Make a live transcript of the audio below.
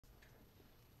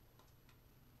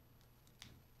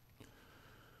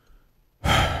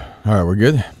All right, we're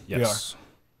good? Yes.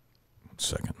 1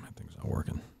 second. My thing's not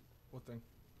working. What thing?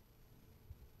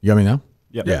 You got me now?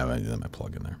 Yep. Yeah, I need my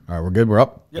plug in there. All right, we're good? We're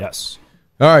up? Yep. Yes.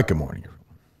 All right, good morning, everyone.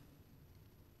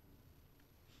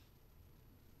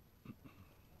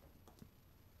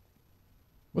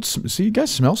 So you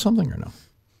guys smell something or no?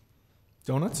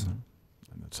 Donuts?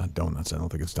 It's not donuts. I don't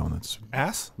think it's donuts.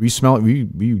 Ass? Were you smell it? Were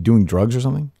you doing drugs or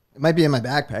something? It might be in my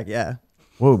backpack, yeah.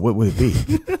 What would it be?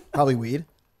 Probably weed.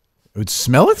 It would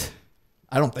smell it?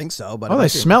 I don't think so, but How would I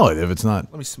smell it if it's not?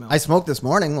 Let me smell. I smoked this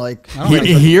morning, like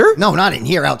Here? no, not in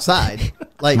here, outside.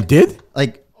 Like You did?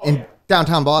 Like in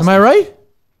downtown Boston. Am I right?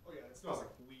 Oh, yeah, it smells like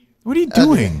weed. What are you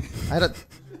doing? I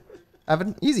have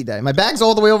an easy day. My bag's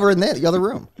all the way over in there, the other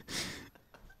room.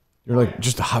 You're like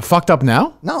just fucked up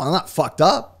now? No, I'm not fucked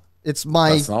up. It's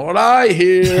my. That's not what I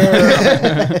hear.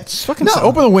 It's fucking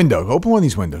open the window. Open one of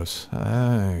these windows. You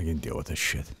can deal with this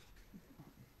shit.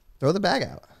 Throw the bag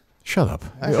out. Shut up.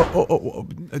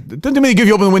 Doesn't mean to give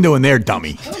you open the window in there,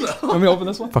 dummy. Let me open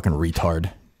this one. Fucking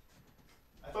retard.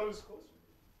 I thought it was close.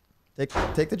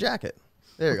 Take the jacket.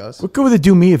 There it goes. What good would it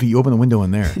do me if you open the window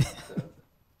in there?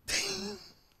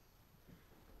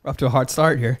 We're off to a hard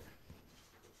start here.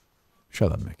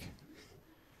 Shut up, Mick.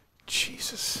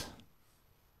 Jesus.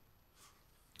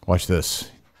 Watch this.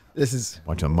 This is.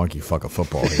 Watch a monkey fuck a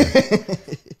football here.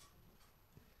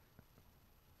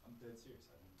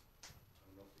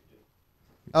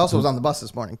 I also was on the bus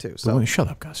this morning too. So Shut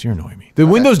up, Gus. You're annoying me. The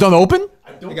windows don't open?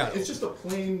 I don't. It's just a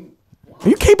plain. Are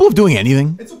you capable of doing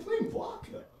anything? It's a plain block,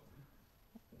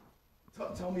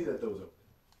 though. Tell me that those open.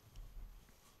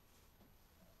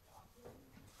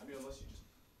 I mean, unless you just.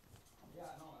 Yeah,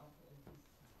 no, I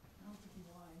don't think he's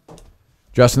lying.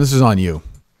 Justin, this is on you.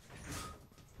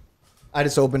 I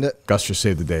just opened it. Gus just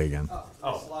saved the day again.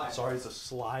 Oh, sorry, it's a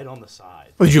slide on the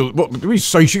side. What did you?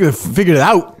 So you should have figured it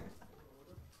out.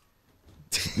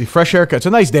 The fresh haircut. It's a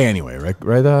nice day anyway, right?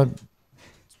 Right?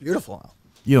 It's beautiful out.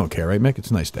 You don't care, right, Mick? It's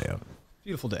a nice day out.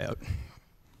 Beautiful day out.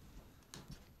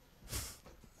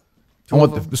 I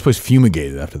want this place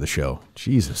fumigated after the show.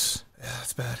 Jesus. Yeah,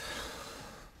 that's bad.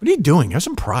 What are you doing? Have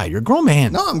some pride. You're a grown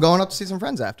man. No, I'm going up to see some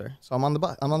friends after. So I'm on the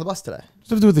bus. I'm on the bus today. What's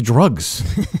that to do with the drugs?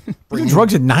 Bring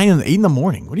drugs at 9 and 8 in the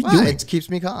morning. What are you doing? It keeps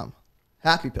me calm.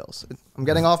 Happy pills. I'm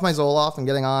getting off my Zoloft. I'm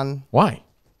getting on. Why?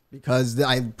 Because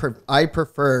I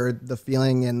prefer the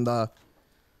feeling and the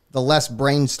less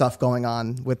brain stuff going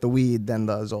on with the weed than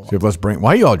the Zoloft. So you have less brain.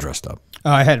 Why are you all dressed up?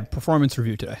 I had a performance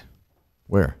review today.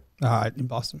 Where? In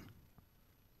Boston.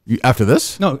 You after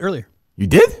this? No, earlier. You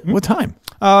did? What time?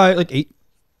 Like 8.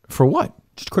 For what?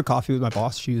 Just a quick coffee with my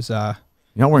boss. She was. You're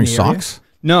not wearing in the area. socks?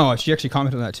 No, she actually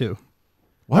commented on that too.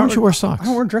 Why don't you wear socks? I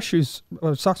don't wear dress shoes.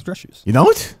 Socks with dress shoes. You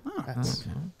don't?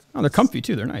 Oh, they're comfy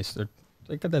too. They're nice. They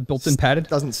got that built-in padded.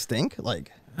 Doesn't stink.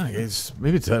 Like Maybe it's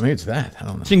that. I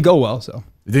don't know. It didn't go well, so.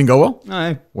 It didn't go well?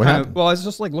 What happened? Well, I was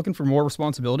just like looking for more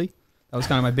responsibility. That was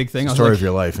kind of my big thing. Story of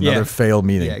your life. Another failed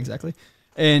meeting. Yeah, exactly.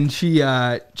 And she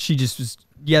just was.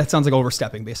 Yeah, it sounds like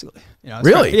overstepping, basically. You know,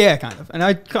 really? Kind of, yeah, kind of. And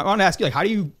I want to ask you, like, how do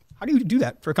you do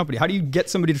that for a company? How do you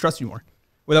get somebody to trust you more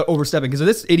without overstepping? Because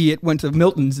this idiot went to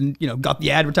Milton's and got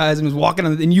the advertising, was walking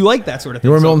on, and you like that sort of thing.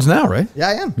 You're at Milton's now, right? yeah,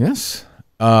 I am. Yes.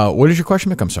 What is your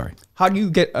question, Mick? I'm sorry. How do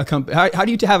you get a company? How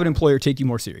do you have an employer take you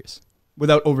more serious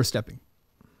without overstepping?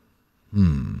 If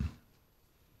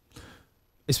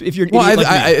you're an idiot like me.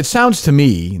 It sounds to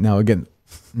me now again.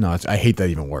 No, I hate that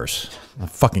even worse. A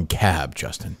fucking cab,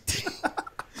 Justin.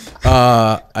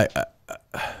 Now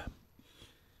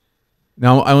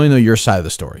I only know your side of the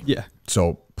story. Yeah.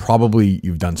 So probably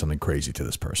you've done something crazy to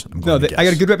this person. No, I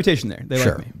got a good reputation there. They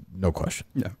sure, like me. no question.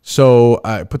 Yeah. So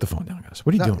put the phone down, guys.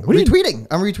 What are you doing? What are you Retweeting.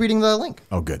 I'm retweeting the link.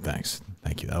 Oh, good. Thanks.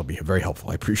 Thank you. That'll be very helpful.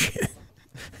 I appreciate it.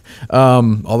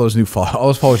 All those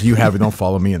followers you have who don't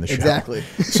follow me in the show. Exactly.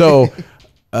 So,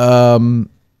 I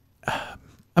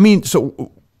mean,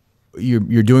 so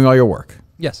you're doing all your work.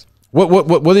 Yes.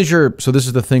 What is your? So this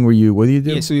is the thing where what do you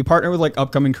do? Yeah, so we partner with like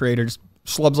upcoming creators,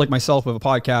 schlubs like myself with a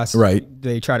podcast. Right.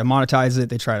 They try to monetize it.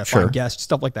 They try to find guests,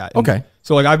 stuff like that. And okay.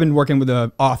 So like I've been working with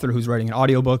an author who's writing an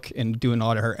audiobook and doing a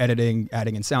lot of her editing,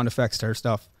 adding in sound effects to her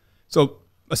stuff. So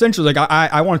essentially, like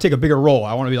I want to take a bigger role.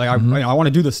 I want to be like I want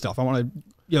to do this stuff. I want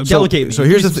to delegate. So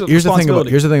here's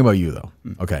the thing about you though.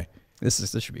 Okay. This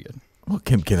should be good. Well,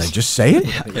 can I just say it?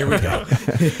 Yeah, there we go.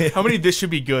 How many this should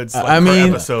be good? I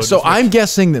mean, so I'm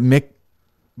guessing that Mick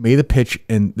made a pitch,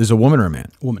 and there's a woman or a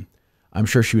man? Woman. I'm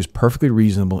sure she was perfectly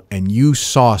reasonable, and you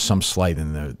saw some slight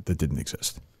in there that didn't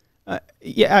exist.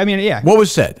 Yeah, I mean, yeah. What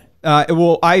was said?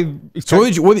 Well, So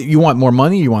what you want more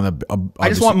money? You want I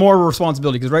just want more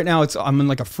responsibility because right now I'm in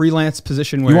like a freelance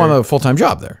position where you want a full-time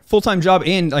job there. Full-time job,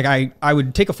 and like I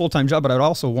would take a full-time job, but I would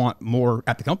also want more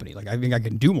at the company. Like I think I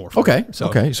can do more. Okay.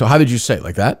 So how did you say it,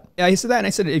 like that? Yeah, I said that, and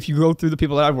I said if you go through the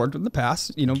people that I've worked with in the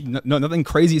past, nothing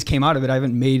crazy has came out of it. I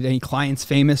haven't made any clients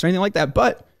famous or anything like that,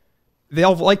 but they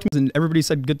all liked me and everybody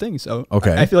said good things. So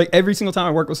I feel like every single time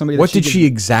I work with somebody, what did she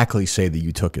exactly say that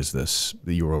you took as this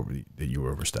that you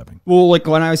were overstepping? Well, like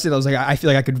when I said, I was like, I feel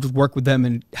like I could just work with them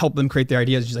and help them create their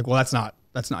ideas. She's like, well, that's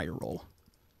not your role.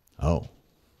 Oh,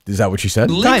 is that what she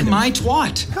said? Lick my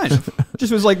twat. Kind of.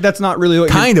 Just was like, that's not really what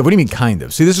kind of. What do you mean kind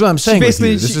of? See, this is what I'm saying.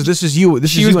 Basically, with you. This is you.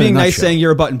 This she is was you in a being nice, nutshell. saying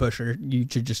you're a button pusher. You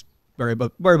should just worry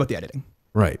about the editing.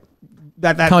 Right.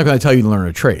 That Kind of like when I tell you to learn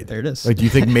a trade. There it is. Like, do you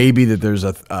think maybe that there's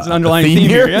an underlying theme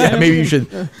here. Yeah. Maybe you should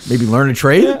maybe learn a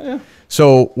trade. Yeah.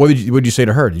 So what did you say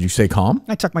to her? Did you say calm?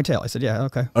 I tucked my tail. I said, yeah,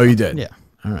 okay. Oh, you did. Yeah.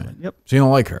 All right. Yep. So you don't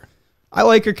like her? I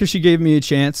like her because she gave me a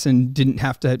chance and didn't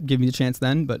have to give me the chance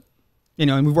then. But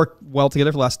and we've worked well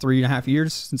together for the last 3.5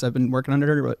 years since I've been working under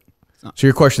her. But so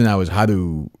your question now is how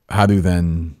do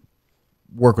then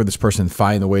work with this person and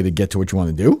find a way to get to what you want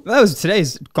to do? That was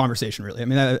today's conversation, really. I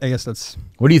mean, I guess that's.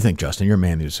 What do you think, Justin? You're a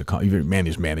man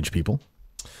who's managed people.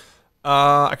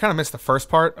 I kind of missed the first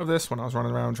part of this when I was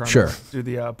running around trying to do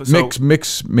the.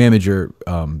 Mix manager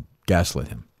gaslit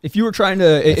him. If you were trying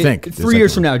to, I think 3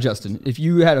 years from now, Justin, if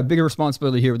you had a bigger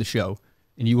responsibility here with the show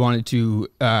and you wanted to,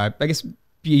 I guess,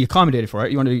 be accommodated for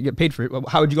it, you wanted to get paid for it,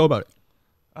 how would you go about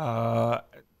it?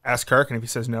 Ask Kirk, and if he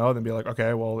says no, then be like,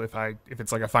 okay, well, if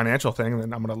it's like a financial thing,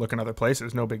 then I'm gonna look in other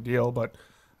places. No big deal. But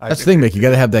that's the thing, Mick. You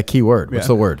got to have that key word. What's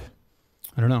the word?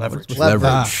 I don't know. Leverage. What's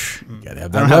leverage. You got to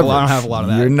have that. I don't have a lot of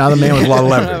that. You're not a man with a lot of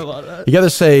leverage. You got to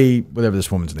say whatever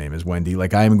this woman's name is, Wendy.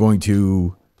 Like I'm going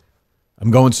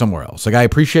somewhere else. Like I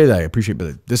appreciate it,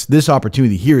 but this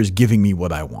opportunity here is giving me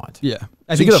what I want. Yeah,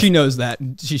 I think she knows that.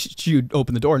 She would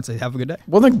open the door and say, "Have a good day."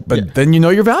 Well, then you know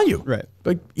your value, right?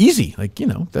 Like easy, like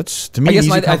that's to me. I guess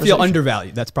easy I feel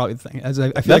undervalued. That's probably the thing. I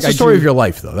feel that's like the story of your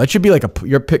life, though. That should be like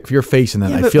your pick for your face, and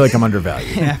then I feel like I'm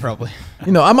undervalued. Yeah, probably.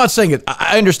 I'm not saying it.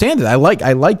 I understand it. I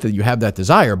like that you have that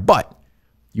desire, but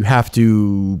you have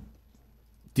to.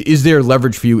 Is there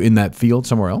leverage for you in that field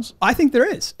somewhere else? I think there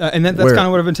is, and that's kind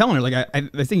of what I've been telling her. Like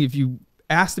I think if you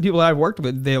ask the people that I've worked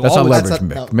with, they'll that's always. Not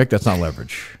leverage, Mick. Mick, that's not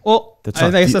leverage. Well, I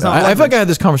guess that's not. I feel like I had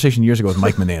this conversation years ago with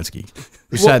Mike Manansky.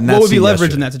 We sat in that what would be seat leverage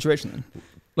yesterday. in that situation then?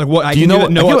 Like what? Do you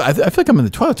know? I feel like I'm in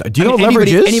the toilet. Do you know what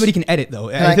leverage is? Anybody can edit though.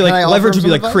 I feel like leverage would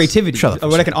be like creativity. Shut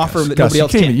up. What I can offer that Gus, nobody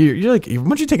else can. You're like, why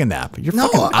don't you take a nap? You're No,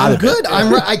 fucking out I'm of good. it.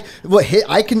 I'm right.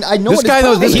 I know. This guy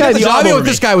knows. This guy. The audio with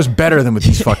me. this guy was better than with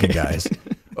these fucking guys.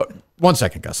 1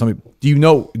 second, Gus. Do you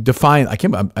know? Define. I'm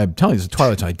telling you, this is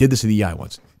Twilight Zone. I did this at EI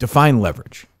once. Define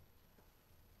leverage.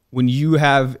 When you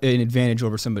have an advantage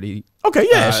over somebody. Okay.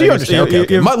 Yeah. So you understand.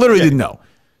 Okay. Literally didn't know.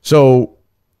 So.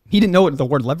 He didn't know what the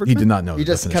word leverage He meant? did not know. He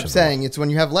just kept saying it's when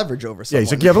you have leverage over someone. Yeah,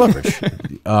 he's like, you have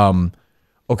leverage.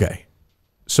 Okay.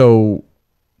 So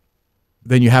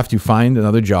then you have to find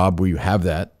another job where you have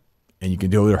that, and you can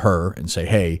go to her and say,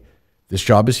 hey, this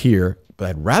job is here, but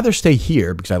I'd rather stay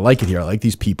here because I like it here. I like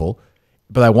these people,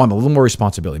 but I want a little more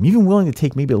responsibility. I'm even willing to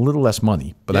take maybe a little less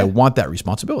money, but I want that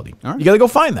responsibility. All right. You got to go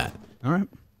find that. All right.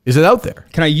 Is it out there?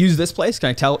 Can I use this place? Can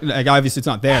I tell? Like, obviously, it's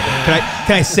not there. But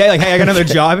can I say, like, hey, I got another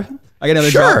job? I got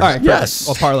another job. All right, yes.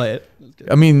 I'll parlay it.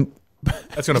 I mean,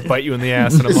 that's gonna bite you in the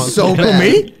ass in a month. So bad.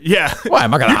 Me? Yeah. Why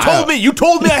am I gonna? You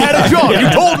told me I had a job. You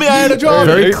told me I had a job.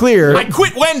 Very clear. I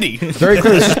quit Wendy. Very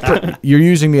clear. You're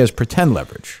using me as pretend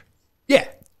leverage. Yeah.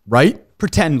 Right?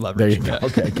 Pretend leverage. There you go.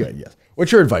 Okay, good. Yes.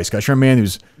 What's your advice, Gus? You're a man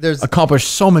who's accomplished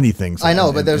so many things. I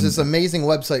know, but there's this amazing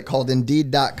website called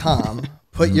Indeed.com.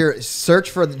 Put your search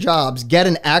for the jobs, get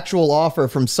an actual offer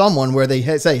from someone where they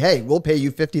say, hey, we'll pay you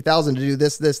 $50,000 to do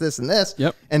this, this, this, and this.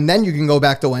 Yep. And then you can go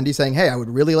back to Wendy saying, hey, I would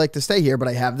really like to stay here, but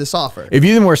I have this offer. If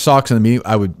you didn't wear socks in the meeting,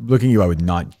 I would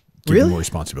not give you more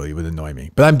responsibility. It would annoy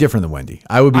me. But I'm different than Wendy.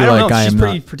 I would be I don't like, know. I She's am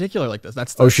pretty not. particular like this.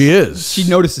 That's She is. She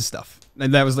notices stuff.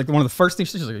 And that was like one of the first things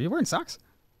she's like, are you wearing socks?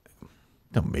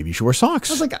 No, maybe you should wear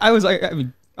socks. I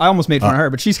mean, I almost made fun of her,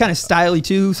 but she's kind of styly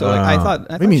too. So like, I thought.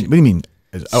 What do you mean?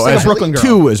 Oh, like as a Brooklyn girl.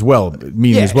 Two as well.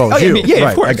 Mean as well as yeah, you. yeah, right,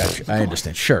 of course. I got you. I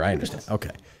understand. Sure, I understand. Okay.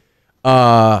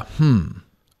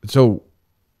 So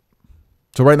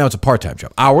right now it's a part-time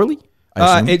job. Hourly?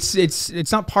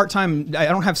 It's not part-time. I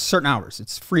don't have certain hours.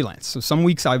 It's freelance. So some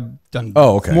weeks I've done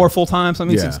okay. more full-time. Some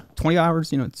weeks it's 20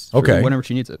 hours. It's okay. Whenever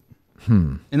she needs it.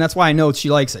 And that's why I know she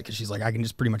likes it, because she's like, I can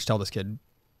just pretty much tell this kid,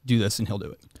 do this, and he'll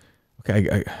do it.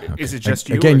 Okay. Is it just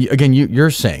you? Again,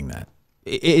 you're saying that.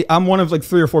 I'm one of like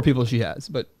 3 or 4 people she has,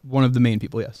 but one of the main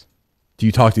people, yes. Do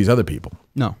you talk to these other people?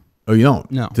 No. Oh, you don't?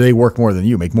 No. Do they work more than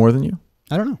you? Make more than you?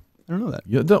 I don't know. I don't know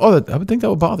that. I would think that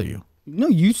would bother you. No,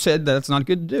 you said that's not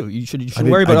good to do. You should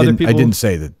worry about other people. I didn't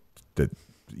say that.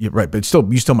 Yeah, right, but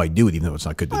you still might do it, even though it's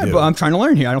not good to do. But I'm trying to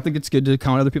learn here. I don't think it's good to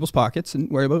count other people's pockets and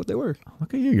worry about what they were.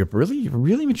 Look at you. You're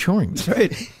really maturing. That's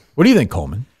right. What do you think,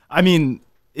 Coleman? I mean,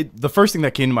 the first thing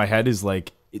that came to my head is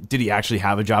like, did he actually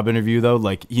have a job interview though?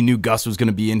 Like he knew Gus was going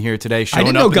to be in here today. I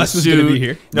didn't know Gus was going to be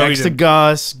here. Next to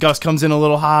Gus. Gus comes in a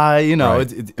little high. You know,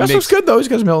 right. Gus looks good though. He's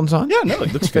got his Milton's on. Yeah, no,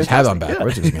 it looks his hat on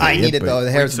backwards. Yeah. I need it though.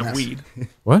 The hair's a a mess. weed.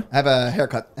 What? I have a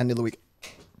haircut end of the week.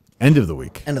 End of the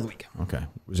week. End of the week. Okay.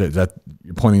 Is that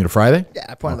you're pointing to Friday? Yeah,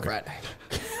 I pointed to Friday.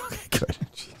 Okay, good.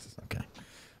 Jesus. Okay.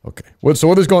 Okay. So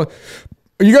what is going?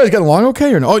 Are you guys getting along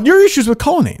okay or no? Oh, your issues with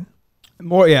Cullinane.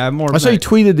 More. I saw you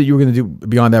tweeted that you were going to do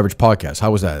Beyond Average podcast.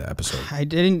 How was that episode? I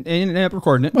didn't end up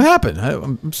recording it. What happened?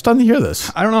 I'm stunned to hear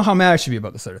this. I don't know how mad I should be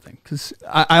about this other thing because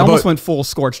I almost went full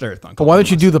scorched earth on. But why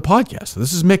don't you do the podcast?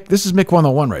 This is Mick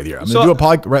 101 right here. I'm going to do a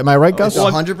podcast. Right? Am I right, Gus?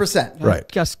 100%.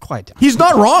 Right. Gus, quiet down. He's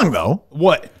not wrong though.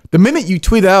 What? The minute you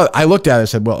tweeted out, I looked at it and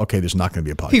said, well, okay, there's not going to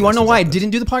be a podcast. You want to know why I didn't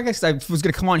do the podcast? I was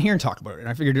going to come on here and talk about it. And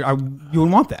I figured you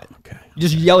wouldn't want that. Okay. You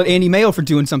just yell at Andy Mayo for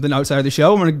doing something outside of the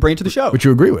show. I'm going to bring it to the show. Which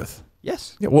you agree with.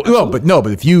 Yes. Yeah, well,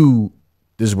 but if you,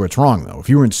 this is where it's wrong though. If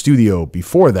you were in studio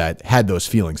before that, had those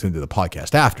feelings into the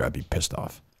podcast after, I'd be pissed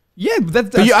off. Yeah,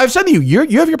 but I've said to you,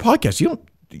 you have your podcast.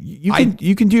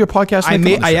 You can do your podcast.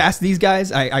 I asked these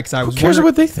guys. I Who cares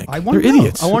what they think? They're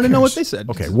idiots. I want to know what they said.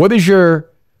 Okay, what is your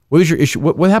issue?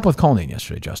 What happened with Cullinane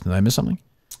yesterday, Justin? Did I miss something?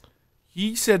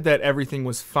 He said that everything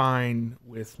was fine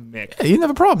with Mick. Yeah, he didn't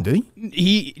have a problem, did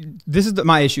he? This is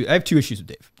my issue. I have two issues with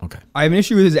Dave. Okay. I have an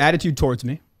issue with his attitude towards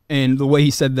me and the way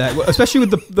he said that, especially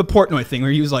with the Portnoy thing,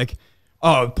 where he was like,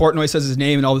 "Oh, Portnoy says his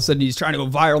name, and all of a sudden he's trying to go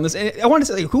viral on this." And I want to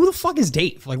say, like, who the fuck is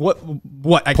Dave? Like, what?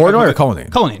 Portnoy or Cullinane?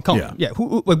 Cullinane. Yeah.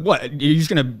 Who? Like, what? You're just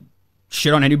gonna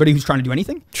shit on anybody who's trying to do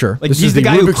anything? Sure. Like, this is the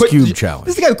Rubik's Cube challenge.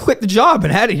 This is the guy who quit the job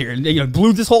and had it here, and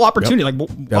blew this whole opportunity. Yep. Like,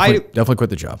 why? Definitely quit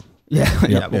the job. Yeah.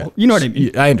 Yeah. Well, you know what I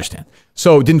mean. I understand.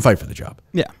 So didn't fight for the job.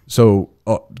 Yeah. So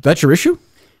that's your issue?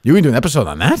 You're going to do an episode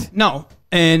on that? No.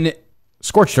 And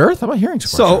Scorched Earth? How about hearing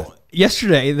Scorched Earth?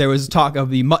 Yesterday there was talk of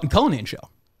the Mutt and Cullinane show.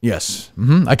 Yes.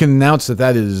 I can announce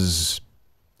that is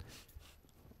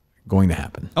going to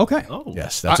happen. Okay. Oh.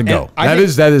 Yes, that's a go. that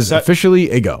is officially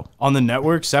a go. On the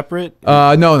network, separate?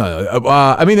 No.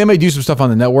 I mean, they may do some stuff on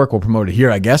the network. We'll promote it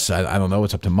here, I guess. I don't know.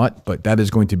 It's up to Mutt, but that is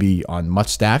going to be on Mutt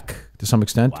Stack to some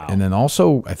extent. Wow. And then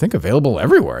also, I think, available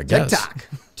everywhere, I guess.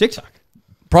 TikTok.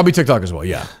 Probably TikTok as well,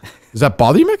 yeah. Does that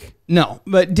bother you, Mick? No,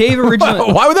 but Dave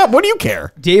originally... Why would that? What do you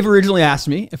care? Dave originally asked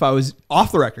me if I was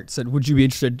off the record, said, would you be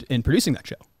interested in producing that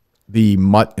show? The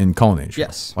Mutt and Cullinane show?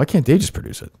 Yes. Why can't Dave just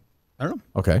produce it? I don't know.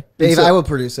 Okay. Dave, I will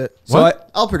produce it.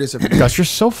 I'll produce it. Gosh, you're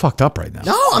so fucked up right now.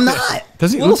 No, I'm not.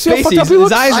 Does he Little look so fucked spacey. up? He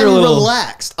looks, His eyes are I'm a little...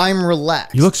 relaxed. I'm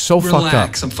relaxed. you look so fucked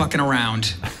up. I'm fucking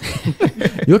around.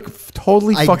 You look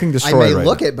totally fucking destroyed I may right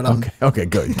look now. it, but I'm... Okay,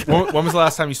 good. When was the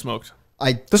last time you smoked?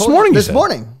 This morning, This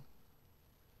morning.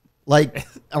 Like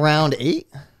around 8.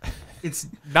 It's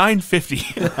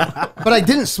 9:50. But I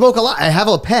didn't smoke a lot. I have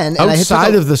a pen. And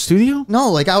Outside of the studio?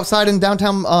 No, like outside in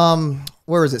downtown,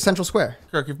 where is it? Central Square.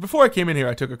 Kirk, before I came in here,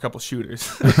 I took a couple shooters.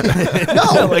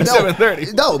 No, Like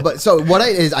 7:30. No, but so what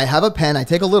I have a pen. I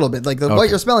take a little bit. Like what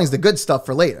you're smelling is the good stuff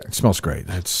for later. It smells great.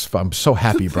 I'm so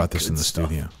happy you brought this in the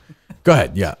studio. Go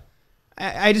ahead. Yeah.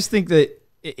 I just think that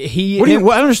he... I don't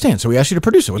understand. So we asked you to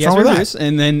produce it. What's wrong with that?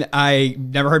 And then I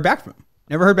never heard back from him.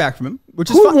 Which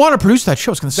is Who fine. would want to produce that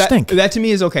show? It's going to stink. That to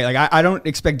me is okay. Like I don't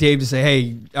expect Dave to say,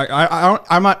 "Hey,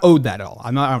 I'm not owed that at all."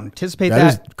 I don't anticipate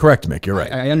that. That is correct, Mick. You're right.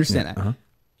 I understand that.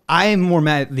 I am more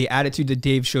mad at the attitude that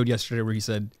Dave showed yesterday, where he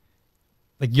said,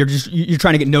 "Like you're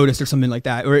trying to get noticed or something like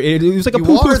that," or it was like a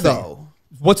poo-poo thing. though.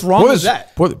 What's wrong with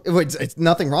that? It's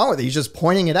nothing wrong with it. He's just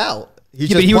pointing it out.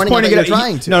 He was pointing it out.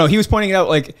 Trying to. No, he was pointing it out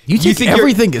like you think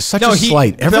everything is such a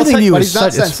slight. Everything to you is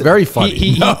such. It's very funny.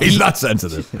 He's not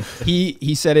sensitive.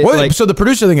 He said it like so. The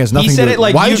producer thing has nothing to do with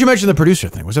it. Why did you mention the producer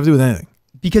thing? What's that have to do with anything?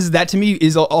 Because that to me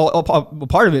is all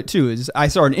part of it too. Is I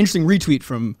saw an interesting retweet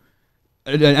from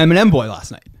an Eminem boy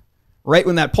last night. Right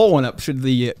when that poll went up, should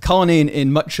the Cullinane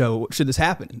and Mutt show, should this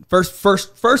happen? First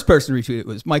person retweeted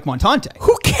was Mike Montante.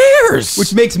 Who cares?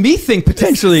 Which makes me think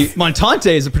potentially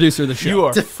Montante is the producer of the show. You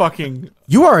are fucking...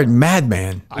 You are a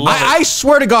madman. I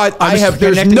swear to God,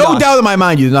 there's no doubt in my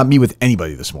mind you did not meet with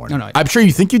anybody this morning. No, I'm sure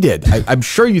you think you did. I'm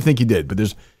sure you think you did, but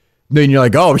then you're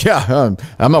like, oh yeah,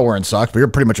 I'm not wearing socks, but you're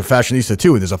pretty much a fashionista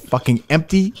too. And there's a fucking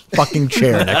empty fucking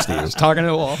chair next to you. Just talking to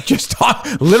the wall.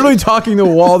 Literally talking to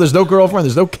a wall. There's no girlfriend.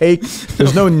 There's no cake.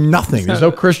 There's no nothing. There's no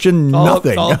Christian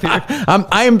nothing. all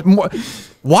I am more.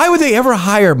 Why would they ever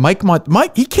hire Mike?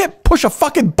 Mike, he can't push a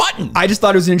fucking button. I just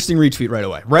thought it was an interesting retweet right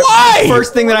away. Right, Why?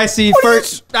 First thing that I see,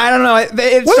 I don't know. It What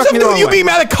does struck that me do the with wrong you way. being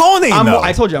mad at Cullinane, though?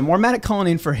 I told you, I'm more mad at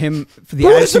Cullinane for him for the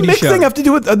What does the attitude he Mick showed. thing have to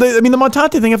do with? The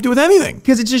Montante thing have to do with anything?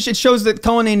 Because it shows that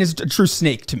Cullinane is a true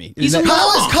snake to me. How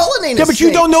is Cullinane? Yeah, but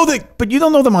you don't know that. But you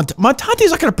don't know that Montante's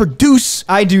not going to produce.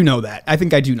 I do know that. I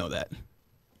think I do know that.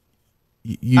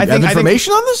 You I have think-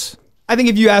 information on this? I think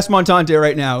if you ask Montante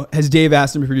right now, has Dave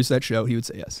asked him to produce that show, he would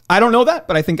say yes. I don't know that,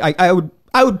 but I think I would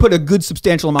put a good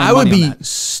substantial amount I of would money on be that.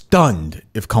 stunned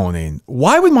if Cullinane.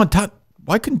 Why would Montante?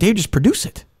 Why couldn't Dave just produce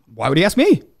it? Why would he ask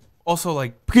me? Also,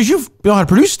 like, Because you know how to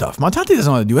produce stuff. Montante doesn't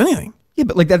know how to do anything. Yeah,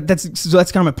 but like that's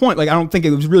kind of my point. Like I don't think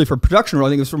it was really for production role.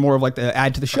 I think it was for more of like the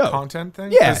add to the show. content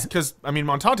thing. Yeah. Because I mean,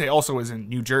 Montante also is in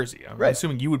New Jersey. I'm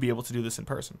assuming you would be able to do this in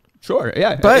person. Sure,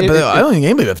 yeah. But I don't think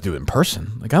anybody would have to do it in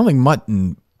person. Like I don't think Mutt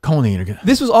and Cullinane are gonna.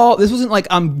 This wasn't like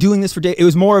I'm doing this for Dave. It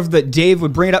was more of that Dave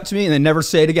would bring it up to me and then never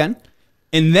say it again,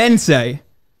 and then say,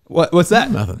 "What's that?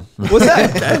 Nothing. What's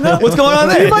that? What's going on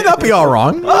there?" You might not be all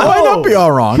wrong. You might not be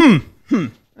all wrong.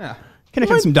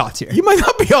 Connecting some dots here. You might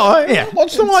not be all right. Yeah,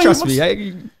 Once in a while, trust you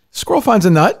me. Squirrel finds a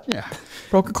nut. Yeah,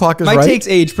 Broken clock is my right. takes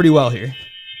age pretty well here.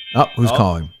 Oh, who's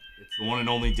calling? It's the one and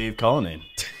only Dave Cullinane.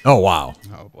 Oh, wow.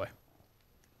 Oh boy.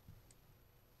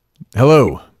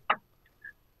 Hello.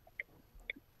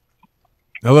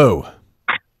 Hello.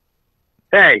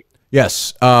 Hey,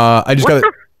 Yes. I just got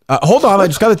hold on. I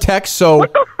just got a text. So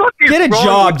what the fuck is Get a wrong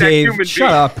job, with that Dave. human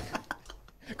Shut being?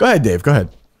 up. go ahead, Dave. Go ahead.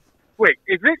 Wait,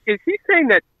 is he saying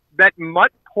that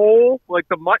Mutt poll, like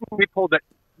the Mutt and me poll, that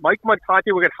Mike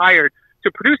Montante will get hired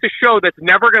to produce a show that's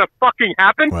never going to fucking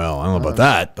happen? Well, I don't know about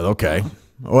that, but okay.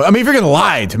 Well, I mean, if you're going to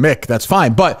lie to Mick, that's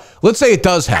fine. But let's say it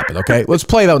does happen, okay? Let's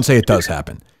play it out and say it does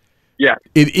happen. Yeah.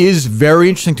 It is very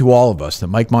interesting to all of us that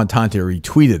Mike Montante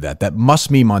retweeted that. That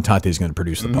must mean Montante is going to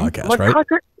produce the podcast, right?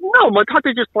 No,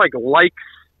 Montante just likes.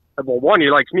 Well, one, he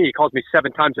likes me. He calls me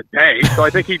 7 times a day, so I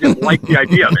think he just liked the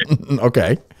idea of it.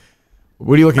 Okay.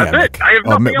 What are you looking That's at, it. Mick? I have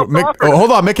nothing else to Mick, offer. oh,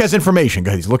 hold on. Mick has information.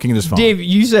 He's looking at his phone. Dave,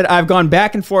 you said I've gone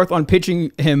back and forth on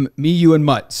pitching him, me, you, and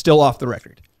Mutt. Still off the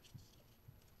record.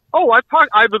 Oh,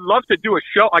 I would love to do a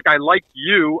show. Like, I like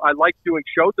you. I like doing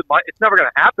shows. It's never going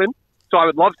to happen. So I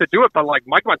would love to do it, but like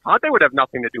Mike Montante would have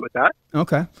nothing to do with that.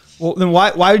 Okay. Well, then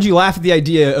why would you laugh at the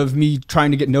idea of me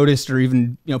trying to get noticed or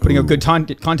even putting up good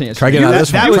content? Try getting out of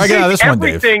this one. Try getting out of this one,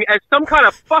 Dave. Everything as some kind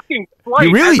of fucking flight.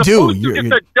 You really as do. opposed to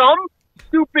just a dumb,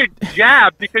 stupid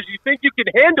jab because you think you can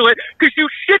handle it because you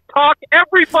shit talk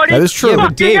everybody. That is true. Yeah, but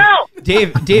fucking out.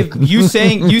 Dave, you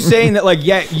saying that like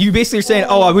you basically are saying,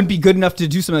 oh, I wouldn't be good enough to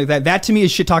do something like that. That to me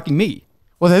is shit talking me.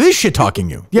 Well, that is shit talking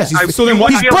you. Yes. So then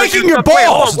what- He's breaking your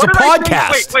balls. It's a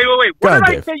podcast. Wait. Go What ahead, did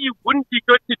I Dave. say you wouldn't be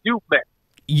good to do, man?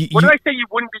 You, What did I say you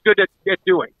wouldn't be good at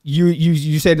doing?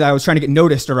 you said that I was trying to get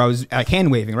noticed or I was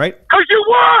hand waving, right? Because you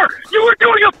were! You were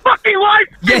doing a fucking live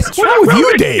Yes, stream what's wrong with you,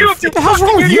 ruined Dave? What the hell's fucking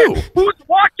wrong with you? idiot. Who's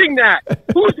watching that?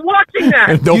 Who's watching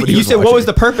that? Nobody You was said what watching was it.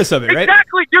 the purpose of it, right?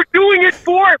 Exactly. You're doing it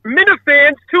for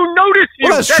Minifans to notice you.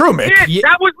 Well, that's true, Mick. it. Yeah.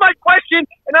 That was my question,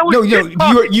 and I was No,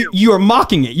 shit-talking you were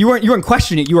mocking it. You weren't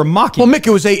questioning it. You were mocking. Well, Mick,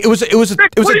 it was a. Mick,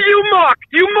 what do you mock?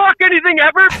 Do you mock anything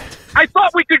ever? I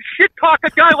thought we could shit talk a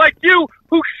guy like you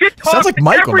who shit talks Sounds like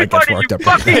Michael Mick gets everybody, worked you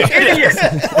up. fucking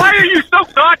idiot. Why are you so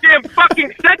goddamn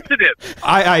fucking sensitive?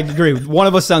 I agree. One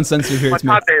of us sounds sensitive here. It's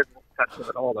me. Montante isn't sensitive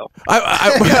at all, though. I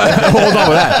hold on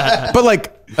with that. But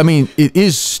like, I mean, it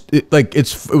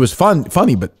was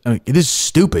funny, but I mean, it is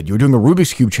stupid. You were doing a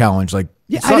Rubik's Cube challenge, like.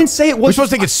 Yeah, I didn't say it was. We're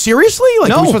supposed to take it seriously. Like,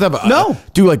 No, we're supposed to have no.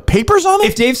 do like papers on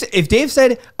it. If Dave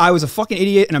said I was a fucking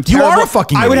idiot and I'm You terrible, are a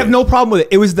fucking I would idiot. have no problem with it.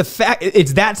 It was the fact.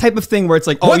 It's that type of thing where it's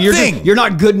like, oh, What you're thing? you're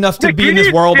not good enough to Nick, be you in this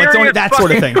need world. Like serious that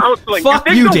sort of fucking thing. counseling. Fuck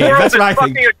think you, the Dave. world That's is what I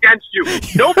think. fucking against you.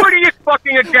 Nobody is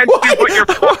fucking against you but your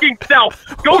fucking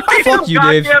self. Go see Fuck some you,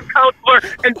 Dave. goddamn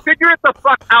counselor and figure it the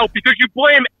fuck out because you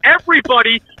blame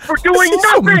everybody for doing This is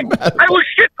so nothing. mad. I was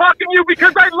shit talking you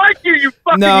because I like you, you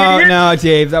fucking No, idiot. no,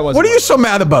 Dave, that wasn't. What are you so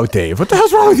mad about, Dave? What the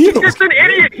hell's wrong with you? He's just an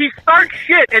idiot. He starts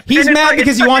shit. He's mad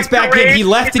because he wants back in. He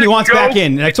left and he wants back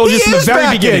in. And I told you He this from the is very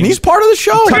back in. beginning. He's part of the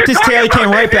show. Tucked his tail, he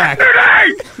came right back. I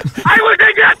was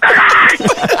in yesterday.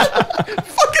 What the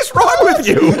fuck is wrong with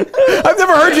you? I've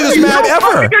never heard you this mad so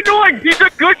ever. fucking annoying. He's a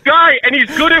good guy and he's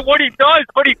good at what he does,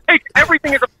 but he takes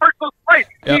everything as a personal slight.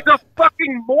 Yep. He's a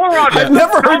fucking moron. I've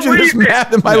never heard you this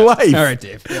mad in my life. All right,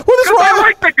 Dave. What is Because I wrong?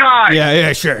 like the guy.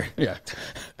 Yeah, sure. Yeah.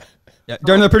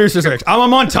 During the producer search,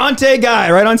 I'm a Montante guy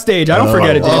right on stage. I don't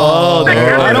forget it, Dave.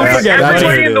 I don't forget it. Everybody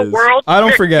buddy. in the world. I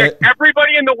don't forget it.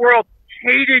 Everybody in the world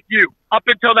hated you up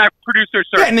until that producer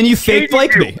search. Yeah, and then you faked Hated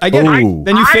liked you. me. I get Ooh. it.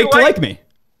 Then you I faked to like- like me.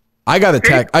 I got a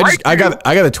text. I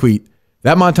got a tweet.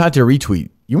 That Montante retweet,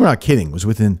 you were not kidding, was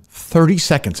within 30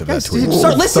 seconds of that tweet.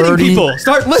 Start listening, 30 people.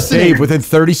 Start listening. Dave, within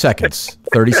 30 seconds.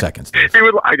 30 seconds. Dave.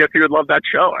 I guess he would love that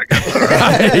show. I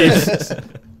guess.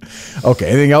 Okay.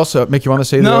 Anything else, Mick, you want to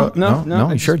say? No.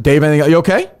 You sure? Dave, anything? Are you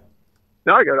okay?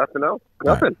 No, I got nothing else.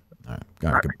 Nothing. All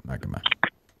right. Good man.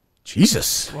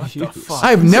 Jesus. What the fuck?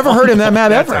 I've never heard him that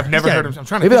mad ever. I've never heard him. I'm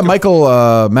trying to Maybe that think Michael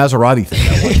Maserati thing.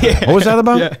 That one time. What was that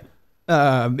about?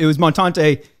 Yeah. It was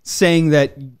Montante saying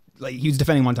that like he was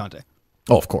defending Montante.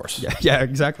 Oh, of course. Yeah,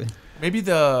 exactly. maybe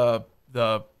the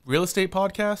real estate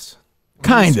podcast.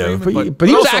 Kind of, but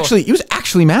he was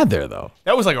actually mad there though.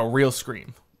 That was like a real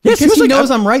scream. Yes, Because he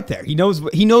knows I'm right there. He knows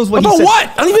what he about said. what?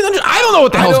 I don't even. I don't know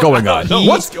what the hell's going on.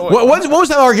 What was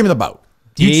that argument about?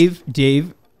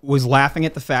 Dave was laughing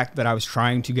at the fact that I was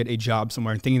trying to get a job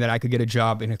somewhere and thinking that I could get a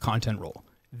job in a content role.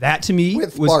 That to me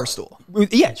With was Barstool.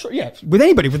 With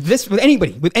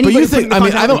anybody, with anybody. But you think? I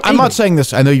mean, I'm not saying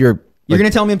this. I know you're. You're going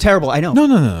to tell me I'm terrible. I know.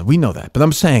 No. We know that, but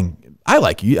I'm saying I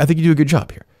like you. I think you do a good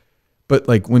job here. But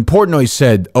like when Portnoy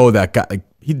said, "Oh, that guy," like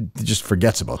he just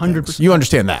forgets about 100%. Things. You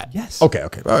understand that? Yes. Okay. All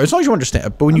right, as long as you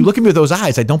understand. But when you look at me with those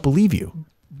eyes, I don't believe you.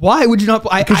 Why would you not?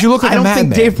 Because you look like I a don't think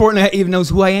madman. Dave Portnoy even knows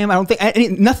who I am. I don't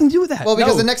think nothing to do with that. Well,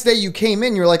 because No. the next day you came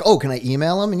in, you're like, "Oh, can I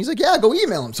email him?" And he's like, "Yeah, go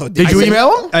email him." So Did you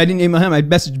email him? I didn't email him. I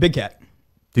messaged Big Cat.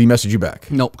 Did he message you back?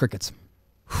 Nope, crickets.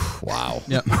 Wow.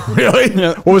 Yeah. Really?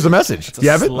 Yeah. What was the message? Do you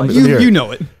have it? Let me hear it. You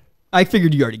know it. I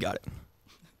figured you already got it.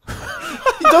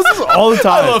 He does this all the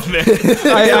time. I love Mick.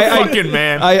 I fucking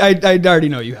man. I already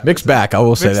know you have. Mick's back. I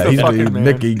will say Mick's that. the He's fucking man.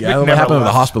 Mick. I Mick don't know what never happened at the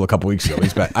left. hospital a couple weeks ago.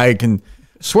 He's back. I can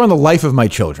swear on the life of my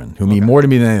children, who mean more to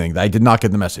me than anything, that I did not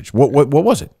get the message. What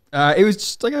was it? It was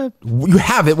just like a. You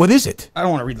have it. What is it? I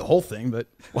don't want to read the whole thing, but it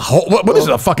What is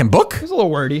it? A fucking book? was a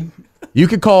little wordy. You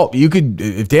could call. You could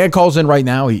if Dan calls in right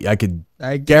now. I could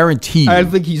guarantee. I You.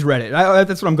 think he's read it.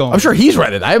 That's what I'm going. I'm sure he's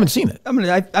read it. I haven't seen it.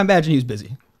 I imagine he was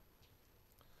busy.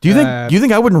 Do you think? Do you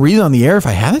think I wouldn't read it on the air if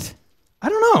I had it? I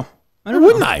don't know.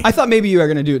 Wouldn't know. I? I thought maybe you were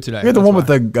going to do it today. You're the That's one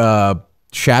why. with the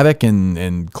Shattuck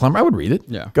and Klemmer. I would read it.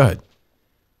 Yeah. Go ahead.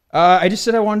 I just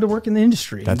said I wanted to work in the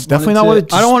industry. That's definitely not what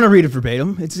it. I don't want to read it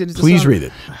verbatim. It's Please read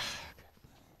it.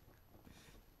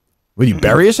 Would you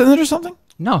bury us in it or something?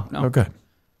 No. Okay.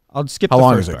 I'll skip. How the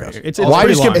long first is it, part. Gus? It's Why are you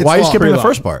pretty long. skipping? Why are you It's skipping long. the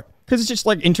first part? Because it's just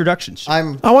like introductions. I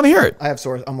want to hear it. I have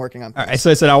source. I'm working on. All right, so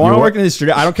I said I want to work in the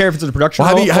industry. I don't care if it's a production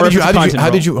Well, role or if it's a content how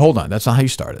role. did you? Hold on. That's not how you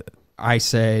started it. I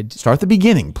said Start at the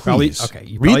beginning, probably. please. Okay,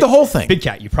 you Read probably- the whole thing. Big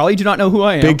Cat. You probably do not know who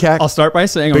I am. Big Cat- I'll start by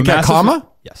saying Big I'm a Cat, massive- comma?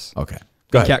 Yes. Okay.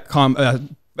 Go Big ahead.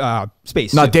 Cat,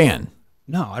 space. Not Dan.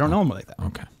 No, I don't know him like that.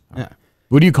 Okay. Yeah.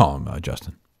 What do you call him,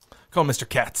 Justin? Call him Mr.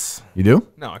 Katz. You do?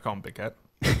 No, I call him Big Cat.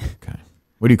 Okay.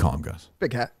 What do you call him, Gus?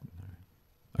 Big hat.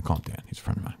 I call him Dan. He's a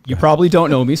friend of mine. You probably don't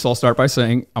know me, so I'll start by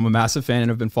saying I'm a massive fan and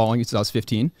have been following you since I was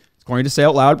 15. It's going to say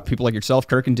out loud, people like yourself,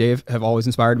 Kirk, and Dave have always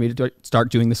inspired me to start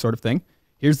doing this sort of thing.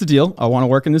 Here's the deal. I want to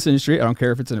work in this industry. I don't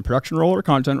care if it's in a production role or a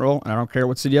content role, and I don't care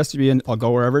what city it has to be in. I'll go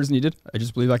wherever is needed. I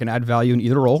just believe I can add value in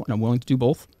either role, and I'm willing to do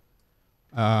both.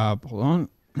 Hold on.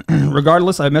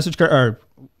 Regardless, I messaged Kirk, or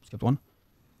skipped one.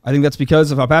 I think that's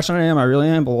because of how passionate I am. I really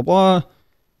am, blah, blah,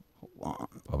 blah.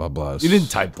 Blah, blah, blah. You didn't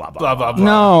type blah, Blah, blah, blah.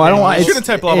 No, I don't want You it's- shouldn't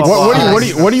type blah, blah,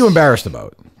 it's- blah. What are you embarrassed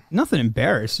about? Nothing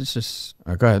embarrassed. It's just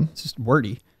Go ahead. It's just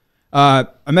wordy. I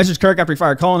messaged Kirk after he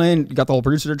fired Cullinane, got the whole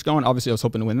producer search going. Obviously, I was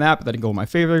hoping to win that, but that didn't go in my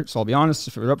favor. So I'll be honest,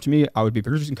 if it were up to me, I would be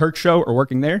producing Kirk's show or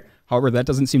working there. However, that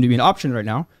doesn't seem to be an option right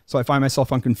now. So I find myself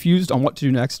confused on what to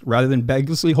do next. Rather than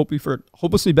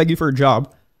hopelessly beg you for a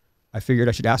job, I figured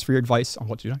I should ask for your advice on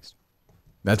what to do next.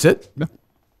 That's it? Yeah.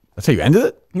 That's how you ended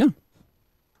it? No.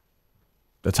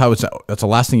 That's the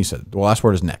last thing you said. The last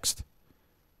word is next.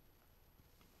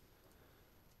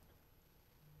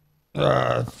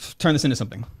 Turn this into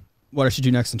something. What I should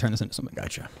do next and turn this into something.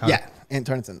 Gotcha. Yeah, and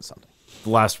turn it into something. The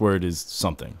last word is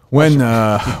something. When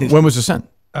was it sent?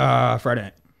 Friday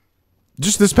night.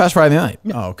 Just this past Friday night.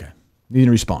 Oh, okay. You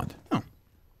didn't respond.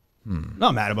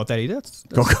 Not mad about that either. That's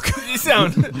You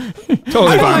sound.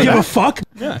 totally fine. give a fuck.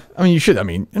 Yeah. I mean, you should. I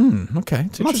mean, okay.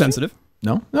 It's I'm not interesting. sensitive.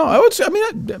 No, I would say. I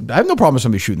mean, I have no problem with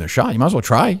somebody shooting their shot. You might as well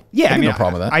try. Yeah, I I mean, no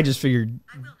problem with that. I just figured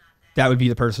that would be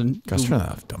the person. Gus, who- turn that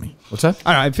off, dummy. What's that?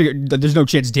 I don't know. I figured that there's no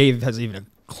chance Dave has even a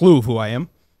clue of who I am.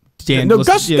 Dan, No,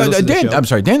 listens- Gus. yeah, listens to the Dan. show. I'm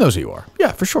sorry. Dan knows who you are.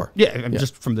 Yeah, for sure. Yeah, I'm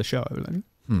just from the show. I would imagine.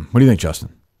 What do you think, Justin?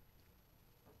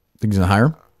 Think he's gonna hire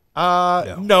him?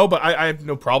 No, but I have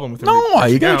no problem with it. No, you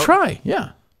reaching gotta out. try.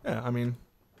 Yeah. Yeah, I mean,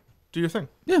 do your thing.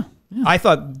 Yeah. I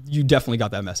thought you definitely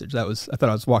got that message. I thought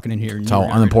I was walking in here. And That's how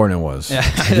unimportant it was. Yeah.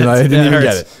 I didn't That even get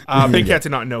hurts. it. Big Cat did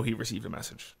not know he received a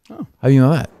message How do you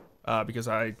know that? because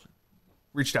I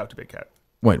reached out to Big Cat.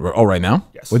 Wait. Right now?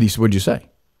 Yes. What'd you say?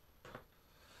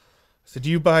 So do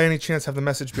you by any chance have the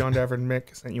message Beyond Average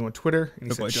Mick sent you on Twitter? And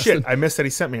he said, Justin. shit, I missed that he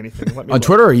sent me anything. Let me On look."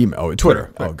 Twitter or email? Oh,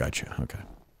 Twitter. Twitter. Oh, gotcha. Okay.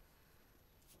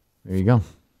 There you go. Well,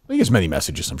 he gets many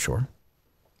messages, I'm sure.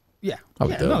 Yeah. I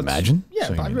would imagine. Yeah.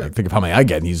 So, I think of how many I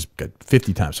get, and he's got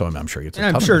 50 times. So I'm sure he gets a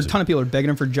and ton I'm sure a messages. ton of people are begging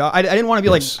him for jobs. I didn't want to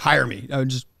be Yes. like, hire me. I would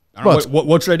just, I Well, don't know,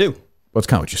 what should I do That's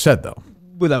kind of what you said, though.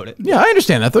 without it? Yeah, I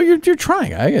understand that, though. You're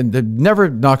trying. I never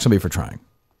knock somebody for trying.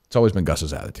 It's always been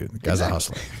Gus's attitude. The guy's a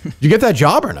hustler. Did you get that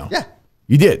job or no? Yeah.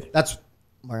 You did? That's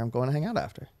where I'm going to hang out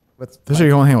after. This is where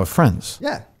you're going to hang out with friends.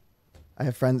 Yeah. I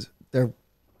have friends. They're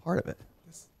part of it.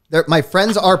 My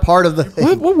friends are part of the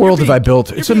thing. What world have I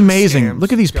built? It's being amazing. scammed,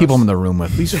 Look at these Gus. people I'm in the room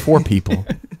with. These 4 people.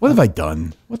 What have I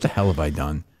done? What the hell have I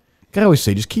done? I always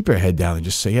say, just keep your head down and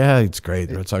just say, yeah, it's great.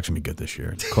 The Red Sox are going to be good this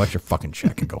year. Collect your fucking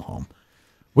check and go home.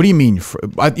 What do you mean?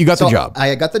 You got the job.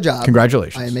 I got the job.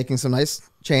 Congratulations. I am making some nice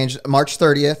change. March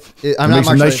 30th. I'm Make not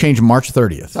some March nice 30th. change March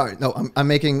 30th. Sorry. No, I'm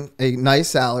making a nice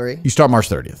salary. You start March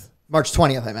 30th. March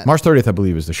 20th, I meant. March 30th, I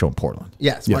believe, is the show in Portland.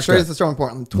 Yes, March 30th is the show in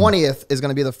Portland. 20th is going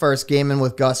to be the first Gaming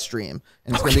with Gus stream.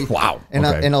 And it's going to be, Wow. And,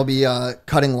 Okay. and I'll be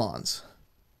cutting lawns.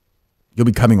 You'll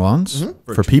be cutting lawns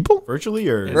for people? Virtually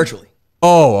or Virtually.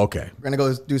 Oh, okay. We're going to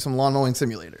go do some lawn mowing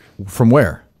simulator From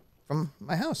where? from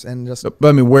my house. And just But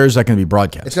I mean, where's that going to be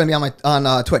broadcast? it's going to be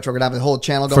on Twitch. We're going to have a whole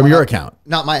channel going From your up. account?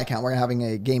 Not my account. We're having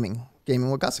a Gaming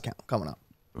with Gus account coming up.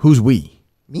 Who's we?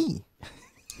 Me.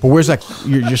 But where's that?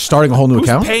 You're just starting a whole new Who's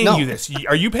account? paying No. you this?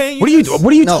 Are you paying you What are you? this?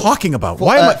 What are you No. talking about?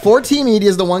 Why am I? 4T Media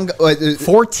is the one.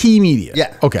 4T Media.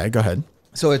 Yeah. Okay, go ahead.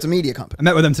 So it's a media company. I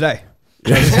met with them today.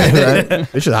 Right?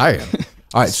 They should hire him.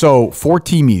 All right. So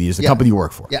 4T Media is the Yeah. company you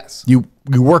work for. Yes. You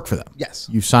work for them. Yes.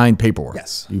 You signed paperwork.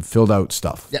 Yes. You filled out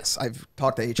stuff. Yes, I've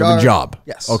talked to HR. You have a job.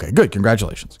 Yes. Okay. Good.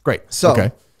 Congratulations. Great. So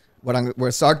okay. what I'm going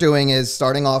to start doing is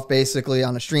starting off basically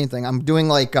on a stream thing. I'm doing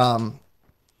like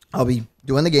I'll be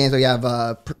doing the games. We have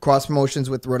cross promotions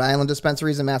with Rhode Island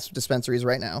dispensaries and Master dispensaries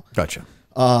right now. Gotcha.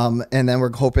 And then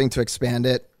we're hoping to expand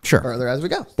it Sure. further as we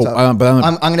go. But, So I'm-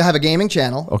 I'm going to have a gaming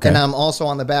channel. Okay. And I'm also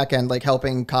on the back end, like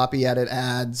helping copy edit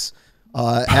ads,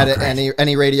 edit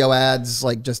any radio ads,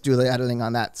 like just do the editing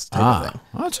on that type of thing.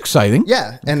 Well, that's exciting.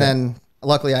 Yeah. And then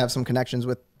luckily I have some connections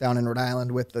down in Rhode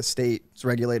Island with the state's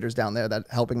regulators down there that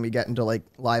helping me get into like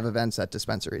live events at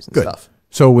dispensaries and Good. stuff.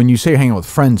 So when you say you're hanging out with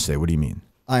friends today, what do you mean?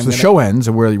 So the show ends,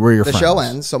 and where are your The friends? show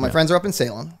ends. So my friends are up in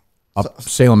Salem. Up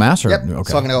Salem, Mass? Or, Yep.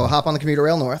 Okay. So I'm going to go hop on the commuter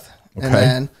rail north. Okay. And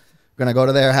then we're going to go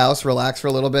to their house, relax for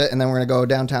a little bit. And then we're going to go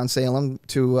downtown Salem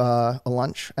to a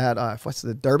lunch at, what's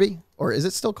the Derby? Or is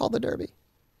it still called the Derby?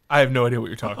 I have no idea what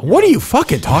you're talking What about. are you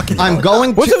fucking talking about? I'm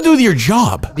going What's to- it to do with your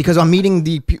job? Because I'm meeting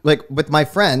with my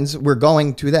friends, we're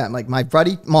going to them. Like my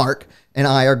buddy Mark and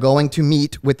I are going to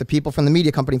meet with the people from the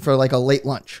media company for like a late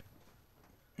lunch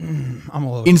I'm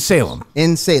a little. In Salem.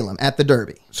 in Salem at the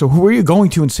Derby. So who are you going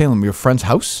to in Salem? Your friend's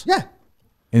house? Yeah.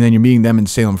 And then you're meeting them in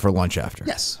Salem for lunch after?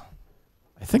 Yes.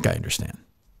 I think I understand.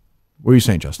 What are you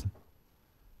saying, Justin?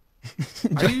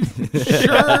 Are you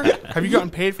sure? Have you gotten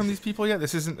paid from these people yet?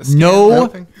 This isn't a scam or No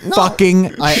anything?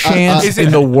 fucking I- chance Is it-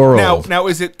 in the world. Now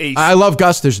is it a? I love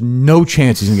Gus. There's no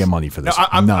chance he's going to get money for this.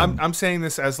 Now, None. I'm saying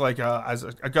this as like as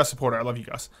a Gus supporter. I love you,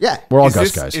 Gus. Yeah. We're all Is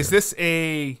Gus this, guys. Is here. this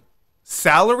a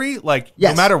salary? Like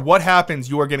Yes. no matter what happens,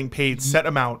 you are getting paid set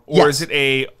amount, or Yes. is it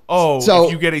a So-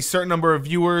 if you get a certain number of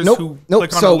viewers Nope. who Nope.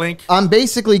 click on So a link? I'm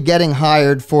basically getting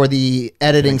hired for the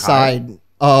editing side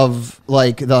of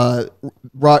like the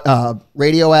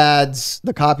radio ads,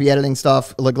 the copy editing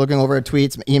stuff, like looking over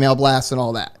tweets, email blasts, and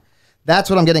all that. That's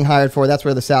what I'm getting hired for. That's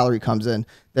where the salary comes in.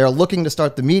 They're looking to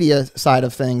start the media side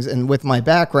of things, and with my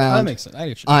background, That makes sense. I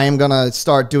get you. I am gonna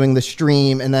start doing the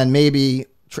stream, and then maybe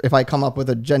if I come up with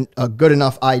a good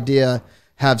enough idea,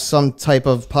 have some type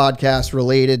of podcast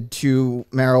related to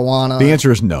marijuana. The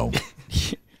answer is no.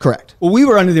 Correct. Well, we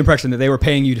were under the impression that they were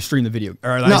paying you to stream the video.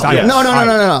 Or at No, least I no, was. no, no, no,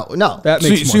 no, no, no. That So,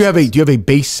 makes so more you sense. do you have a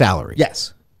base salary?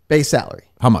 Yes, base salary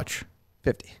How much?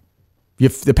 50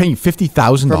 They're paying you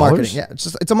 $50,000? for marketing. Yeah,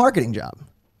 it's a marketing job.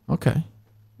 Okay.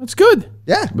 That's good.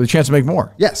 Yeah. With a chance to make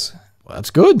more. Yes, Well,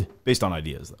 that's good. based on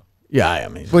ideas though. Yeah, I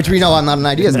mean. which we know I'm not an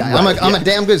ideas guy. I'm a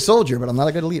damn good soldier, but I'm not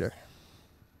a good leader.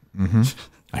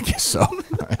 I guess so.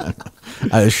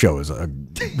 This show is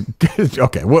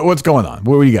okay. What's going on?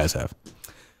 What do you guys have?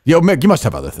 Yo, Mick, you must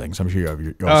have other things. I'm sure you have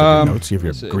your notes. You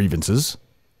have your grievances.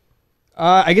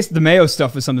 I guess the Mayo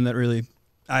stuff is something that really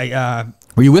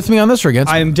Were you with me on this or against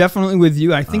I me? am definitely with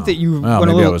you. I think that you Oh,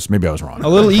 went maybe I was wrong. a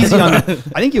little easy on. I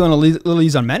think you went a little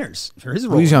easy on Menners for his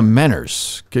role. Easy on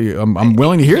Menners. Okay, I'm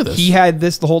willing to hear this. He had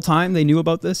this the whole time. They knew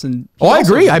about this, and Oh, I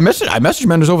agree. I messaged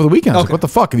Menners over the weekend. I was like, "What the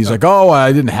fuck?" And he's like, "Oh,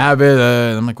 I didn't have it."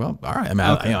 And I'm like, "Well, all right." I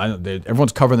mean,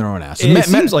 everyone's covering their own ass. It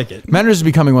seems like it. Menners is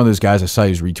becoming one of those guys. I saw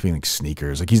he's retweeting like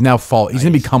sneakers. Like he's now He's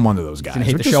gonna become one of those guys. Gonna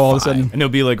hate which the is show all of a fine. sudden. And it'll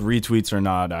be like retweets or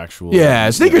not actual. Yeah,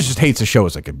 sneakers just hates the show.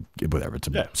 It's like whatever. It's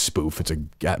a spoof.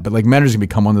 But like Menners is gonna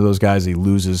become one of those guys. He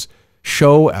loses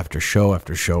show after show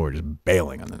after show, or just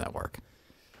bailing on the network.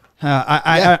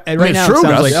 Right it's now true, it sounds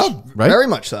Gus. like Yeah, Right? very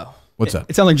much so. What's that?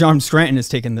 it sounds like John Stratton is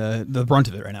taking the brunt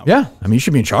of it right now. Yeah, I mean, you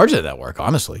should be in charge of the network,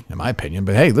 honestly, in my opinion.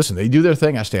 But hey, listen, they do their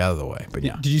thing. I stay out of the way. But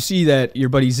yeah, Did you see that your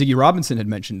buddy Ziggy Robinson had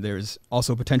mentioned there's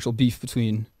also potential beef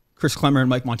between Chris Klemmer and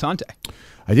Mike Montante?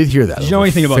 I did hear that. Did you know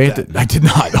anything about that? I did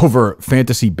not. Over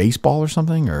fantasy baseball or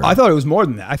something? Or I thought it was more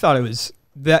than that. I thought it was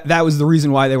that was the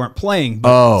reason why they weren't playing.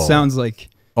 But it sounds like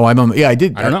I don't. Yeah, I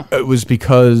did. I don't know. It was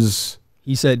because.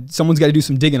 he said someone's got to do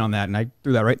some digging on that, and I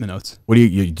threw that right in the notes. What do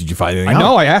did you find anything I out?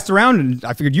 know. I asked around, and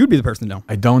I figured you'd be the person to know.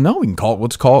 I don't know. We can call it.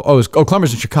 What's called?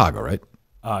 Clemmer's in Chicago, right?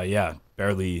 Yeah,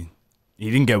 barely. He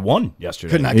didn't get one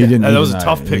yesterday. Could not He get- didn't. That was a he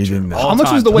tough didn't- he picture. didn't- All How much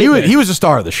time. was the weight? He was the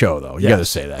star of the show, though. You Yeah. got to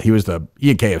say that he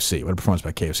and KFC. What a performance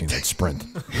by KFC in that sprint!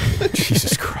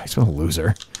 Jesus Christ, what a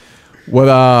loser! What?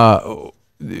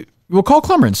 We'll call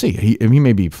Klemmer and see. He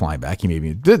may be flying back. He may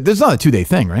be. There's not a 2-day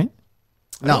thing, right?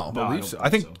 No. believe so. I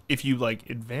think if you like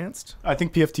advanced. I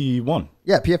think PFT won.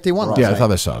 Yeah, PFT won. Yeah, I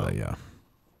thought I saw that. Yeah.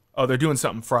 Oh, they're doing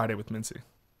something Friday with Mincy.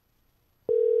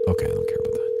 Okay, I don't care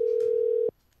about that.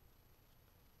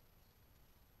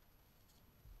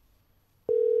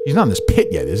 He's not in this pit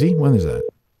yet, is he? When is that?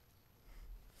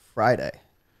 Friday.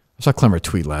 I saw Klemmer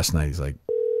tweet last night.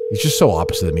 He's just so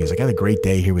opposite of me. He's like, I had a great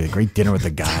day here. We had a great dinner with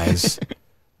the guys.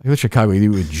 I go to Chicago, I eat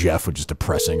with Jeff, which is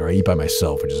depressing, or I eat by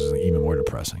myself, which is even more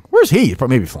depressing. Where's he? He's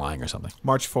probably maybe flying or something.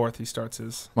 March 4th, he starts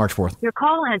his. March 4th. Your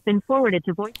call has been forwarded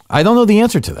to voice. I don't know the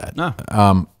answer to that.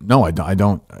 No. No, I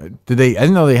don't. Did they? I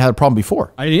didn't know they had a problem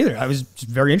before. I didn't either. I was just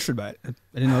very interested by it. I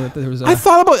didn't know that there was. I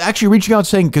thought about actually reaching out and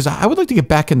saying, because I would like to get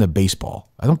back into baseball.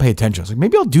 I don't pay attention. I was like,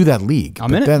 maybe I'll do that league. I'm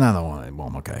but in it. then I don't want to. Well,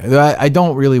 I'm okay. I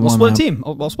don't really We'll want split a team.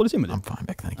 I'll split a team with you. I'm fine,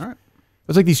 Mick. Thank you. All right. It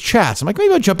was like these chats. I'm like,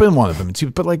 maybe I'll jump in one of them and see.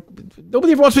 But like,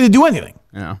 nobody ever wants me to do anything.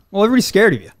 Yeah. Well, everybody's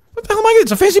scared of you. What the hell am I going to do?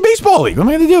 It's a fancy baseball league. What am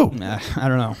I going to do? I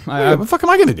don't know. What the fuck am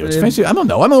I going to do? It's fancy. I don't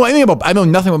know. I don't know anything about. I know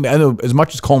nothing. I know as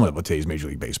much as Coleman about today's Major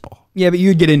League Baseball. Yeah, but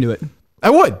you'd get into it.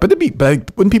 I would, but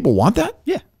wouldn't people want that?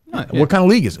 Yeah. No, What kind of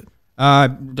league is it?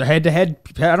 The head-to-head.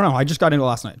 I don't know. I just got into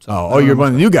last night. So Oh, you're one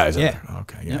of the new guys. out Yeah. there.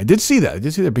 Okay. Yeah, I did see that. I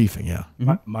did see they're beefing. Yeah.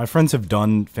 My friends have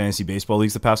done fantasy baseball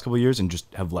leagues the past couple of years and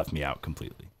just have left me out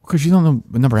completely. Because you don't know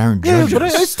what number Aaron Yeah, Judge but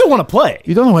is. I still want to play.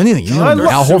 You don't know anything. You I know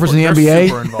love Al Horford's in the They're NBA.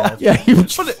 super involved.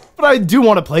 Yeah. But I do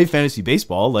want to play fantasy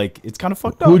baseball. Like, it's kind of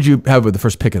fucked up. Who would you have with the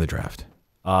first pick of the draft?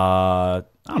 I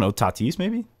don't know, Tatis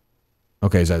maybe?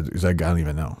 Okay, is that guy? I don't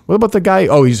even know. What about the guy?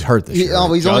 Oh, he's hurt this year. Oh,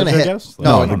 right? he's only Judge, going I to hit. guess?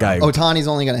 No, Like, the guy. Otani's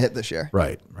only going to hit this year.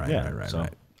 Right. Yeah, Right. so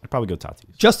I'd probably go Tatis.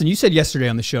 Justin, you said yesterday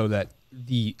on the show that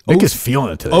the Nick is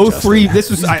feeling it today. 03. Justin. This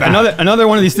was another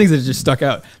one of these things that just stuck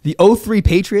out. The 03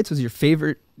 Patriots was your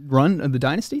favorite run of the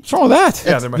dynasty. What's wrong with that?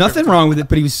 Yeah, they're my Nothing favorite. wrong with it,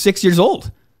 but he was 6 years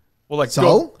old. Well, like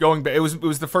So? going back, it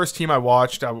was the first team I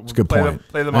watched. I would Good play point.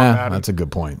 Play them on Madden. That's a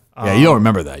good point. Yeah, you don't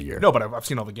remember that year. No, but I've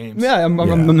seen all the games. Yeah, I'm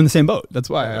in the same boat. That's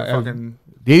why. I Fucking.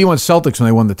 The 81 Celtics, when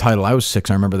they won the title, I was 6.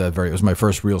 I remember that it was my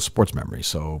first real sports memory.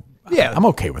 So Yeah. I'm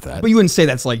okay with that. But you wouldn't say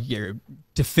that's like your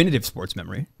definitive sports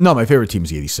memory. No, my favorite team is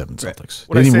the 87 Celtics.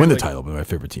 Would They I didn't even say, win the like- title, but my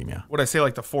favorite team, yeah. Would I say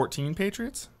like the 14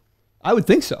 Patriots? I would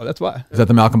think so. That's why. Is that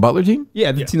the Malcolm Butler team?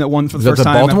 Yeah, the team that won for Is the that first the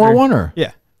time. Baltimore after- one? Or?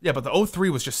 Yeah, Yeah, but the 03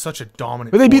 was just such a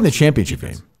dominant. But they beat in the force championship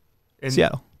defense. game. And-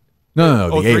 Seattle. No,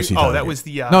 the 03? AFC title Oh, that game. was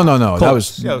the. No, that Colts.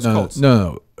 was. Yeah, it was no, Colts.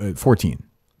 No, 14.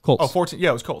 Colts. Oh, 14.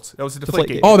 Yeah, it was Colts. That was the Deflate deflate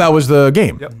game. game. Oh, that was the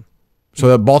game. Yep. So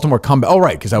that Baltimore comeback. Oh,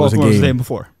 right, because that was Baltimore a was the game. day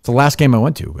before. It's the last game I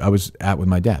went to. I was at with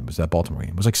my dad. Was that Baltimore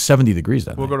game? It was like 70 degrees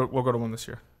that We'll night. go to one this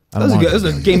year. I That don't was, wanna that was go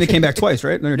a there. game that came back twice,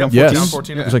 right? They're down 14. Yes. Down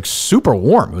 14. It was like super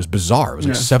warm. It was bizarre. It was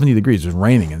like 70 degrees. It was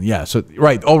raining. And yeah, so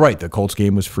right. Oh, right. The Colts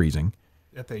game was freezing.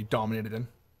 That they dominated in.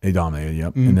 They dominated,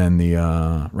 yep. And then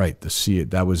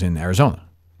that was in Arizona.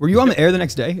 Were you on the air the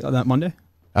next day on that Monday?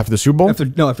 After the Super Bowl? After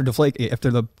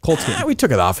the Colts game. We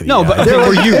took it off of the No, air. but they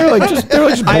were you? were like just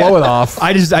blow it off.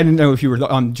 I didn't know if you were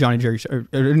on John and Jerry show.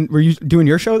 Were you doing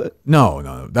your show? No.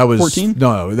 That was 14?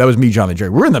 No, that was me, John, and Jerry.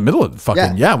 We were in the middle of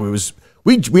fucking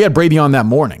we had Brady on that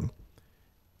morning.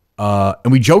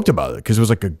 And we joked about it because it was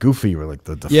like a goofy or like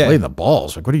the deflating the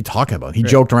balls. Like, what are you talking about? He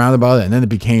joked around about it, and then it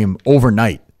became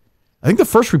overnight. I think the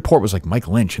first report was like Mike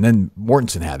Lynch, and then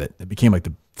Mortensen had it. It became like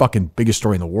the fucking biggest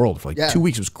story in the world for like 2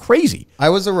 weeks. It was crazy. I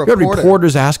was a You reporter. had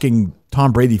reporters asking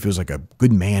Tom Brady if he was like a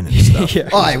good man and stuff.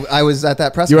 Oh, I was at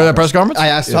that press You were conference. at that press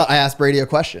conference? I asked Brady a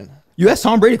question. You asked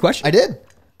Tom Brady a question. I did.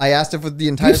 I asked him for the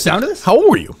You entire have sound of this? How old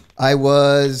were you? I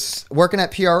was working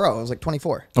at PRO. I was like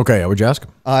 24. Okay, what'd you ask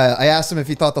him? I asked him if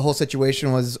he thought the whole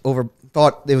situation was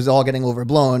thought it was all getting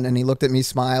overblown, and he looked at me,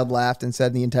 smiled, laughed, and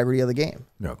said the integrity of the game.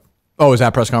 No. Oh, was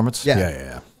that press conference?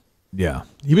 Yeah. Yeah.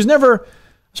 He was never.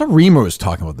 I saw Reamer was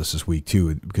talking about this week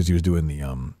too, because he was doing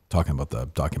the talking about the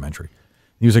documentary.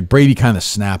 He was like, Brady kind of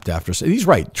snapped after. He's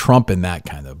right. Trump and that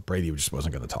kind of Brady just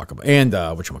wasn't going to talk about. And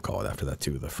whatchamacallit after that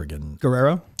too, the friggin'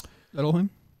 Guerrero? That old him?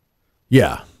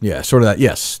 Yeah, sort of that.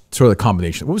 Yes, sort of the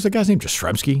combination. What was the guy's name?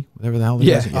 Jastrzemski, whatever the hell.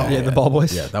 The ball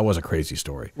boys. Yeah, that was a crazy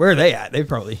story. Where are they at? They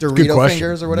probably Good Dorito question.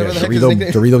 fingers or whatever the heck Dorito, his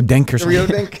nickname. Dorito Dink or something. Dorito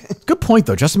Dink. Good point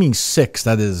though. Justin being 6,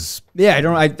 that is Yeah, I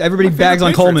don't. Everybody bags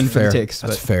on Coleman for the takes.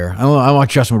 That's But fair. I don't know. I don't want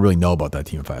Justin would really know about that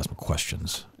team if I ask him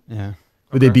questions. yeah,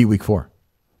 But they beat week 4.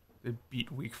 They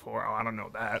beat week 4. Oh, I don't know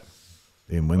that.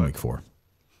 They didn't win week 4.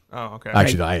 Oh, okay.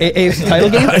 Actually, I AFC title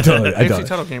game. I don't know. AFC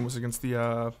title game was against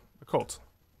the Colts.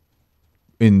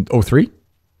 In 03?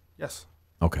 Yes.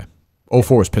 Okay.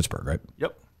 04 was Pittsburgh, right?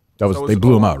 Yep. That was So they was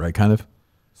blew them 01. out, right? Kind of.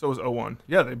 So was 01.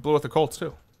 Yeah, they blew out the Colts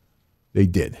too. They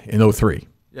did in 03.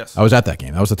 Yes. I was at that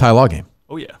game. That was the Ty Law game.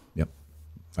 Oh yeah. Yep.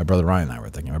 My brother Ryan and I were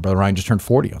at that game. My brother Ryan just turned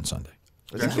 40 on Sunday.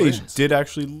 I think they did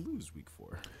actually lose week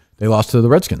 4. They lost to the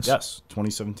Redskins. Yes,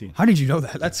 2017. How did you know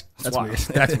that? That's wild. weird.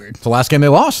 That's weird. It's the last game they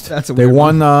lost. That's a they weird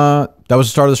won. That was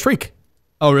the start of the streak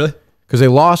Oh, really? because they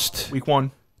lost Week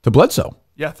 1. to Bledsoe.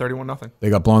 Yeah, 31-0. They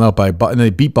got blown out by, and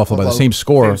they beat Buffalo by the same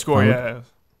score. Same score. Yeah.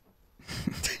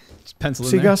 Just pencil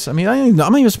See, in there. Gus. I mean, I'm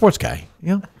not even a sports guy.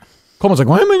 You know, Coleman's like,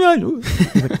 why am I not?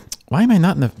 He's like, why am I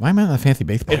not in the fancy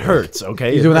baseball? It league?" hurts,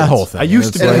 okay? He's It doing that hurts. whole thing. I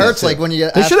used to be It like hurts that. like when you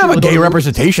They ask should have a people to gay go to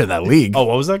representation in that league. Oh,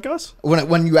 what was that, Gus?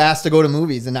 when you asked to go to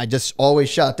movies, and I just always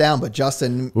shut down. But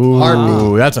Justin, Ooh,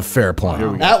 heartbeat. that's a fair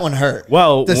point. That one hurt.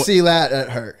 Well, to see that, it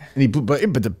hurt. And but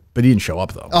he didn't show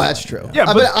up though. Oh, that's true. Yeah,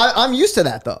 but but- I'm used to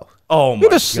that though. Oh he my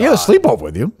had a sleepover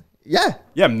with you. Yeah.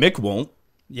 Yeah, Mick won't.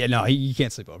 Yeah, no, he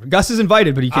can't sleep over. Gus is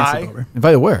invited, but he can't sleep over.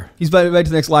 Invited where? He's invited to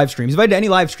the next live stream. He's invited to any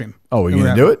live stream. Oh, are you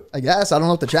gonna do it? I guess I don't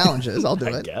know what the challenge is. I'll do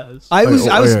it. Yes. I was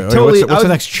totally. What's the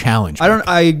next challenge?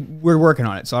 We're working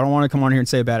on it, so I don't want to come on here and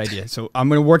say a bad idea. So I'm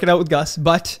going to work it out with Gus,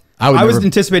 but I would I was never-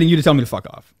 anticipating you to tell me to fuck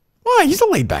off. Why? He's a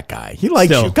laid back guy. He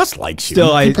likes Still. you. Gus likes you.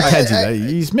 Still, he I- pretends I-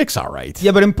 he's Mick's all right.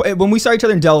 Yeah, but when we saw each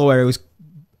other in Delaware, it was.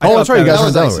 Oh, that's right. You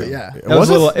guys that were in was Delaware. icy, yeah. That was Was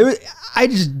a it? little. It was. I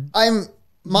just.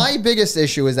 My biggest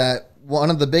issue is that one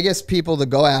of the biggest people to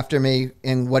go after me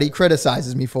and what he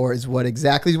criticizes me for is what he's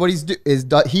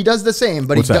he does the same,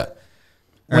 but What's he that?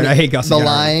 All right, I hate Gus the again.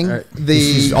 lying, All right.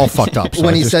 He's all fucked up. so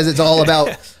when he just- says it's all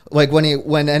about like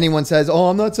when anyone says, "Oh,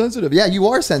 I'm not sensitive." Yeah, you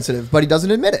are sensitive, but he doesn't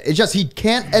admit it. It's just he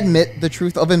can't admit the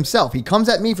truth of himself. He comes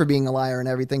at me for being a liar and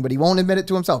everything, but he won't admit it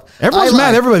to himself. everyone's I mad.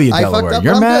 lied. Everybody in I fucked Delaware. up,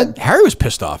 You're but I'm mad. good. Harry was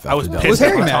pissed off. I was after pissed.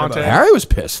 Delaware. Was Harry mad Montante. about it? Harry was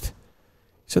pissed.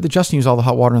 He said that Justin used all the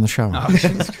hot water in the shower.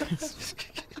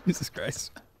 Jesus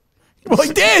Christ. Well,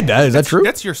 he did. Is that true?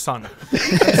 That's your son. Your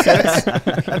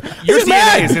He's DNA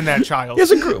mad. is in that child. He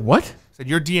has a what? Said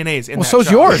your DNA is in Well, that so's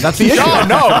child. yours. That's the issue. No,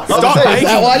 no. Stop. Say, is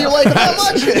that making- why you like it that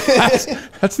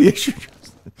much? That's the issue.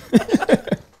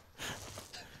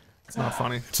 It's not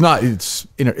funny. It's not. It's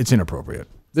inappropriate.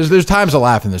 There's times to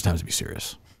laugh and there's times to be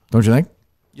serious. Don't you think?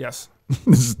 Yes.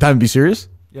 This is time to be serious.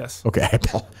 Yes. Okay,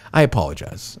 I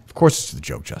apologize. Of course, it's a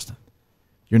joke, Justin.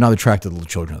 You're not attracted to little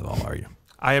children at all, are you?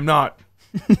 I am not.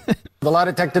 The lie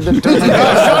detector determined.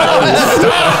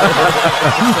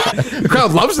 The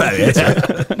crowd loves that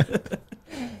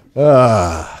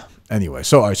answer. Anyway,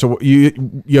 so all right, so you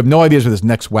have no ideas for this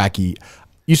next wacky.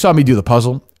 You saw me do the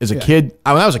puzzle as a kid.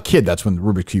 When I was a kid, that's when the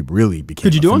Rubik's Cube really became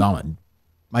Could you a do 'em? phenomenon.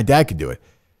 My dad could do it.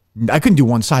 I couldn't do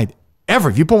one side ever.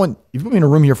 If you put me in a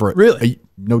room here for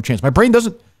no chance. My brain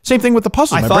doesn't. Same thing with the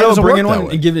puzzle. I My thought brain I was doesn't work bringing that one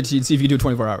way. and give it to you and see if you do it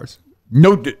 24 hours.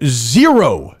 No,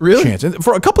 zero Really? chance. And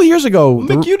for a couple of years ago,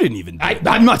 Mick, you didn't even do it.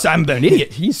 I'm an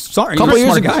idiot. He's sorry. a couple of He's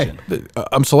years a smart ago, guy.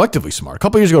 I'm selectively smart. A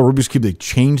couple of years ago, Rubik's Cube, they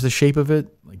changed the shape of it.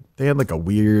 Like they had like a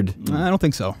weird. You know I don't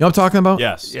think so. what I'm talking about?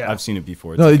 Yes, Yeah. I've seen it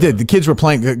before. No, they did. The kids were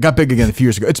playing. It got big again a few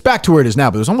years ago. It's back to where it is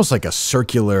now, but it was almost like a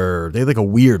circular. They had like a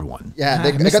weird one. Yeah,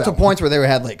 they got to points where they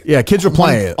had like Kids were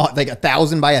playing it. like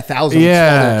 1,000 by 1,000.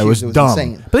 Yeah, it was cubes. dumb.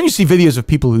 Insane. But then you see videos of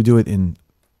people who do it in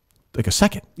like a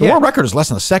second. The Yeah. world record is less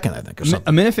than a second, I think, or A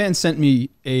something. Minifan sent me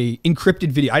a encrypted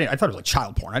video. I thought it was like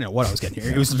child porn. I didn't know what I was getting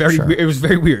here. It was it was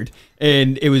very weird.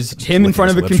 And it was him in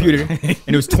front of a licking his computer, lips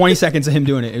and it was 20 seconds of him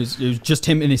doing it. It was just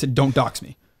him, and he said, "Don't dox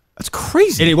me." That's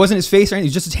crazy. And it wasn't his face or anything. It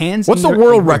was just his hands. What's the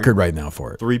world record right now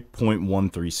for it?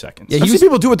 3.13 seconds. Yeah, I've seen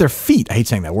people do it with their feet. I hate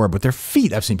saying that word, but their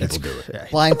feet. I've seen people do it.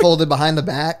 Blindfolded behind the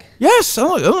back. Yes, I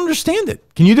don't understand it.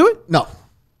 Can you do it? No.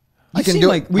 I can seem do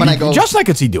like it when I go. Just I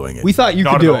could see doing it. We thought you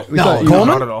Not could at do all. it. We No, thought you Coleman?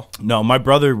 Not at all. No, my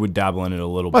brother would dabble in it a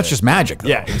little Well, bit. it's just magic, though.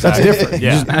 Yeah, That's exactly. different.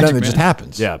 Yeah. Just, Magic, then it man. just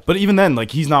happens. Yeah, but even then, like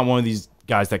he's not one of these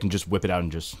guys that can just whip it out and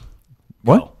just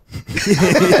What?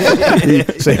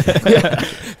 Say-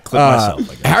 clip myself.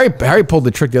 I guess. Harry pulled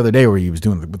the trick the other day where he was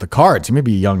doing with the cards. He may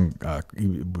be young.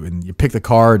 And you pick the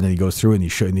card and then he goes through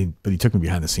and but he took me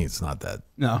behind the scenes. It's not that.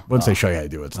 No. Once they show you how to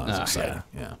do it, it's not as exciting.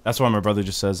 Yeah. That's why my brother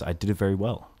just says I did it very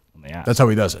well when they ask. That's how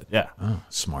he does it. Yeah. Oh,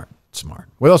 smart.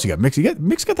 What else you got?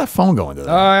 Mick's got that phone going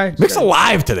today. right. Mick's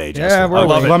alive today, Jess. Yeah, we're I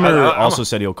alive. Klemmer also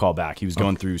said he'll call back. He was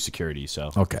going through security,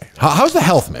 so Okay. How's the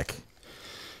health, Mick?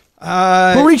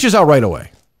 Who reaches out right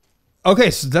away?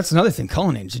 Okay, so that's another thing.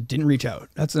 Cullinane just didn't reach out.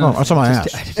 That's Oh, another that's thing. what I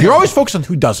Just- asked. You're always focused on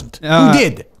who doesn't. Who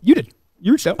did? You did.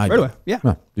 You reached out I right did. away. Yeah.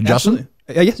 Huh. Did Justin?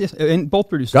 Absolutely. Yes. And both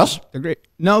producers. Gus? They're great.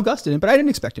 No, Gus didn't, but I didn't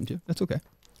expect him to. That's okay.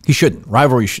 He shouldn't.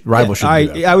 Rival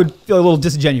shouldn't do that. I would feel a little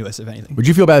disingenuous if anything. Would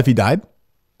you feel bad if he died?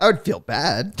 I would feel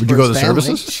bad. Would you for go to his the family.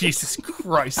 services? Jesus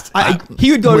Christ. He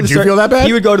would go Would to the you feel that bad?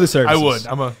 He would go to the services.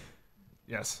 I would.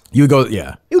 Yes. You would go,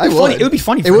 yeah. It would I be funny. would. It would be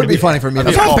funny. It would be funny for me.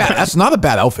 That's not bad. That's not a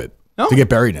bad outfit No? to get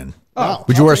buried in. Oh,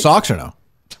 Would you wear socks or no?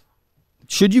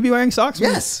 Should you be wearing socks?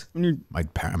 Yes. When you're, I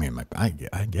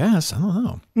guess. I don't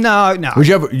know. no. Would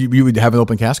you would have an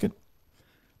open casket?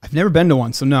 I've never been to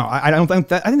one, so no. I don't think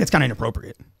that. I think that's kind of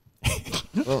inappropriate.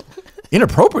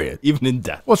 Inappropriate. even in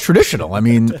death. Well, it's traditional. I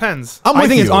mean, Depends. I'm I with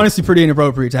think you. it's honestly pretty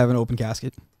inappropriate to have an open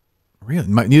casket. Really,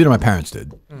 neither of my parents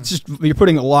did. It's just you're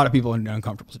putting a lot of people in an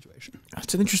uncomfortable situation.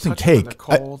 That's an interesting Touch them when take.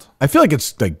 they're cold. I feel like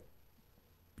it's like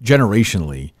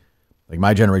generationally, like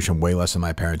my generation way less than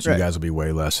my parents. Right. You guys will be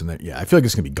way less, and I feel like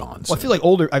it's gonna be gone. Well, I feel like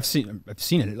older. I've seen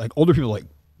it. Like older people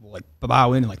will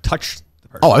bow in and like touch the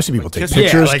person. Oh, I've seen people take kiss-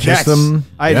 pictures, like kiss that's- them.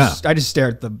 I Yeah. just stare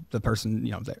at the person.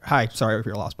 You know, there. Hi, sorry if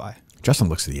you're lost by. Justin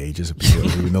looks at the ages of people.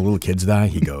 When the little kids die,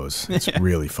 he goes, it's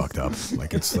really fucked up.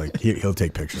 Like, it's like, he'll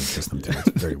take pictures and kiss them too.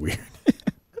 It's very weird.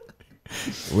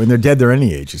 When they're dead, they're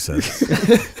any age, he says.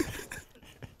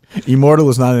 Immortal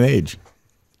is not an age.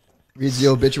 Reads the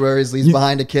obituaries, leaves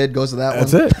behind a kid, goes to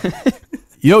that That's one. it.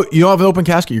 You don't have an open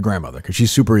casket? Your grandmother, because she's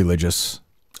super religious.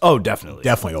 Oh, definitely.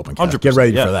 Definitely open casket. 100%, Get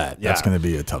ready yeah, for that. That's yeah. going to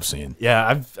be a tough scene.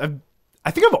 Yeah, I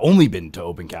think I've only been to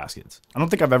open caskets. I don't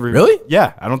think I've ever Really?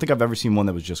 Yeah, I don't think I've ever seen one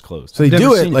that was just closed. So they Never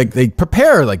do it seen like they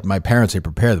prepare, like my parents, they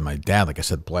prepared them. My dad, like I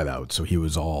said, bled out, so he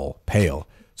was all pale.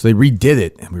 So they redid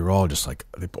it, and we were all just like,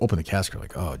 they opened the casket, we're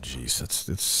like, oh, geez,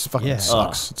 it's fucking Yeah.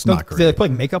 sucks. It's Don't not they great. put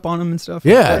like makeup on them and stuff?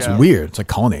 Yeah, it's weird. It's like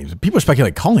Cullinane. People are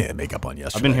speculating Cullinane had makeup on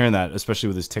yesterday. I've been hearing that, especially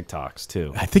with his TikToks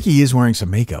too. I think he is wearing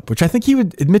some makeup, which I think he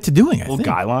would admit to doing. I Little think.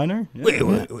 guy liner. Yeah.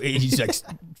 Wait, he's like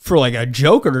for like a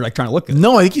joke or like trying to look good.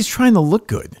 No, I think he's trying to look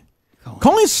good.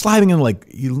 Culliнаne's sliding in like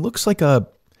he looks like a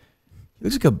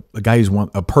guy who's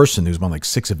won a person who's won like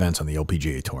 6 events on the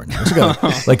LPGA tour. Now. He's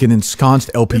like, like an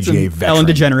ensconced LPGA veteran. Ellen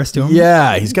DeGeneres to him.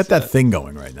 Yeah, he's got that thing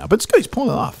going right now, but it's good. He's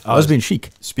pulling it off. Lesbian chic.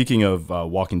 Speaking of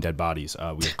walking dead bodies,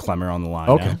 we have Klemmer on the line.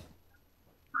 Okay. now.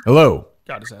 Hello.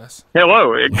 Got his ass.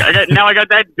 Hello. Now I got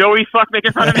that doughy fuck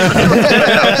making fun of me.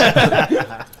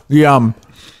 The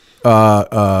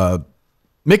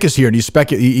Mick is here, and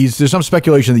there's some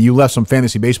speculation that you left some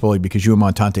fantasy baseball league because you and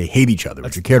Montante hate each other.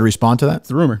 Would you care to respond to that? It's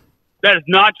the rumor. That is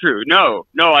not true. No,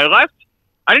 I left.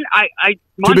 I didn't.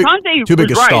 Montante Too big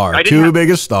was a right. star. I didn't Too have- big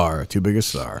a star. Too big a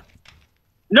star.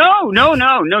 No, not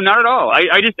at all.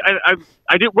 I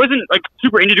wasn't like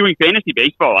super into doing fantasy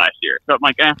baseball last year. So I'm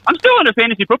like, I'm still in a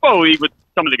fantasy football league with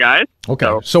some of the guys. Okay.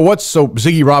 So So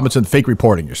Ziggy Robinson fake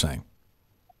reporting? You're saying?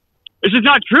 this is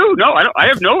not true. No, I don't. I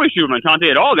have no issue with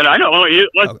Montante at all. That I know. Only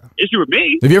issue with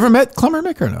me. Have you ever met Klemmer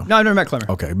Mick or no? No, I never met Klemmer.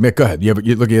 Okay, Mick, go ahead. You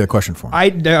had a question for him.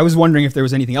 I was wondering if there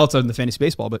was anything else other than the fantasy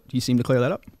baseball, but you seem to clear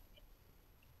that up.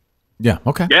 Yeah.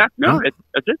 Okay. Yeah. No,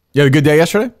 that's it. You had a good day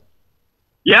yesterday?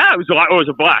 Yeah, it was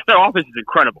a blast. That office is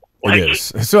incredible. Like, It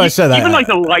is. So I said even like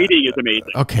the lighting is amazing.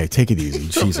 Okay, take it easy.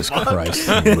 Jesus Christ,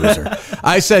 you loser.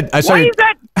 I saw Why you. is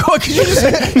that? Oh, 'cause you just,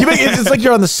 it's like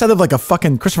you're on the set of like a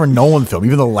fucking Christopher Nolan film.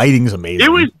 Even the lighting's amazing.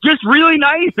 It was just really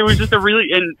nice. It was just a really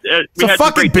It's we a had some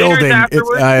fucking great dinners building.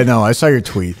 afterwards. I know. I saw your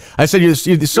tweet. I said you're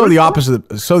so the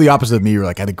opposite. So the opposite of me. You're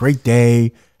like, I had a great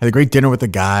day. Had a great dinner with the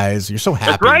guys. You're so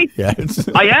happy. right. Yeah.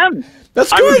 I am.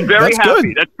 That's I good. was very That's happy.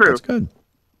 good. That's true. That's good.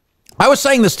 I was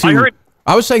saying this to I heard-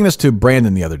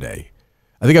 Brandon the other day.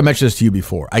 I think I mentioned this to you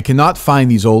before. I cannot find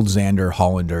these old Xander,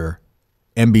 Hollander,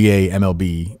 NBA,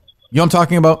 MLB. You know what I'm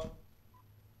talking about?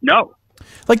 No.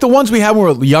 Like the ones we had when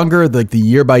we were younger, like the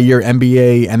year-by-year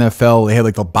NBA, NFL, they had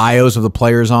like the bios of the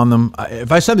players on them.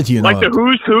 If I send it to you, Like the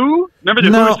who's who? Remember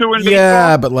the who's who in baseball?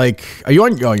 Yeah, but like, are you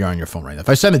on? Oh, you're on your phone right now. If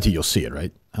I send it to you, you'll see it,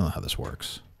 right? I don't know how this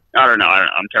works. I don't know.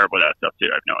 I'm terrible at that stuff too.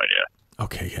 I have no idea.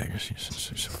 Okay, yeah, you're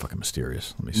so fucking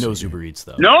mysterious. Let me see. Knows Uber Eats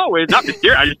though. No, it's not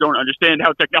mysterious. I just don't understand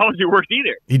how technology works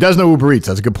either. He does know Uber Eats.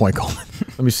 That's a good point, Coleman.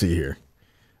 Let me see here.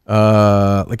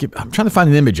 Like I'm trying to find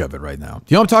an image of it right now. Do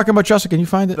you know what I'm talking about, Justin? Can you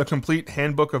find it? The complete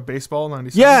handbook of baseball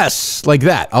 '97. Yes, like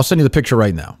that. I'll send you the picture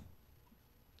right now.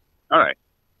 All right.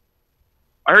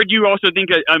 I heard you also think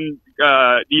that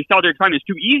the solitary confinement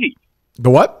is too easy. The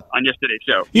what? On yesterday's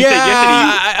show. You said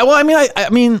yesterday well, I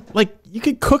mean, like you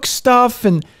could cook stuff,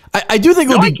 and I do think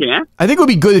it would be. I think it would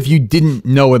be good if you didn't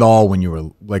know it all when you were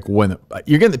like when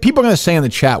people are gonna say in the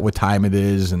chat what time it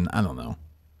is, and I don't know.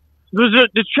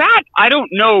 The chat, I don't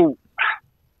know.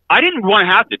 I didn't want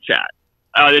to have the chat.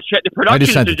 The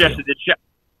production suggested the chat.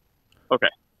 Okay.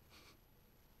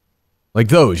 Like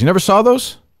those, you never saw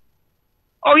those?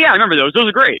 Oh yeah, I remember those. Those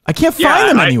are great. I can't find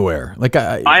them anywhere. Like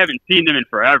I haven't seen them in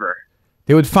forever.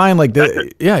 They would find like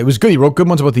yeah, it was good. He wrote good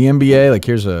ones about the NBA. Like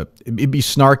here's it'd be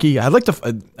snarky. I'd like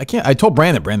to. I can't. I told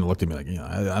Brandon. Brandon looked at me like,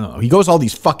 I don't know. He goes all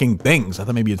these fucking things. I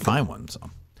thought maybe you'd find one. So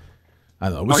I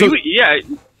don't know.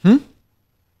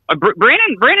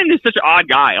 Brandon is such an odd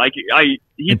guy. Like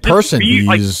in person,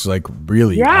 he's like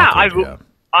really. Yeah,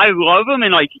 I love him,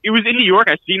 and like it was in New York.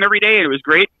 I see him every day, and it was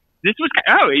great. This was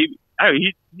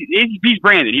he's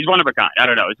Brandon. He's one of a kind. I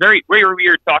don't know. It's very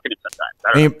weird talking to him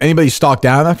sometimes. Anybody stalked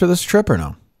down after this trip or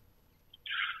no?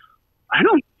 I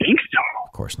don't think so.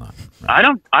 Of course not. Right.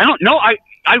 I don't know.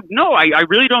 I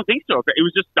really don't think so. It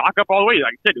was just stock up all the way.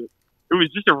 Like I said, it was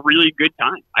just a really good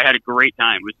time. I had a great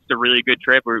time. It was just a really good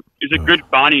trip. It was a good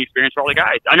bonding experience for all the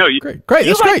guys. I know you. Great. You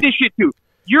That's like great. this shit too.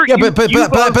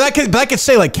 But I could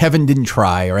say like Kevin didn't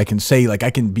try, or I can say like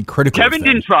I can be critical. Kevin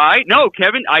didn't try. No,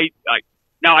 Kevin.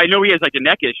 Now I know he has like a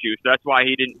neck issue, so that's why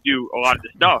he didn't do a lot of the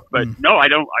stuff. But no, I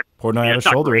don't. Portnoy had a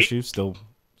shoulder issue. Still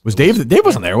was Dave. Dave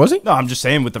wasn't there, was he? No, I'm just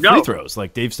saying with the free throws.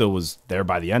 Like Dave still was there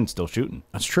by the end, still shooting.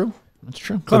 That's true. That's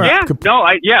true. Yeah. No.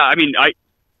 I mean,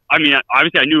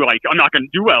 obviously, I knew like I'm not going to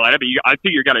do well at it, but I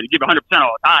figure you got to give 100% all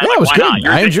the time. Yeah, like, it was why good.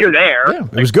 Not? You're there. Yeah,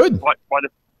 it was good. Why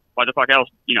the fuck else?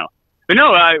 You know. But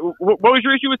no. What was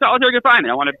your issue with solitary confinement?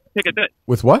 I want to pick a bit.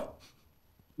 With what?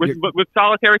 With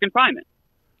solitary confinement.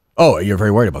 Oh, you're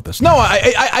very worried about this. No,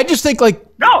 I just think like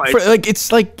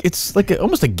it's like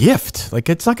almost a gift. Like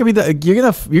it's not gonna be that you're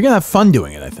gonna have fun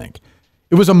doing it. I think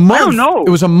it was a month. I don't know. It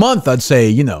was a month. I'd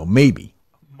say maybe.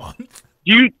 A month.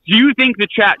 Do you think the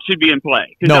chat should be in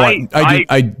play? No,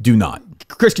 I do not.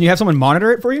 Chris, can you have someone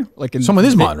monitor it for you? Like someone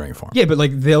is monitoring for him. Yeah, but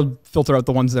like they'll filter out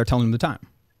the ones that are telling them the time.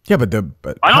 Yeah, but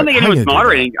I don't think anyone's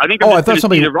moderating. I think I thought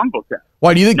somebody the Rumble chat.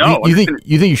 Why do you think? No, you think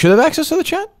you should have access to the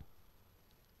chat?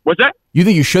 What's that? You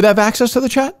think you should have access to the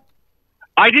chat?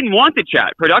 I didn't want the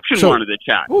chat. Production wanted the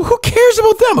chat. Well, who cares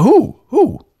about them?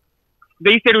 Who?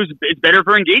 They said it's better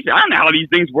for engagement. I don't know how these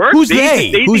things work. Who's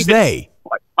they? Who's they?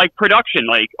 Like production,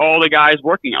 like all the guys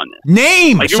working on this.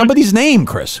 Name somebody's name,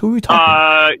 Chris. Who are we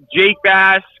talking? Jake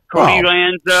Bass, Cody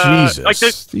Lanza. Jesus, like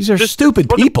these are stupid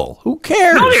people. Who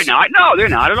cares? No, they're not. No, they're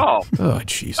not at all. Oh,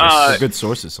 Jesus. They're good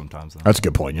sources sometimes. Though. That's a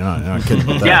good point. You're not kidding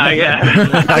about that. Yeah.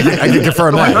 I can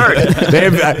confirm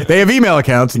that. They have email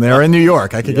accounts and they are in New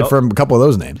York. I can confirm a couple of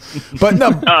those names. But no,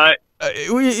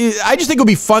 I just think it would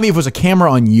be funny if it was a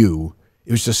camera on you.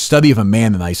 It was just a study of a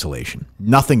man in isolation.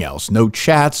 Nothing else. No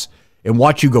chats. And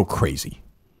watch you go crazy.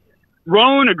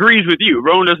 Roan agrees with you.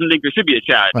 Roan doesn't think there should be a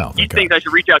chat. Well, he thinks I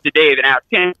should reach out to Dave and ask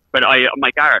him. But I'm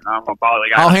like, all right, I'm gonna bother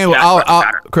the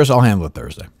guy. Chris, I'll handle it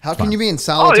Thursday. How can you be in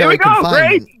solitary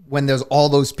confinement when there's all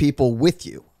those people with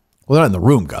you? Well, they're not in the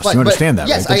room, Gus. You understand that,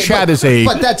 right? The chat is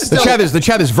the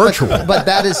chat is virtual. But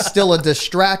that is still a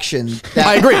distraction.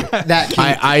 I agree.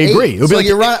 I agree. So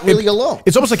you're not really alone.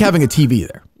 It's almost like having a TV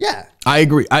there. Yeah. I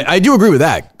agree. I do agree with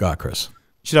that, Chris.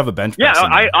 You should have a bench. Yeah,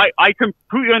 I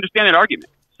completely understand that argument.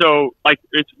 So, like,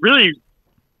 it's really,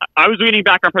 I was leaning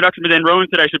back on production, but then Rowan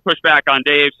said I should push back on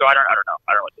Dave. So I don't know.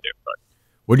 I don't know what to do. But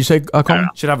what did you say, Coleman?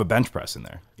 Should have a bench press in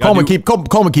there. Coleman, keep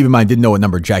in mind, didn't know what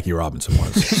number Jackie Robinson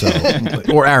was, so,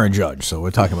 or Aaron Judge. So we're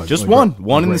talking about just one.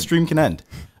 One in the stream can end.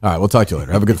 All right, we'll talk to you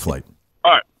later. Have a good flight.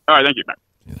 All right, thank you,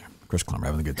 man. Chris Klemmer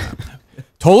having a good time.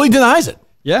 Totally denies it.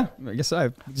 Yeah, I guess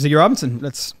Ziggy Robinson.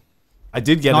 I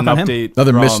did get an update.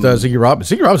 Another missed Ziggy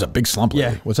Robinson. Ziggy Robinson's a big slump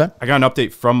lately. What's that? I got an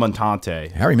update from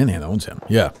Montante. Harry Minahan owns him.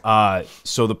 Yeah.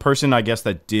 So the person, I guess,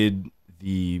 that did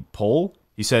the poll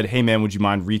He said, "Hey man, would you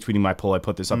mind retweeting my poll? I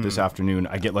put this up this afternoon.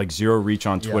 I get like 0 reach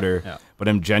on Twitter, but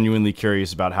I'm genuinely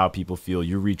curious about how people feel.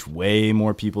 You reach way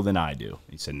more people than I do."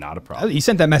 He said, "Not a problem." He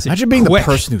sent that message. Imagine being quick.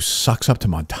 the person who sucks up to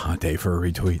Montante for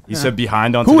a retweet. He said,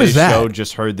 "Behind on Who is today's that? show,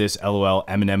 just heard this. LOL,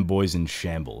 Eminem boys in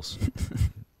shambles."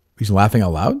 He's laughing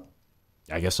out loud?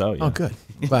 I guess so. Yeah. Oh, good.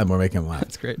 Glad we're making him laugh.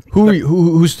 That's great.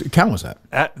 Whose account was that?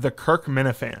 At the Kirk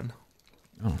Minifan.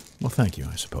 Oh, well, thank you,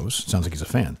 I suppose. Sounds like he's a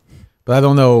fan. But I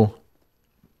don't know.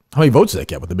 How many votes did that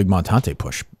get with the big Montante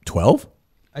push? 12?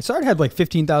 I saw it had like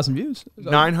 15,000 views.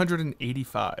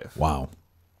 985. Wow.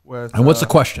 With, And what's the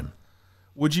question?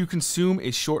 Would you consume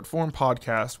a short form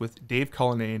podcast with Dave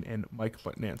Cullinane and Mike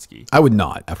Butnansky? I would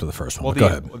not after the first one. Well, Go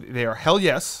ahead. they are hell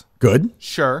yes, Good.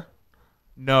 sure,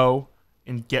 no,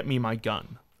 and get me my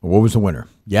gun. What was the winner?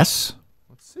 Yes?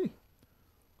 Let's see.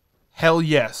 Hell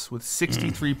yes with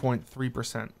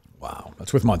 63.3%. Wow.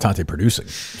 That's with Montante producing.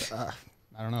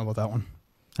 I don't know about that one.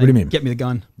 What do you mean? Get me the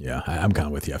gun. Yeah, I'm kind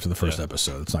of with you after the first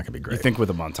episode. It's not going to be You great. think with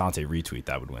a Montante retweet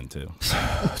that would win too?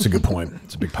 That's a good point.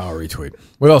 It's a big power retweet.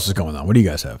 What else is going on? What do you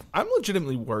guys have? I'm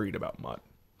legitimately worried about Mutt.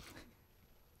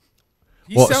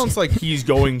 He Well, sounds like he's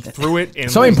going through it.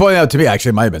 And Somebody pointed out to me, actually,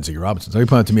 it might have been Ziggy Robinson. Somebody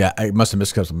pointed out to me, I must have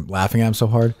missed because I'm laughing at him so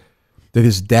hard, that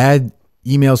his dad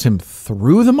emails him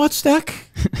through the Mutt stack.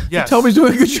 Yes. Tell him he's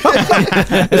doing a good job.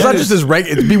 It's not just his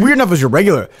regular. It'd be weird enough as your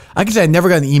regular. I can say I never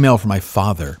got an email from my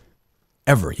father,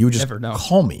 ever. He would just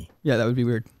call me. Yeah, that would be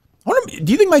weird.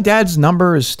 Do you think my dad's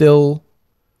number is still?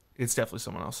 It's definitely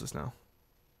someone else's now.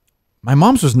 My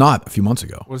mom's was not a few months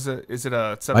ago. Was it? Is it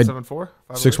a 774?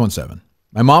 617.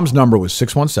 My mom's number was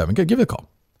 617. Give it a call.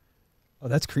 Oh,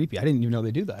 that's creepy. I didn't even know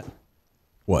they do that.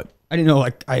 What? I didn't know.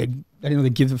 Like I didn't know they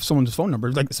give someone's phone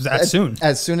number like that soon.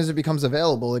 As soon as it becomes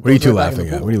available. It What are you goes two right back in laughing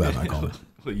the at? pool. What are you laughing at, Coleman?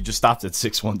 Well, you just stopped at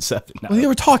 617. Well, they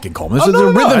were talking, Coleman. This Oh, is no,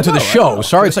 the no, rhythm I to the know, I show. know.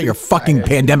 Sorry, it's not your fucking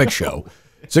pandemic show.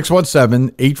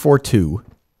 617-842-6117.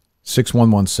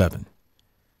 I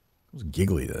was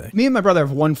giggly today. Me and my brother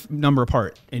have one number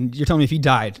apart, and you're telling me if he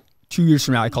died 2 years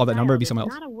from now, I call that number, it'd be someone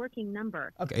else. Not a working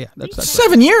number. Okay, yeah, that's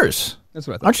 7 years. That's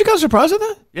what I thought. Aren't you guys surprised at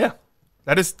that? Yeah,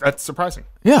 that's surprising.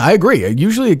 Yeah, I agree.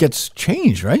 Usually it gets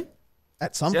changed, right?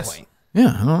 At some Yes. point. Yeah,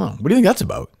 I don't know. What do you think that's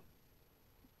about?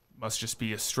 Must just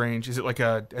be a strange. Is it like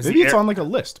a? As Maybe the it's air- on like a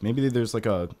list. Maybe there's like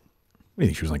a. What do you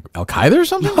think? She was like Al Qaeda or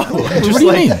something? What Just do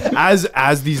you like, mean?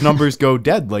 as these numbers go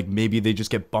dead, like maybe they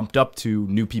just get bumped up to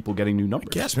new people getting new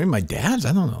numbers. Yes, maybe my dad's.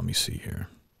 I don't know. Let me see here.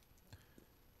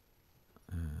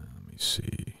 Let me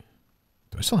see.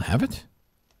 Do I still have it?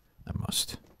 I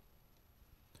must.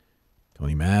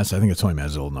 Tony Mass. I think it's Tony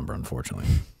Mass's old number, unfortunately.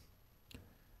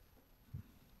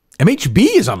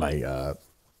 MHB is on my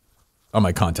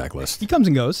contact list. He comes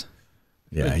and goes.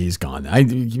 Yeah, he's gone.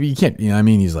 You can't. You know, I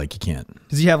mean, he's like you can't.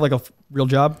 Does he have like a real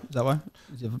job? Is that why?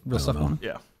 Does he have real stuff know. on?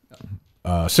 Yeah.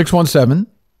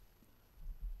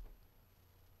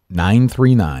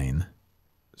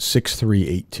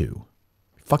 617-939-6382.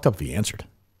 Fucked up if he answered.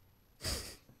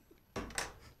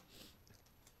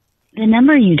 The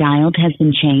number you dialed has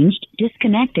been changed,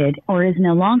 disconnected, or is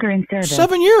no longer in service.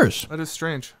 7 years, That is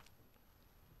strange.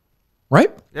 right?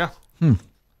 Yeah.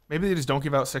 Maybe they just don't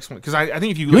give out 6 because I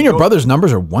think if you You and your brother's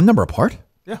numbers are one number apart?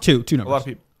 yeah Two a numbers. lot of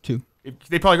people Two.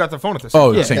 they probably got their phone at this.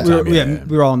 Oh, Yeah, the same we were, time. Yeah.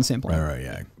 we were all on the same plan. Right,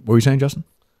 yeah. What were you saying, Justin?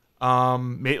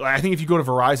 I think if you go to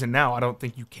Verizon now, I don't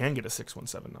think you can get a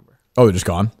 617 number. Oh, they're just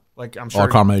gone? Like I'm sure. All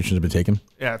combinations have been taken?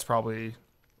 Yeah, it's probably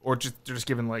or just they're just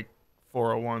giving like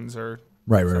 401s or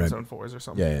Right. 774s or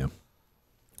something. Yeah.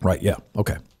 Right, yeah.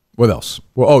 Okay. What else?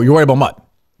 Well, oh, you're worried about Mutt.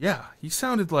 Yeah, he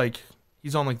sounded like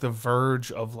he's on like the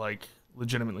verge of like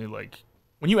legitimately like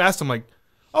when you asked him like,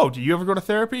 "Oh, do you ever go to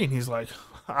therapy?" and he's like,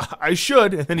 "I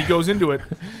should," and then he goes into it.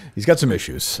 He's got some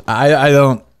issues. I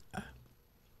don't.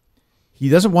 He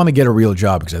doesn't want to get a real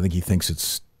job because I think he thinks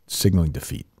it's signaling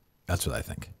defeat. That's what I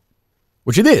think.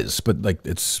 Which it is, but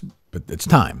it's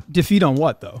time. Defeat on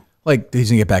what though? Like he's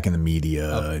gonna get back in the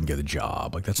media and get a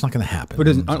job. Like that's not gonna happen. But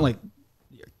aren't like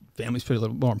your family's pretty a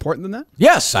little more important than that?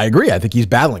 Yes, I agree. I think he's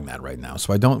battling that right now.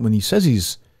 So I don't. When he says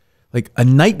he's like a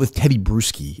night with Teddy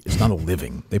Bruschi is not a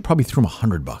living. They probably threw him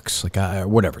 $100, like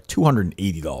whatever,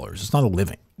 $280. It's not a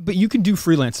living. But you can do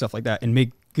freelance stuff like that and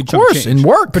make good Of chunk course, change. and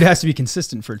work. But it has to be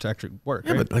consistent for it to actually work.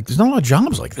 Yeah, right? but like, there's not a lot of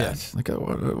jobs like that. Like,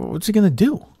 what's he gonna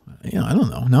do? You know, I don't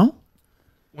know. No.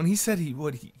 When he said he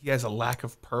has a lack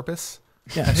of purpose,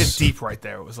 Yes. that hit deep right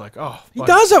there. It was like, oh, He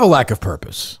buddy. does have a lack of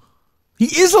purpose. He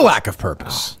is a lack of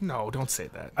purpose. No, don't say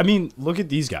that. I mean, look at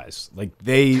these guys. Like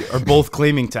they are both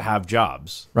claiming to have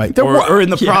jobs, Right. Or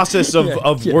in the Yeah. process of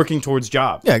Yeah. working towards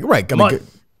jobs. Yeah, right. I mean, Mutt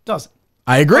doesn't.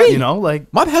 I agree. You know,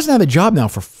 like Mutt hasn't had a job now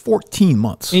for 14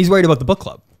 months. And he's worried about the book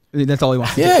club. That's all he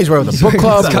wants. Yeah, he's worried about the book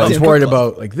club. He's worried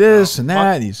about like this and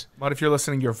that. But if you're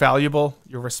listening, you're valuable.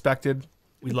 You're respected.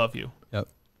 We love you. Yep.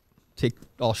 Take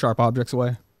all sharp objects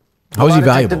away. How is he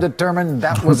valuable? To determine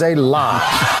that was a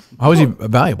lie. How is he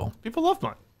valuable? People love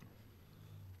Mutt.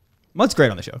 Mutt's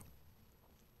great on the show.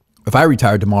 If I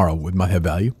retired tomorrow, would Mutt have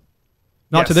value?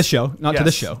 Not to this show. Not to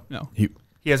this show. No. He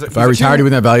has if I retired, he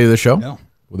wouldn't have value to the show? No.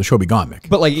 Well, the show would be gone, Mick.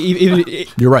 But like,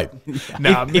 you're right.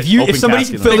 If somebody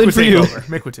filled in for you,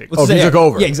 Mick would take over. Oh, if you took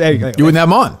over. Yeah, exactly. You wouldn't have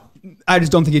him on. I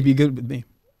just don't think he'd be good with me.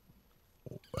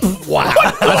 Wow.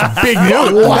 That's big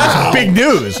news. Wow. That's big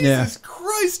news. Yeah. Jesus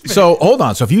Christ, man. So hold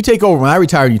on. So if you take over, when I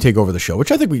retire, you take over the show,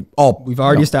 which I think we've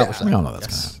already established. We all know that's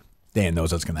going to happen. Dan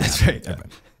knows that's going to happen. That's right.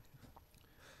 Yeah.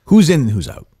 Who's in and who's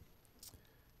out?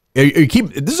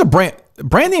 This is a brand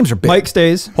names are big. Mike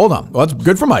stays. Hold on. Well, that's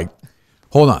good for Mike.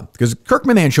 Hold on. Because Kirk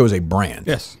and Montante show is a brand.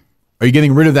 Yes. Are you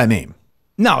getting rid of that name?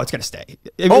 No, it's going to stay.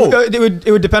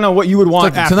 It would depend on what you would want.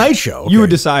 It's like the Tonight Show. You would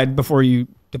decide before you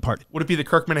departed. Would it be the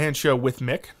Kirk Montante show with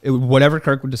Mick? Whatever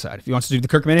Kirk would decide. If he wants to do the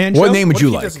Kirk Montante show. What name would you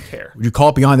he like? Doesn't care? Would you call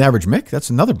it Beyond Average Mick? That's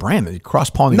another brand that you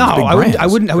cross-pollinate. No, big I wouldn't. I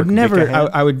brands. would never.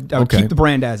 I would Okay. keep the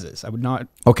brand as is. I would not.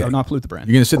 Okay. I would not pollute the brand.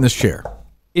 You're going to sit in this chair.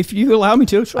 If you allow me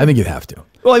to, sure. I think you'd have to.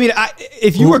 Well, I mean,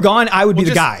 if you were gone, I would be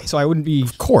the guy. So I wouldn't be.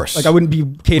 Of course. Like I wouldn't be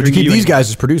catering. Would you keep to these guys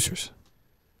as producers?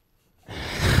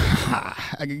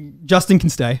 Justin can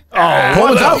stay. Oh,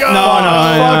 Coleman's out.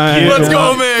 No. Let's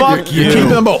go, man. Fuck you. You're keeping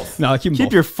them both. No, keep them Keep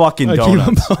both. your fucking Keep them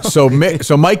donuts. both.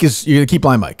 So Mike is, you're going to keep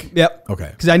Blind Mike? Yep. Okay.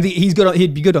 Because I think he's good.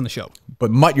 He'd be good on the show.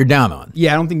 But Mutt, you're down on.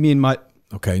 Yeah, I don't think me and Mutt.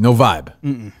 Okay, no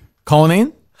vibe.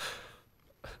 Cullinane?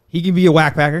 He can be a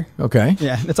whackpacker. Okay.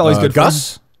 Yeah, that's always good.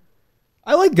 Gus? For him.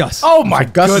 I like Gus. Oh my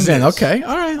Gus goodness. is in. Okay.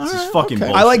 All right. This is fucking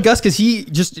bullshit. I like Gus because he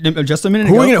just a minute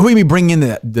Who ago. are you going to bring in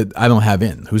that I don't have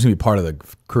in? Who's going to be part of the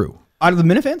crew? Out of the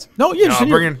Minifans? No, yeah. No,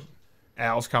 bring in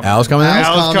Al's coming. Al's coming in?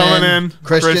 Al's coming in.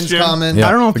 Christian's coming. Yeah,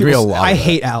 I don't know if agree people. a lot I with that.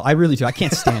 hate Al. I really do. I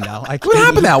can't stand Al. What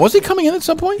happened now? Was he coming in at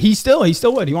some point? He still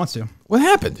would. He wants to. What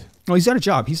happened? Well, he's got a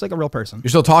job. He's like a real person. You're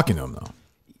still talking to him, though.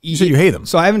 You said you hate him.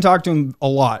 So I haven't talked to him a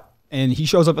lot, and he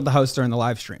shows up at the house during the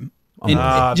live stream. And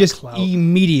it just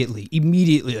immediately,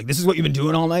 like, this is what you've been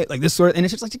doing all night, like this sort of, and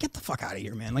it's just like, get the fuck out of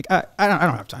here, man. Like I don't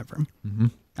have time for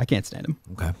him. I can't stand him.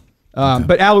 Okay.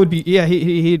 But Al would be, yeah, he'd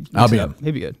be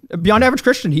he'd be good. Beyond Average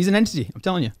Christian, he's an entity. I'm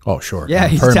telling you. Oh, sure. Yeah,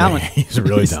 he's Heard me. talent. He's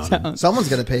really talented. Someone's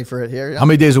gonna pay for it here. How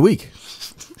many days a week?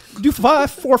 Do 4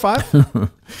 or 5.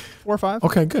 4 or 5.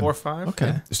 Okay, good. 4 or 5.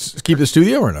 Okay. Keep the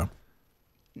studio or no?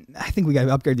 I think we got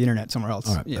to upgrade the internet somewhere else.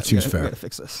 All right, Yeah, that seems we fair. gotta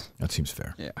fix this. That seems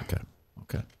fair. Yeah. Okay.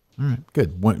 All right.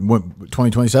 Good. When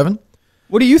 2027?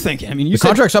 What are you thinking? I mean, you The said,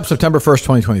 contract's up September 1st,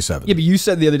 2027. yeah, but you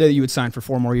said the other day that you would sign for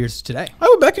 4 more years today. I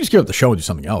could just give up the show and do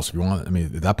something else if you want. I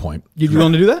mean, at that point. You'd be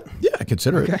willing to do that? Yeah, I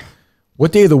consider Okay. it.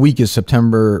 What day of the week is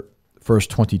September 1st,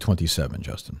 2027,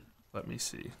 Justin? Let me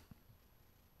see.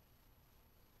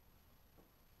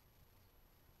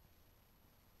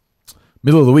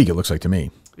 Middle of the week, it looks like to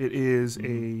me. It is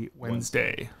a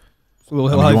Wednesday. So we'll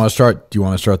I mean, do you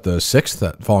want to start the 6th,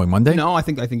 that following Monday? No, I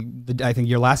think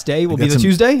your last day will be that's the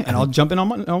Tuesday, and I'll jump in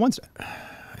on Wednesday.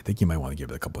 I think you might want to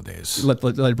give it a couple of days. Let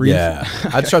it breathe. Yeah,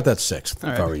 I'd start that 6th if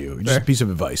right. I were you. Just Fair. a piece of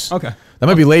advice. Okay. That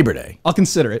might be Labor Day. I'll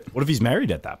consider it. What if he's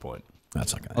married at that point?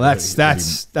 That's not going to Well,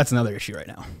 that's another issue right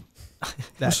now.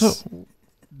 That's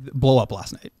blow up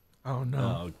last night. Oh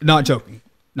no. Not joking.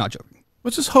 Not joking.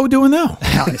 What's this hoe doing now?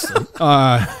 Honestly,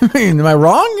 I mean, am I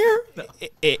wrong here?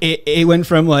 it went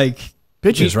from like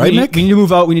Bitches, we right, need, Mick? we need to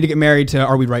move out. We need to get married. To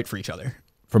are we right for each other?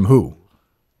 From who?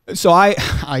 So I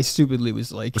stupidly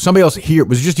was like, Was somebody else here?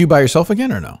 Was it just you by yourself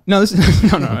again or no? no, this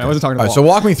no, I wasn't talking All about. right, so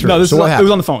walk me through. No, this So is, what it was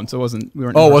happened? on the phone, so it wasn't. We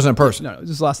weren't. Oh, it wasn't in person? No, it was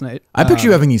just last night. I picture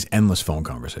you having these endless phone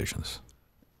conversations.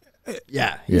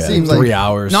 Yeah, he Yeah, seems 3 like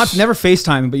hours. Never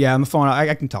FaceTime, but yeah, on the phone.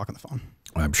 I can talk on the phone.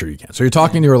 I'm sure you can. So you're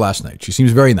talking to her last night. She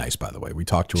seems very nice, by the way. We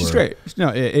talked to her. She's great. No,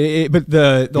 but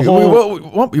the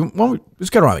whole Let's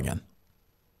get her on again.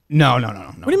 no.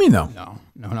 What do you mean, though? No,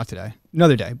 not today.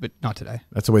 Another day, but not today.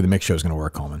 That's the way the mix show is going to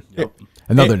work, Coleman.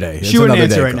 Another day. She wouldn't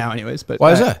answer right now, anyways. But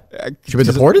Why is that? She been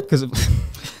deported?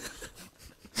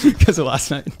 Because of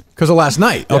last night. Because of last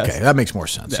night. Yes. Okay, that makes more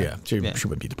sense. Yeah. Yeah, she Yeah.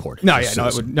 wouldn't be deported. No, She's yeah, a no,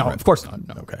 citizen. no, Right. of course not.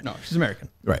 No, Okay. no, she's American.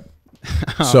 Right.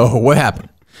 So what happened?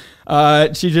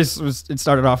 She just was. It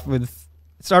started off with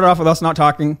us not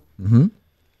talking. Mm-hmm.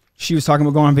 She was talking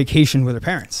about going on vacation with her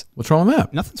parents. What's wrong with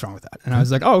that? Nothing's wrong with that. And I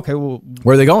was like, oh, okay, well.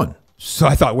 Where are they going? So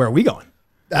I thought, where are we going?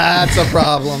 that's a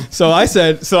problem. So I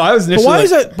said, so I was initially.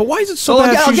 But why is it so Well,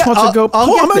 bad? I'll She just get- wants to go. I'll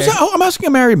get there. I'm asking a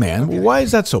married man. Why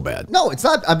is that so bad? No, it's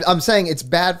not. I'm saying it's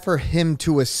bad for him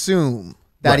to assume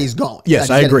that he's going. Yes,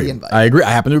 that I he's getting agree. the invite. I agree.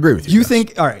 I happen to agree with you. You yes.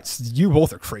 think, all right, so you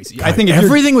both are crazy. God, I think if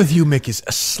everything with you, Mick, is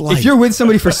a slight. if you're with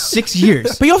somebody for 6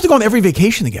 years, but you have to go on every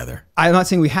vacation together. I'm not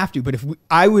saying we have to, but if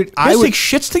I would take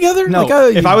shits together. No,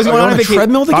 like if I was going on a vacation,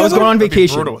 treadmill together, if I was going on That'd be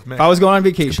vacation, brutal with Mick. if I was going on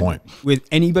vacation point. with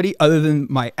anybody other than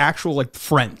my actual like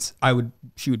friends,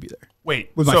 she would be there.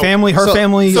 Wait, With my family, her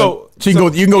family. So you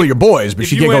can go with your boys, but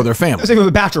she you can't go went- with their family. Let's say with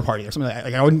a bachelor party or something like that.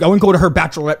 Like I wouldn't go to her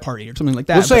bachelorette party or something like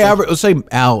that. Let's say but, like, let's say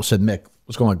Al said Mick.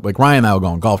 Let's go like Ryan and I will go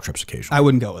on golf trips occasionally. I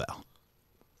wouldn't go with Al.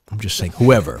 I'm just saying,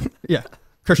 whoever Yeah,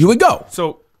 Christian. you would go.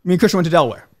 So Me and Christian went to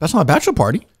Delaware. That's not a bachelor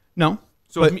party. No,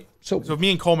 so but if me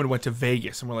and Coleman went to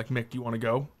Vegas and we're like, Mick, do you want to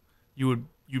go? You'd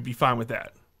be fine with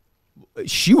that.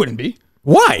 she wouldn't be.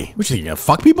 Why? What you think? You gonna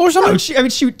fuck people or something? No,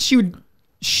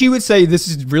 she would say, "This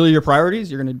is really your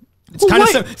priorities. You're gonna."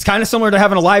 It's kind of similar to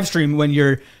having a live stream when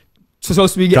you're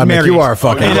supposed to be getting God, Mick, married. you are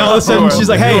fucking. And all of a sudden she's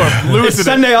like, "Hey, it's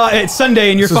Sunday. It's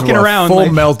Sunday, and you're This is fucking a around." Full like,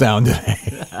 meltdown today.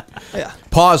 Yeah.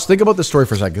 Pause. Think about this story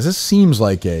for a second, because this seems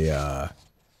like a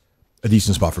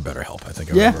decent spot for BetterHelp. I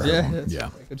think. I've ever heard one. Yeah.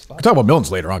 We'll talk about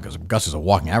millions later on, because Gus is a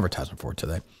walking advertisement for it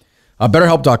today.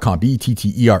 BetterHelp.com,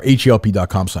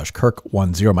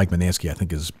 BetterHelp.com/Kirk10. Mike Manansky, I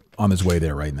think, is on his way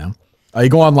there right now. You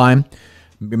go online,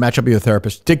 you match up with your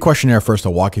therapist, take questionnaire first.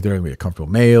 I'll walk you through it. Be a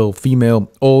comfortable male,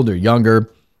 female, old or younger,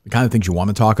 the kind of things you want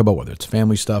to talk about, whether it's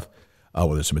family stuff,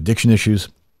 whether it's some addiction issues.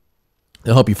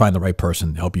 They'll help you find the right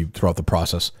person, help you throughout the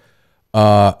process.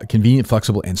 Convenient,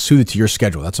 flexible, and suited to your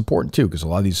schedule. That's important too, because a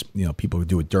lot of these people who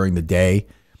do it during the day,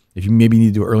 if you maybe need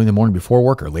to do it early in the morning before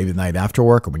work or late at night after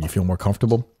work, or when you feel more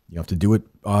comfortable, you have to do it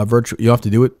virtual. You have to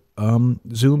do it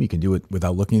Zoom. You can do it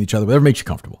without looking at each other, whatever makes you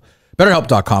comfortable.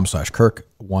 BetterHelp.com/Kirk10,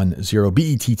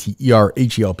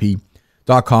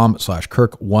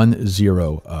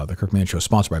 BetterHelp.com/Kirk10. The Kirk Man Show is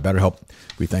sponsored by BetterHelp.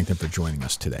 We thank them for joining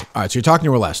us today. All right, so you're talking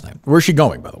to her last night. Where's she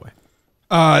going, by the way?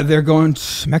 They're going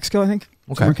to Mexico, I think.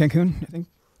 Okay. Somewhere in Cancun, I think.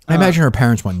 I imagine her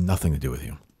parents want nothing to do with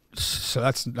you. So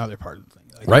that's another part of the thing.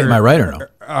 Like Right? Am I right or no?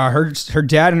 Her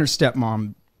dad and her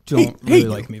stepmom don't really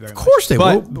like me very much. Of course they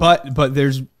will. But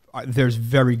there's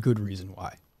very good reason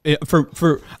why. I'm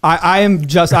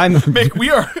Mick,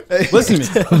 we are. Listen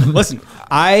to me. Listen.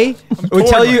 I will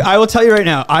tell you right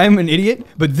now, I am an idiot,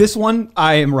 but this one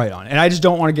I am right on. And I just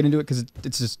don't want to get into it because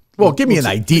it's just Well, give me an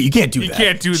idea. You can't do that. You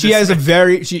can't do this. she has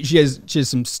she has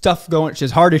some stuff going. She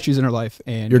has hard issues in her life,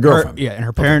 and Your girlfriend. and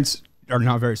her parents are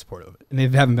not very supportive of it, and they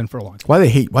haven't been for a long time. Why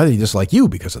do they dislike you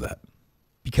because of that?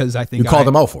 Because I think You called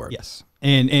them out for it. Yes,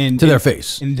 and To their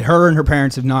face. And her and her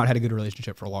parents have not had a good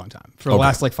relationship for a long time, for the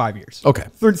last like 5 years. Okay.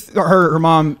 For her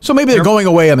mom. So maybe they're going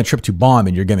away on the trip to Bonn,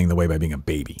 and you're getting in the way by being a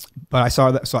baby. But I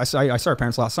saw that. So I saw her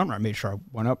parents last summer. I made sure I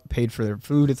went up, paid for their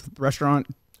food at the restaurant.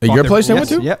 At bought your their- place they yes,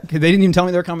 went to? Yeah, they didn't even tell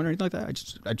me they were coming or anything like that.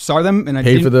 I saw them and I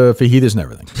Paid didn't, for the fajitas and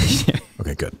everything.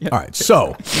 Okay, good. All right,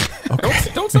 so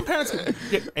Don't some parents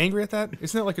get angry at that?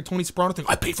 Isn't that like a Tony Soprano thing?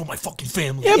 I pay for my fucking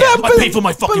family. yeah, I pay for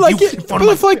my fucking but you in front of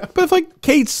if like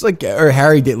Kate's like or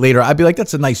Harry did later, I'd be like,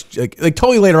 that's a nice like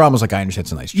totally later on was like, I understand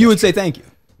it's a nice. You would gesture. say thank you.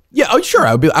 Yeah, oh, sure.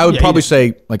 I would Yeah, probably you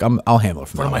say like I'll handle it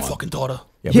from front of now my on. fucking daughter.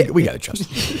 Yeah, we got it, Justin.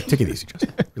 Take it easy,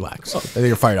 Justin. Relax. I think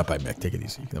you're fired up by Mick. Take it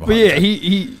easy. But yeah,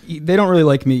 he they don't really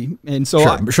like me, and so Sure,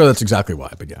 I'm sure that's exactly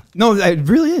why. But yeah, no, it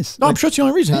really is. no, I'm sure it's the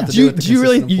only reason. Yeah. to Do you, with the do you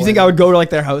really? consistent You think I would go to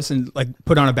like their house and like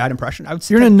put on a bad impression? I would.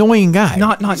 You're an annoying guy.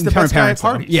 not the in front best of guy at parents. though.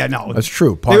 parties. Yeah, no, That's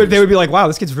true. They would be like, "Wow,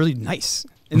 this kid's really nice."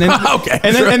 And then Okay,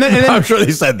 and sure. then, and then I'm sure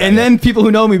they said that, And yeah. then people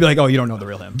who know me be like, "Oh, you don't know the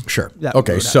real him." Sure. That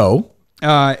Okay, would so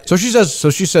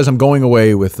she says I'm going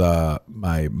away with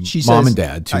my She mom says, and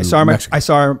dad to I saw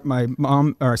Mexico. my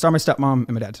stepmom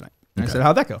and my dad tonight. And I said,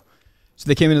 how'd that go? So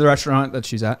they came into the restaurant that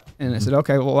she's at, and I said,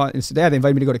 okay, well, I said, Dad, they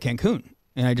invited me to go to Cancun,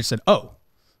 and I just said, oh,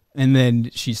 and then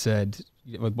she said,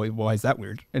 why is that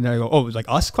weird? And I go, oh, it was like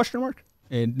us ?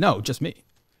 And no, just me.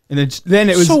 And then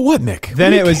it was So what, Mick?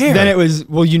 Then What do you care? it was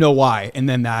well, you know why? And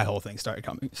then that whole thing started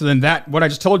coming. So then what I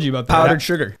just told you about Powdered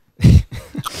sugar.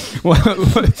 well,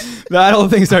 that whole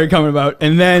thing started coming about,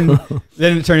 and then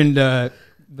it turned into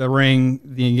the ring,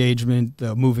 the engagement,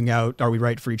 the moving out. Are we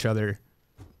right for each other?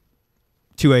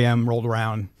 2 a.m. rolled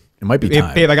around. It might be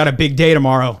time. Babe, I got a big day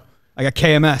tomorrow. I got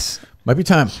KMS. Might be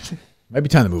time. Might be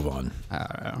time to move on.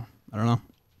 I don't know.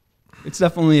 It's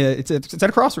definitely it's at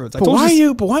a crossroads. But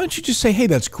why don't you just say, hey,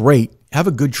 that's great. Have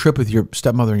a good trip with your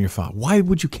stepmother and your father. Why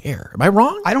would you care? Am I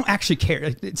wrong? I don't actually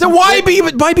care. Then why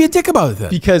be a dick about it then?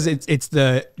 Because it's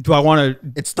the do I want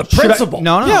to? It's the principle.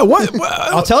 No. Yeah, what?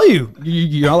 I'll tell you.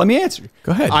 You don't let me answer.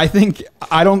 Go ahead.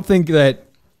 I don't think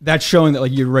that's showing that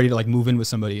like you're ready to like move in with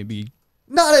somebody and be.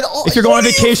 Not at all. If you're going on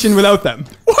vacation without them.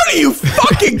 What are you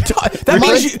fucking talking? That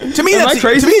means to me am I that's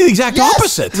crazy? to me the exact Yes.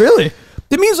 opposite. Really?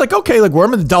 That means like, okay, like,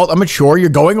 I'm an adult, I'm mature, you're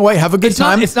going away, have a good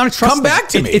time. It's not a trust Come thing. back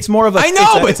to me. It's more of a, I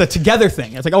know, it's a together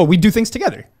thing. It's like, oh, we do things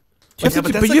together. But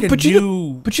you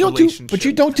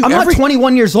don't do. I'm not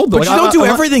 21 years old though. But you don't do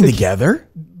everything together.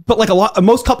 But like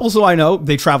most couples who I know,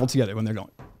 they travel together when they're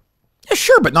going. Yeah,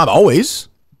 sure, but not always.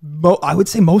 I would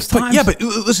say most times. Yeah, but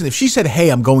listen, if she said, "Hey,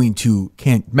 I'm going to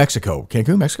Mexico,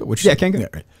 Cancun, Mexico," which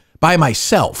Cancun, right, by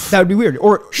myself, that would be weird.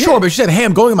 Or sure, but she said, "Hey,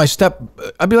 I'm going with my step."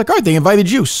 I'd be like, "All right, they invited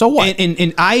you, so what?"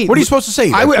 And I, what are you supposed to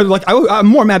say? I'm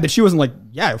more mad that she wasn't like,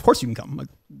 "Yeah, of course you can come." Like,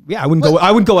 yeah, I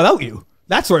wouldn't go without you.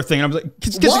 That sort of thing. And I was like,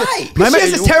 why? Because she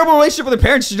has this terrible relationship with her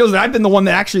parents. She knows that I've been the one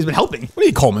that actually has been helping. What are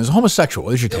you, Coleman? Is a homosexual?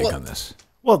 What is your take on this?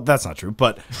 Well, that's not true,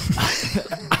 but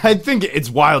I think it's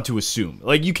wild to assume.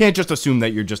 Like, you can't just assume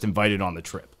that you're just invited on the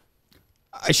trip.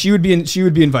 She would be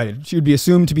invited. She would be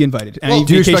assumed to be invited. Well,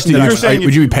 do you expect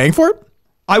would you be paying for it?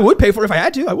 I would pay for it if I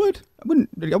had to. I wouldn't.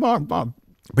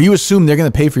 But you assume they're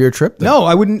going to pay for your trip? Then? No,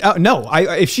 I wouldn't. No,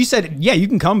 if she said, yeah, you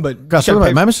can come, but Gus,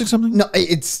 am I missing something? No,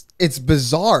 it's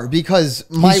bizarre because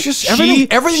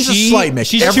everything's a slight, Mick.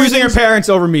 She's choosing her parents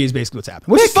over me is basically what's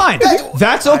happening, which is fine.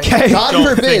 That's okay.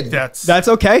 God forbid. That's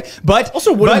okay. But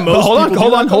also,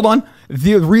 hold on.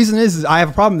 The reason is I have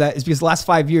a problem with that is because the last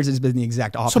 5 years has been the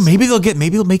exact opposite. So maybe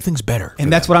they'll make things better.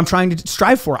 And that's what I'm trying to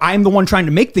strive for. I'm the one trying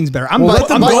to make things better. Let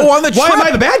them go on the trip. Why am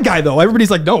I the bad guy though?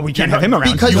 Everybody's like, no, we can't have him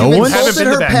around. Because no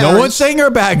one's saying you're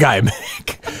a bad guy,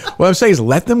 Mick. What I'm saying is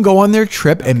let them go on their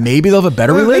trip and maybe they'll have a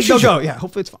better relationship. Go. Yeah,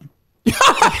 hopefully it's fine.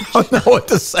 I don't know what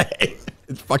to say.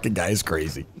 This fucking guy is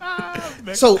crazy.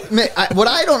 So, Mick, what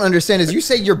I don't understand is you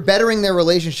say you're bettering their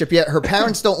relationship, yet her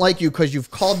parents don't like you because you've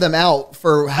called them out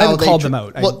for how I haven't called them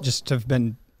out. I just have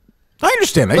been. I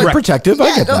understand that. You're protective. Yeah,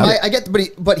 I get that. I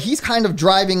get, but he's kind of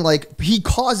driving like he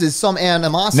causes some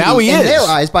animosity now he in is. their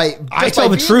eyes by. I tell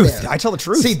the truth. I tell the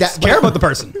truth. See that care about the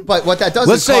person. But what that does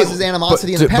is causes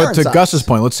animosity in the parents' But to Gus's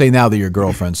point, let's say now that your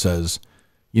girlfriend says,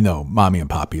 you know, mommy and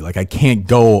poppy, like I can't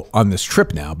go on this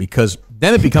trip now because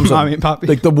then it becomes mommy and poppy.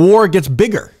 Like the war gets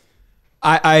bigger.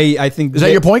 I think is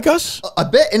that your point, Gus? A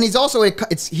bit, and he's also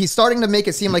he's starting to make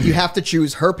it seem like you have to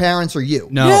choose her parents or you.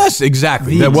 No. Yes,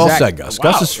 exactly. Well said, Gus.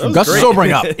 Wow, Gus is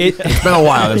sobering up. It's been a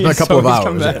while. There's been a couple of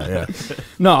hours. Yeah.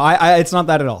 No, it's not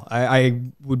that at all. I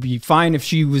would be fine if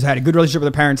she had a good relationship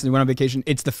with her parents and they went on vacation.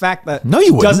 It's the fact that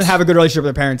she doesn't have a good relationship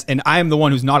with her parents, and I am the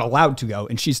one who's not allowed to go,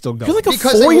 and she's still going. You're like a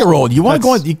 4-year-old. You want to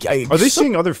go on? Are they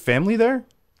seeing other family there?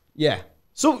 Yeah.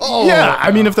 So yeah,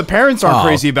 I mean, if the parents aren't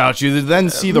crazy about you, then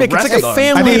see the Mick, rest it's like of a them.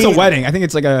 family. I think it's a wedding. I think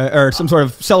it's like or some sort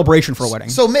of celebration for a wedding.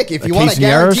 So Mick, if you want a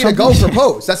guarantee to go,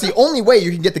 propose. That's the only way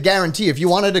you can get the guarantee. If you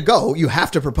wanted to go, you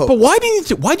have to propose. But why do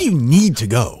you need to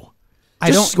go?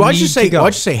 Why'd you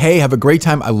say, hey, have a great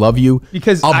time. I love you.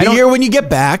 Because I'll be here when you get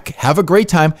back. Have a great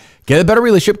time. Get a better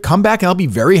relationship. Come back and I'll be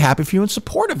very happy for you and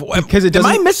supportive. Because am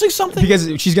I missing something? Because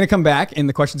she's going to come back and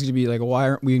the question's going to be like, well, why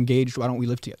aren't we engaged? Why don't we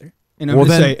live together? And I'm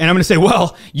going to say,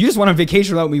 well, you just went on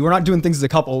vacation without me. We're not doing things as a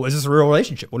couple. Is this a real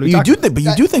relationship? What are we talking about? But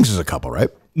you do things as a couple, right?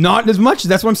 Not as much.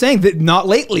 That's what I'm saying. Not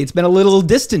lately. It's been a little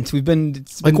distant.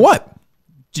 Like what?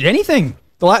 Anything.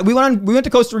 We went to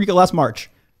Costa Rica last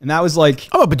March, and that was like.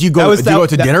 Oh, but do you go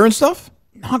to dinner and stuff?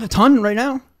 Not a ton right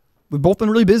now. We've both been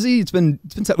really busy. It's been.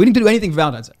 We didn't do anything for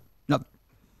Valentine's Day.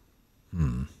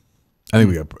 Nothing. I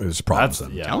think there's problems then.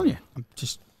 I'm telling you. I'm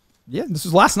just. Yeah, this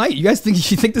was last night. You guys think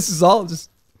this is all just.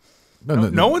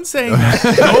 No one's saying that.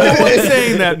 No one's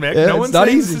saying that, Mick. Yeah, no one's not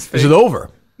saying easy. this is fake. Is it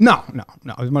over? No.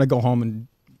 I'm gonna go home and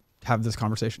have this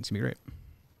conversation. It's gonna be great.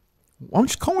 Why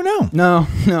don't you call her now? No.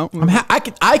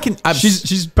 I can.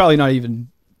 She's probably not even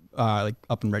like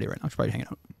up and ready right now. She's probably hanging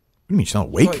out. What do you mean she's not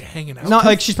awake? Like hanging out. No,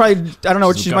 like she's probably. I don't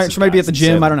know. She might be at the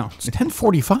gym. I don't know. It's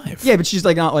 10:45. Yeah, but she's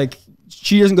like not like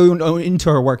she doesn't go into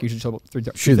her work usually until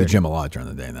 3:30. She's at the gym a lot during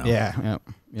the day now.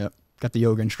 Yeah. Got the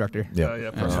yoga instructor.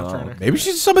 Personal trainer. Maybe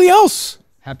she's somebody else.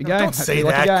 Happy guy. Don't say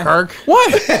that, Kirk.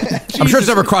 What? I'm sure it's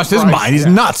never crossed his mind. He's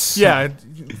nuts. Yeah.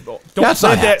 That's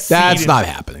not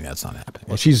happening. That's not happening.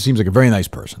 Well, she seems like a very nice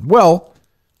person. Well,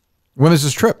 when is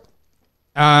this trip?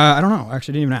 I don't know. I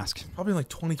actually didn't even ask. Probably like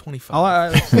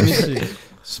 2025. Let me see.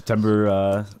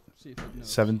 September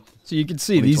 7th. So you can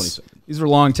see these were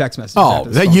long text messages. Oh,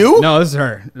 is that you? No, this is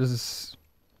her.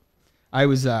 I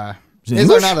was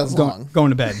His are not as long. Going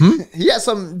to bed. He has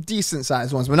some decent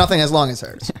sized ones, but nothing as long as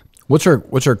hers. What's her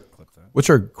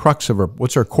crux of her?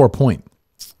 What's her core point?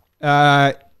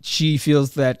 She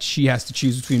feels that she has to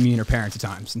choose between me and her parents at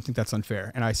times, and think that's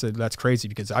unfair. And I said that's crazy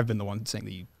because I've been the one saying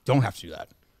that you don't have to do that.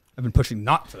 I've been pushing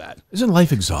not for that. Isn't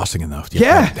life exhausting enough?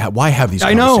 Yeah. Why have these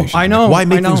conversations? I know. Why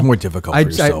make things more difficult for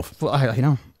yourself? I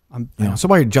know. So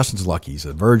why Justin's lucky? He's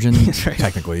a virgin,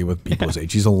 technically, with people his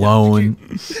age. He's alone.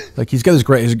 Like he's got his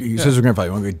great. He says his grandfather,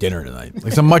 "You want to go to dinner tonight?" Like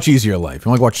it's a much easier life. You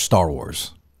want to watch Star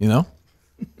Wars, you know?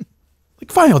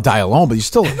 Like fine, he'll die alone, but he's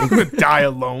still not going to die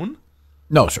alone.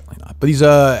 No, certainly not. But he's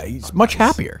much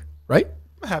happier, right?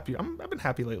 I'm happy. I've been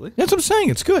happy lately. That's what I'm saying.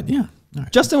 It's good. Yeah.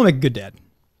 Right. Justin will make a good dad.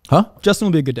 Huh? Justin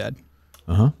will be a good dad.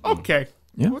 Okay.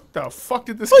 Yeah. What the fuck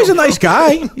did this? Well, he's a nice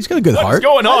guy. He's got a good heart. What's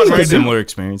going on? Right similar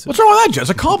experience. What's wrong with that? Just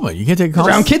a compliment. You can't take a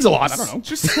compliment. Around kids a lot. I don't know.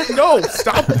 Just no.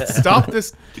 Stop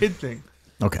this kid thing.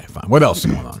 Okay, fine. What else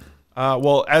is going on?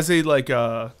 Well, as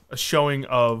a showing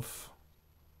of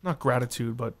not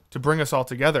gratitude, but to bring us all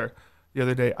together, the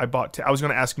other day I was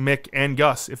going to ask Mick and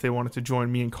Gus if they wanted to join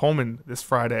me and Coleman this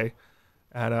Friday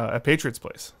at Patriots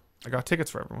Place. I got tickets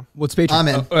for everyone. What's Patriots? I'm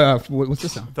in. What's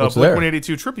this now? The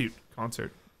Blink-182 tribute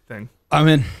concert thing. I'm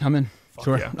in.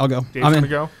 Sure, yeah. I'll go. Dave's I'm gonna in.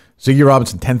 go. Ziggy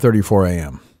Robinson, 10:34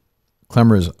 a.m.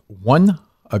 Klemmer's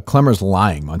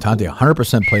lying. Montante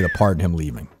 100% played a part in him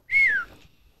leaving.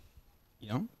 You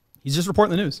know, he's just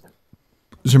reporting the news.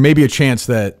 Is there maybe a chance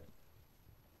that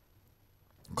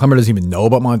Klemmer doesn't even know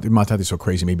about Montante's so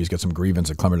crazy? Maybe he's got some grievance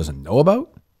that Klemmer doesn't know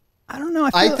about? I don't know.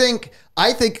 I think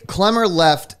Klemmer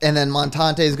left, and then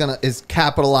Montante is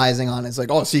capitalizing on it. It's like,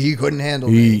 oh, see, he couldn't handle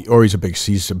me. Or he's a big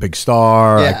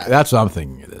star. Yeah. Like, that's what I'm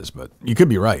thinking it is, but you could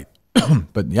be right.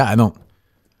 But yeah, I don't.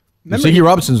 Ziggy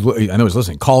Robinson's. I know he's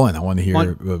listening. Call in. I want to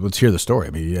hear. Let's hear the story.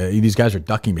 I mean, these guys are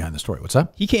ducking behind the story. What's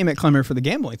that? He came at Klemmer for the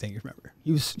gambling thing. You remember?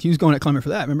 He was going at Klemmer for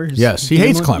that. Remember? Yes, he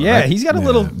hates Klemmer. Yeah, right? he's got a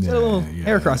little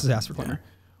hair across his ass for Klemmer.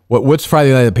 What's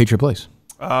Friday night at Patriot Place?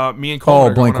 Me and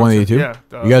Coleman. Oh, Blink-182.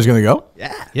 Yeah. You guys gonna go?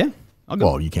 Yeah. I'll go.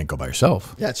 Well, you can't go by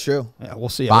yourself. Yeah, it's true. Yeah, we'll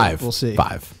see. We'll see.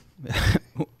 5.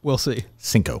 We'll see.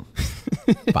 Cinco.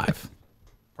 5.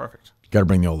 Perfect. Got to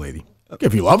bring the old lady.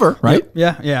 If you love her, right?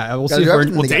 Yeah. We'll see.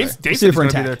 Dave said he's going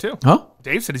to be there too. Huh?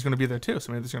 Dave said he's going to be there too.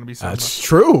 So maybe there's going to be some. That's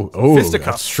true. Oh,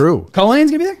 fisticuffs. that's true. Cullinane's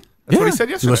gonna be there. That's what he said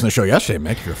You yesterday. listened to the show yesterday,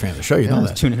 Mick. If you're a fan of the show, you know I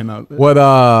was that. tuning him out. What?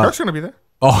 Kirk's going to be there.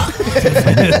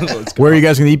 Oh, where are you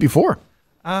guys gonna eat before?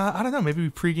 I don't know. Maybe we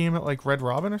pregame at like Red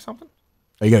Robin or something.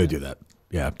 Oh, you got to do that.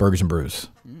 Yeah, Burgers and Brews.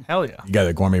 Hell yeah. You got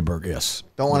a gourmet burger. Yes.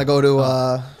 Don't want to go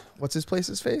to what's his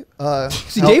place's fave?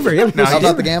 See Daver. Yeah. How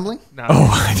about the gambling? No.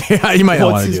 Oh, yeah, you might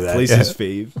not want to do that. Place's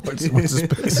fave. What's his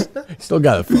place? Still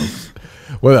got it, folks.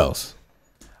 What else?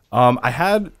 I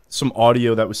had some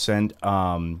audio that was sent.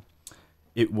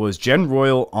 It was Jen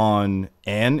Royal on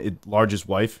Ann, Large's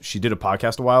wife. She did a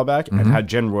podcast a while back and had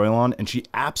Jen Royal on, and she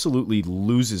absolutely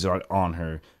loses on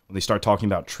her when they start talking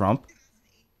about Trump.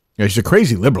 Yeah, she's a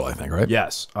crazy liberal, I think, right?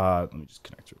 Yes. Let me just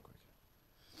connect real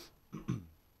quick.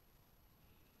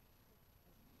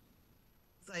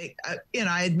 Like,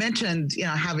 I had mentioned,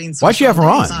 having. Why'd she have her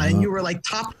on? And you were like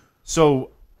top.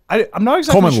 So I'm not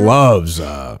exactly Coleman sure. loves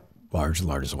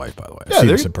Large's wife, by the way. I've Yeah, seen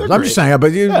they're- this in person. they're I'm just great. saying,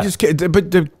 but you Yeah. just can't,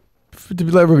 but to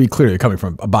let everybody be clear, you're coming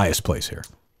from a biased place here.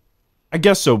 I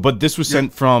guess so, but this was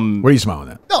sent from. What are you smiling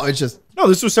at? No, it's just No,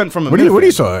 this was sent from. What do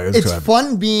you saw? it's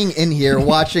fun being in here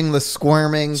watching the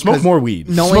squirming. Smoke more weed.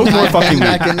 Knowing Smoke more I've fucking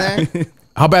been weed. back in there.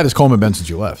 How bad has Coleman been since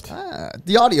you left?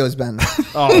 The audio's been.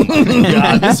 Oh my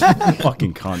god, this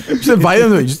fucking cunt.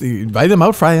 Just invite him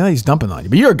out Friday night. He's dumping on you.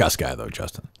 But you're a Gus guy, though,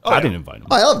 Justin. I didn't invite him.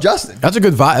 Oh, I love Justin. That's a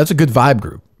good vibe. That's a good vibe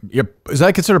group. Is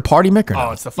that considered party, Mick, or Oh,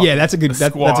 not? it's the fucking, Yeah, that's a good. the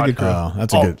That's a squad. good group. Oh,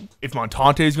 that's a good. If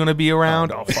Montante's going to be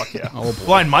around, oh fuck yeah.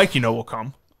 Blind Mike, will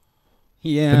come.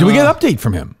 Yeah. Did we get an update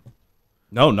from him?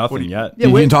 No, nothing yet. You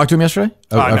didn't talk to him yesterday?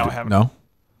 No, I haven't. No.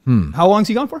 How long's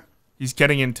he gone for? He's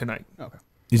getting in tonight. Okay.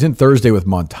 He's in Thursday with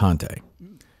Montante.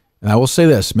 And I will say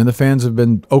this, the fans have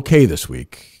been okay this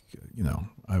week.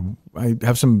 I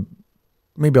have some,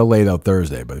 maybe I'll lay it out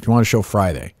Thursday, but if you want to show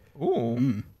Friday,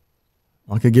 Ooh.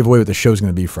 I could give away what the show's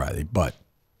going to be Friday, but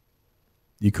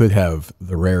you could have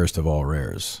the rarest of all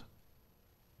rares,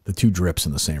 the 2 drips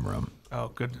in the same room. Oh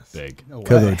goodness. Big.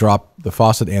 Could have dropped the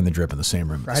faucet and the drip in the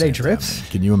same room. at the Friday same time. drips?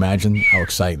 Can you imagine how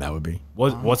exciting that would be?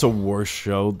 What's a worse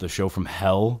show? The show from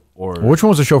hell or Which one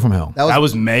was the show from hell? that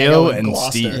was Mayo and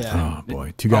Gloucester. Steve. Yeah. Oh,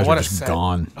 boy. 2 guys what are a just sad-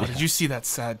 gone. Oh, did you see that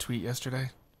sad tweet yesterday?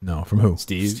 No, from who?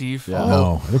 Steve. Yeah.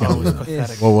 No, I think I was.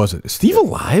 Pathetic. What was it? Is Steve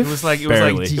alive? It was like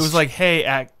Barely. hey,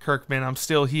 at Kirkman, I'm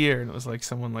still here, and it was like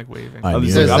someone like waving. I I'm,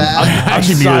 knew There's that. that.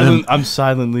 actually muted him. I'm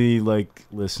silently like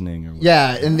listening. Or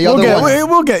Yeah, and the other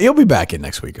one. He'll be back in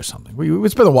neck week or something.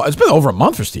 It's been a while. It's been over a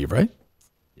month for Steve, right?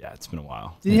 Yeah, it's been a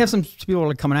while. Did he have some people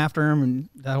like coming after him and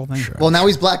that whole thing? Sure. Well, now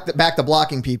he's back to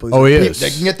blocking people. He's Oh, he like, is. They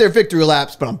can get their victory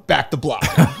laps, but I'm back to block.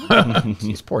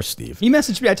 He's poor Steve. He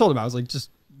messaged me. I told him I was like,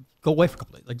 just go away for a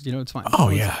couple days. Like, you know, it's fine. Oh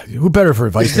yeah, who better for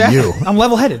advice than you? I'm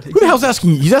level-headed. Who the hell's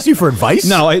asking? He's asking you for advice?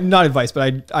 No, not advice,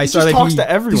 but I saw just that talks he to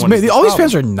everyone. All these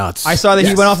fans are nuts. I saw that he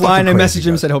Yes, went offline fucking and crazy messaged him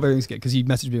and guy. said, "Hope everything's good," because he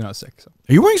messaged me when I was sick. So.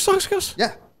 Are you wearing socks, Gus?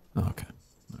 Yeah. Oh, okay.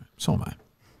 All right. So am I.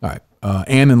 All right.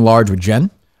 Ann and Large with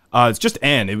Jen. It's just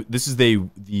Ann. This is the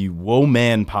Whoa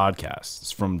Man podcast.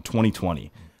 It's from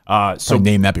 2020. So I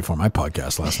named that before my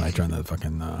podcast last night during that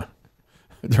fucking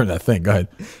during that thing. Go ahead.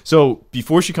 So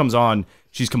before she comes on,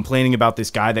 she's complaining about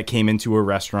this guy that came into her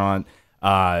restaurant.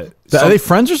 Are they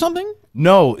friends or something?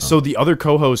 No. So the other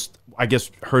co-host, I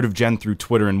guess, heard of Jen through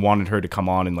Twitter and wanted her to come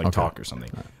on and talk or something.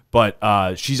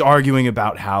 But she's arguing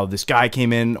about how this guy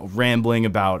came in rambling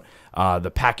about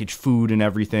the packaged food and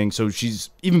everything. So she's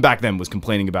even back then was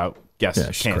complaining about guests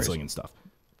canceling crazy. and stuff.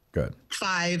 Good.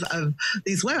 5 of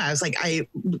these women. I was like,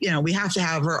 we have to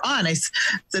have her on. I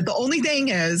said, the only thing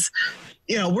is,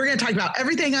 we're going to talk about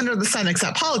everything under the sun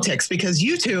except politics because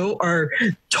you two are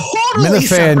totally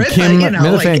separate.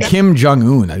 Minifan Kim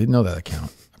Jong-un. I didn't know that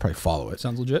account. I probably follow it.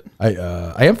 Sounds legit.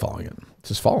 I am following it. It's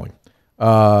just following.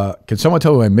 Can someone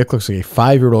tell me why Mick looks like a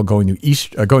 5-year-old going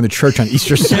to church on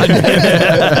Easter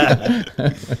Sunday?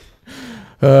 It's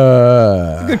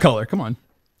a good color. Come on.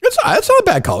 It's not a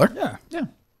bad color. Yeah.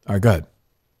 All right, go ahead.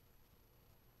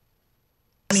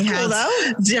 He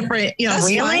has different,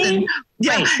 Really?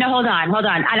 Yeah. Wait, no, hold on.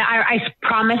 I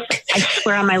promise, I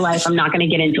swear on my life, I'm not going to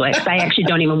get into it because I actually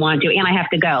don't even want to, and I have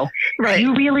to go. Right. Do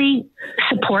you really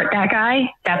support that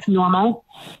guy? That's normal?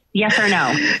 Yes or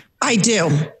no? I do.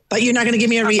 But you're not going to give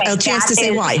me a chance to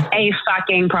say why. A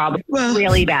fucking problem. Well,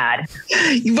 really bad.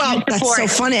 Well, that's so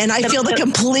funny. And I feel the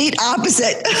complete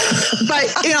opposite.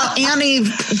 But,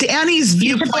 Annie's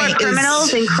viewpoint is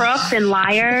criminals and crooks and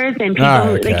liars and people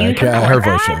All right, who like you support her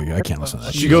voice. that? I can't listen to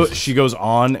that. She goes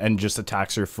on and just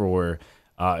attacks her for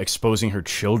exposing her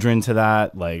children to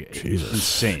that. Like, Jesus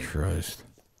insane. Christ.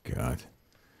 God.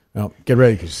 Well, get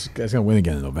ready because guy's going to win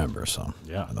again in November. So,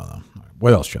 yeah. I don't know. All right.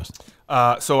 What else, Justin?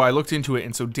 So I looked into it,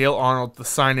 and so Dale Arnold, the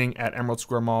signing at Emerald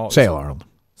Square Mall. Sale Arnold.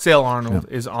 Sale Arnold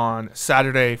is on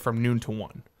Saturday from noon to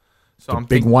 1. So I'm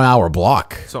big 1 hour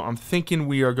block. So I'm thinking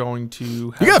we are going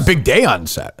to have You got a big day on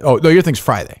Saturday. Oh, no, your thing's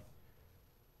Friday.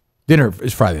 Dinner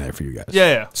is Friday night for you guys.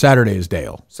 Yeah. Saturday is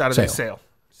Dale. Saturday Sale.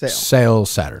 sale. Sale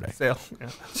Saturday. Sale. Yeah.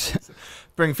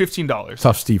 Bring $15.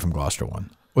 Tough Steve from Gloucester one.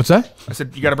 What's that? I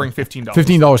said you got to bring $15.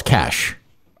 $15 cash.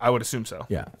 I would assume so.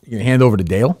 Yeah. You gonna hand over to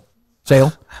Dale?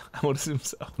 Sale? I would assume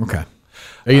so. Okay.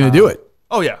 Are you gonna do it?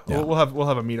 Oh yeah. We'll have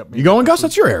a meetup. You going, Gus?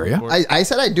 That's your area. I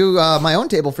said I'd do my own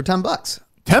table for $10.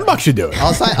 $10 should do it.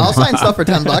 I'll sign stuff for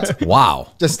 $10.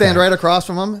 Wow. Just stand right across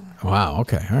from them. Wow.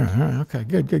 Okay. All right. Okay.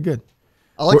 Good.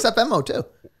 I'll accept Venmo too.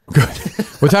 Good.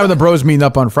 What time are the bros meeting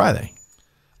up on Friday?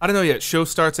 I don't know yet. Show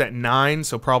starts at 9,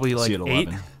 so probably like 8.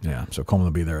 11. Yeah. So Coleman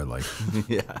will be there at like.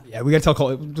 Yeah, we got to tell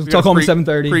Coleman. Tell Coleman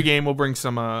 7:30. Pre-game, we'll bring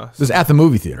some. This is at the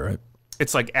movie theater, right?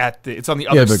 It's like it's on the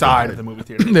other side of the movie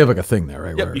theater. They have like a thing there,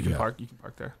 right? Yep, where, you can park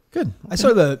there. Good. I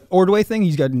saw the Ordway thing.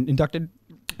 He's got inducted.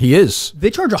 He is. They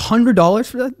charge $100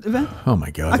 for that event. Oh my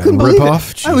god! I couldn't believe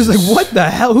off? it. I was like, "What the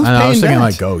hell? Who's I paying was thinking that?" I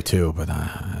might go too, but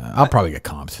I'll probably get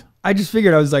comped. I just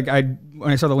figured I was like,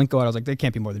 when I saw the link go out, I was like, they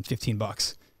can't be more than $15.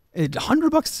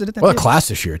 $100 to sit at that. Well, a table? class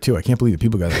this year too. I can't believe the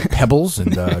people got Pebbles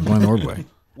and going Ordway.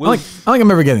 I don't think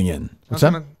I'm ever getting in. What's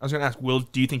that? I was going to ask,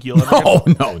 do you think you'll ever get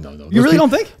in? No. You really don't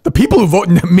think? The people who vote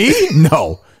me?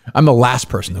 No. I'm the last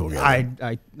person who will get in.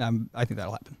 I think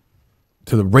that'll happen.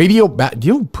 To the radio,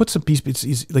 you put some piece.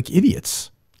 It's like idiots.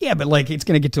 Yeah, but like it's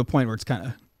gonna get to a point where it's kind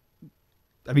of.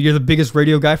 I mean, you're the biggest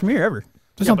radio guy from here ever.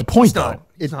 That's not the point, though.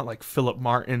 It's not like Philip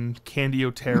Martin, Candy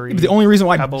O'Terry. The only reason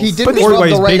why Pebbles. he didn't rub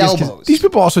the right elbows. These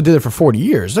people also did it for 40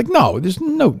 years. Like, no, there's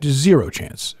zero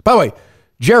chance. By the way,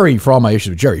 Jerry, for all my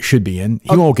issues with Jerry, should be in.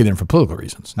 He won't get in for political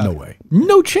reasons. No way.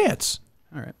 No chance.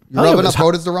 All right. You're rubbing up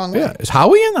voters the wrong way. Yeah. Is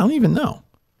Howie in? I don't even know.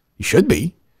 He should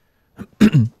be.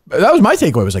 That was my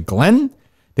takeaway. It was like, Glenn,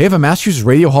 they have a Massachusetts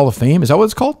Radio Hall of Fame. Is that what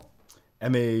it's called?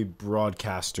 MA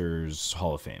Broadcasters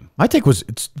Hall of Fame. My take was,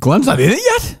 Glenn's not in it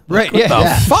yet? Right. What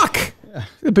the fuck? Yeah.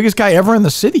 The biggest guy ever in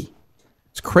the city.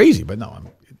 It's crazy, but no.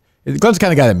 Glenn's the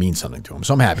kind of guy that means something to him,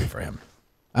 so I'm happy for him.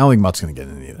 I don't think Mutt's going to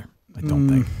get in either. I don't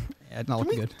think. Yeah, it's not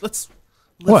looking good. Let's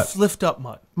What? lift up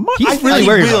Mutt. He's really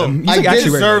worried about him. He's I like did-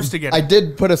 actually worried about Deserves him. to get I in.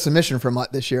 did put a submission for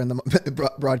Mutt this year in the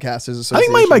Broadcasters Association. I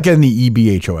think Mike might get in the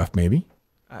EBHOF, maybe.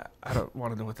 I don't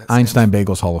want to know what that Einstein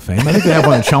Bagels Hall of Fame. I think they have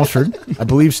one in Chelmsford, I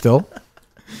believe still.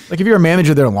 Like, if you're a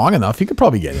manager there long enough, you could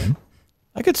probably get in.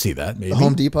 I could see that, maybe. The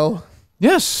Home Depot.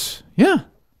 Yes. Yeah.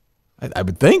 I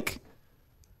would think.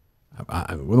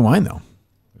 What do I know?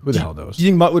 Who the hell knows? Do you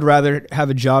think Mutt would rather have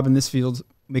a job in this field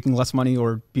making less money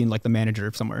or being like the manager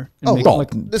of somewhere? And Oh, making, well,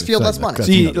 like, this field less money.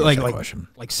 see, another like question.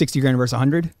 like 60 grand versus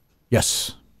 100.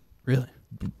 Yes. Really?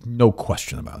 No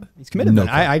question about it. He's committed. No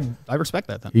then. I respect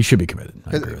that. Then He should be committed.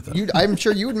 I agree with that. I'm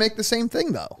sure you would make the same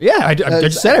thing though. yeah, I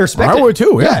just said I respect I it. would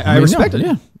too. Yeah, I respect it.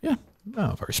 Yeah, yeah.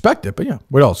 No, I respect it, but yeah.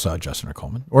 What else, Justin or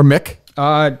Coleman or Mick?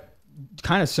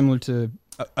 Kind of similar to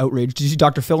outrage. Did you see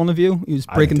Dr. Phil in the View? He was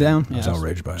breaking down. I was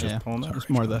outraged by it. Yeah, it's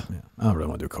more the I don't really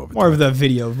want to do COVID. more of the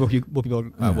video of what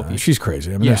people. She's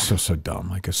crazy. I mean, it's so dumb.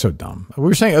 Like, it's so dumb. We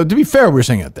were saying, to be fair, we were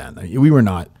saying it then. We were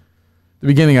not. The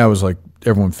beginning, I was like,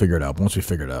 everyone figured it out. But once we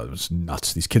figured it out, it was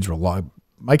nuts. These kids were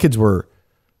my kids were,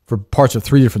 for parts of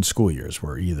 3 different school years,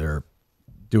 were either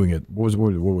doing it. What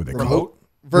were they called?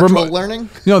 Virtual learning.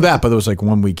 You know that, but there was like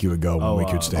 1 week you would go, 1 week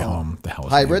you would stay home. The hell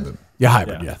was hybrid? the name of it? Yeah,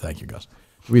 hybrid. Yeah, thank you, Gus.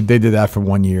 They did that for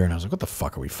 1 year, and I was like, "What the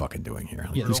fuck are we fucking doing here?"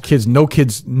 Like, these kids, no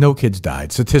kids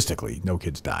died. Statistically, no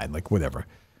kids died. Like, whatever.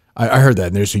 I heard that,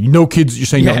 and they're saying no kids. You're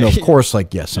saying no, of course,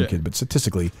 like yes, some kids, but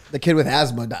statistically, the kid with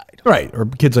asthma died. Right, or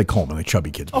kids like Coleman, like chubby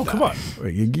kids. Oh, come on.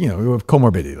 You know, you have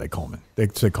comorbidity like Coleman. They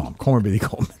call him comorbidity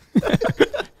Coleman.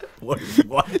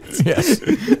 What? Yes.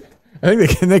 I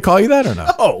think can they call you that or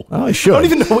not? No. Well, they should. I don't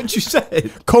even know what you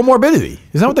said. Comorbidity.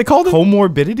 Isn't that what they called it?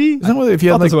 Comorbidity? Isn't that what, if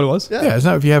you have That's like, what it was. Yeah.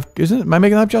 Isn't that if you have? Isn't it? Am I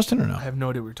making that up, Justin, or no? I have no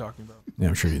idea what you're talking about. Yeah,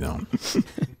 I'm sure you don't.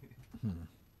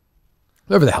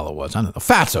 Whatever the hell it was, I don't know.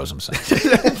 Fatsos, I'm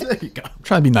saying. There you go. I'm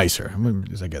trying to be nicer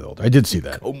as I get older. I did see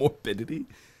that. Comorbidity?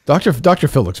 Dr.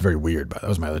 Phil looks very weird, but that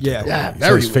was my other Yeah. takeaway. Yeah, He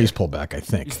very had his face pulled back, I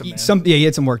think. He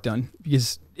had some work done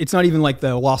because it's not even like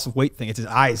the loss of weight thing. It's his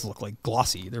eyes look like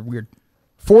glossy. They're weird.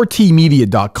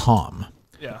 4tmedia.com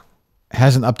Yeah.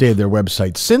 hasn't updated their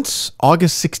website since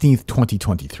August 16th,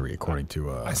 2023, according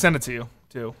to... I sent it to you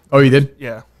too. Oh, you did?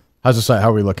 Yeah. How's the site? How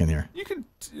are we looking here? You can.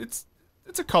 It's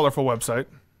a colorful website.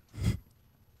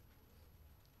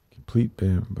 Complete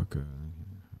book. Let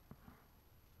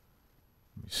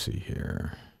me see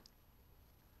here.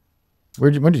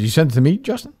 When did you send it to me,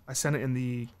 Justin? I sent it in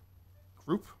the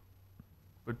group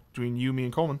between you, me,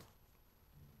 and Coleman.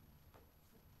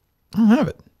 I don't have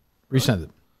it. Resend it.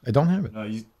 I don't have it. No,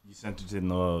 you sent it in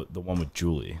the one with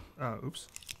Julie. Oops.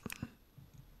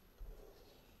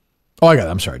 Oh, I got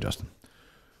it. I'm sorry, Justin.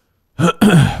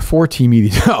 4T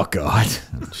Media. Oh, God.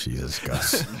 Jesus,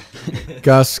 Gus.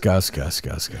 Gus.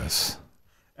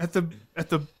 At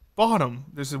the bottom,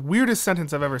 there's the weirdest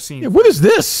sentence I've ever seen. Yeah, what is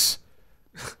this?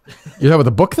 You talking about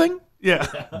the book thing? Yeah.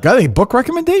 Got any book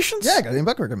recommendations? Yeah, I got any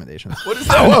book recommendations. What is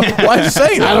that? Why are you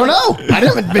saying that? I don't know. I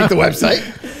didn't make the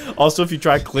website. Also, if you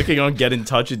try clicking on get in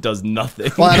touch, it does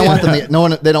nothing. Well, I don't want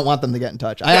them. They don't want them to get in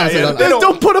touch. I honestly don't. They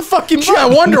don't put a fucking Gee, I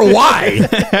wonder why.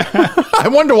 I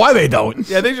wonder why they don't.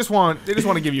 Yeah, they just want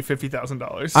to give you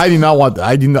 $50,000. I do not want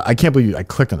that. I can't believe I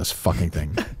clicked on this fucking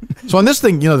thing. So on this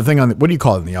thing, you know, the thing on what do you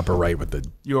call it in the upper right with the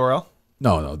URL?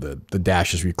 No, the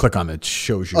dashes where you click on it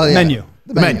shows you Oh, yeah. Menu.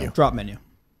 The menu. Drop menu.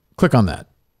 Click on that.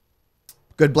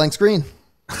 Good blank screen.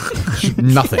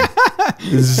 Nothing.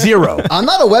 Zero. I'm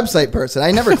not a website person. I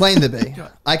never claimed to be.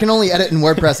 I can only edit in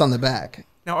WordPress on the back.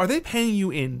 Now, are they paying you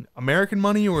in American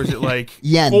money or is it like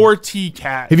Yen. 4T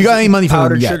cash? Have you got any money from them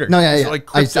Powdered yet? sugar. No, yeah. like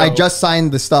I crypto. just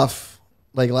signed the stuff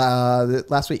like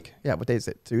last week. Yeah, what day is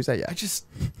it? Tuesday. Yeah.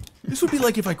 This would be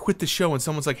like if I quit the show and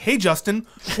someone's like, "Hey, Justin,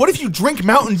 what if you drink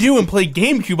Mountain Dew and play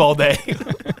GameCube all day?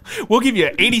 We'll give you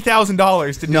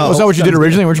 $80,000 to do." No. Was that what you did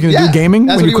originally? Weren't you going to do gaming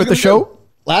that's when what you he quit the was gonna show? do.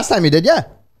 Last time you did, yeah.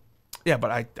 Yeah,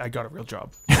 but I got a real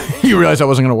job. You realized that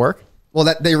wasn't going to work? Well,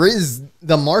 that there is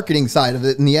the marketing side of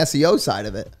it and the SEO side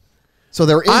of it. So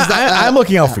there is. I'm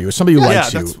looking out for you. As somebody who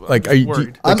likes you. that's Like, I'm are you?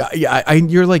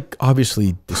 worried. You're like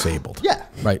obviously disabled. Yeah.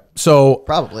 Right. So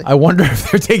Probably. I wonder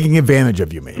if they're taking advantage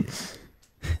of you. Maybe.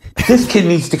 This kid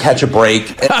needs to catch a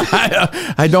break.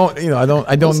 I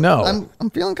don't know. I'm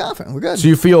feeling confident. We're good. So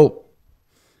you feel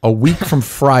a week from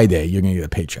Friday you're going to get a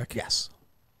paycheck? Yes.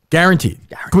 Guaranteed.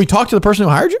 Can we talk to the person who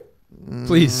hired you?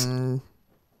 Please. See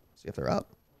if they're up.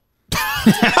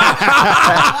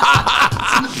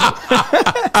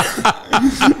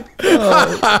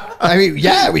 I mean,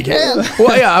 yeah, we can.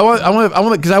 Well, yeah, I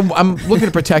want because I'm looking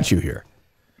to protect you here.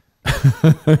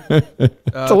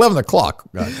 It's 11 o'clock.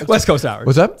 West Coast hours.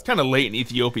 What's that? It's kind of late in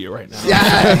Ethiopia right now.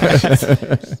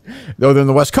 Yeah. No, they're on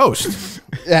the West Coast.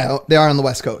 Yeah, they are on the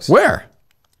West Coast. Where?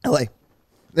 LA.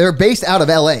 They're based out of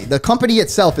LA. The company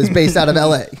itself is based out of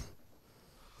LA.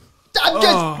 I'm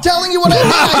just telling you what I mean.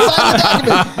 I signed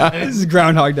the document. This is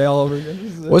Groundhog Day all over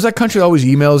again. What was that country that always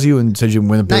emails you and says you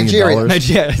win $1 billion? Nigeria.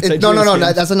 Nigeria. No.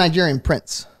 That's a Nigerian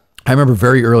prince. I remember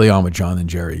very early on with John and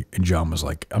Jerry, and John was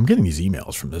like, I'm getting these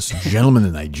emails from this gentleman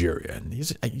in Nigeria, and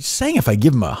he's saying if I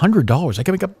give him $100, I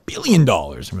can make $1 billion.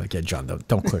 I'm like, yeah, John,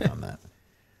 don't click on that.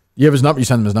 You have his number? You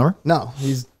send him his number? No,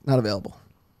 he's not available.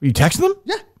 You texting him?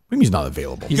 Yeah. What do you mean he's not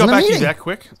available? He He's got in a back to you meeting. that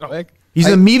quick? Oh. He's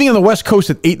in a meeting on the West Coast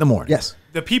at 8 in the morning. Yes.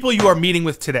 The people you are meeting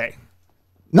with today.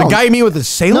 No. The guy you meet with is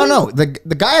Salem? No. The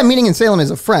guy I'm meeting in Salem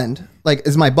is a friend, like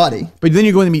is my buddy. But then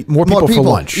you're going to meet more people for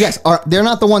lunch. Yes, they're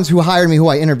not the ones who hired me, who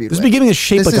I interviewed. This is with. beginning to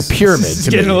shape like a pyramid. This is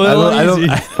to getting me. a little easy.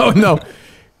 I don't know.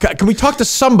 Can we talk to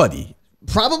somebody?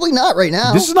 Probably not right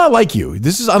now. This is not like you.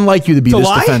 This is unlike you to be To this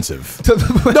lie? defensive.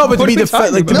 What No, but to are be, we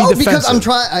talking like, to about? be no, because I'm defensive.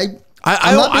 trying.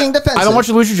 I'm not being defensive. I don't want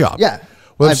you to lose your job. Yeah.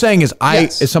 What I'm saying is,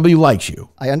 yes. as somebody who likes you,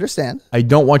 I understand. I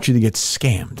don't want you to get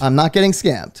scammed. I'm not getting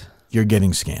scammed. You're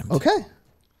getting scammed. Okay.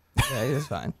 Yeah, it is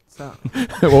fine.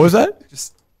 What was that?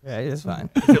 Yeah, it is fine.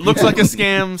 It looks like a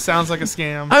scam, sounds like a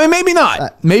scam. I mean, maybe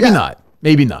not.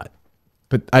 Maybe not.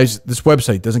 But this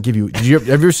website doesn't give you. Have you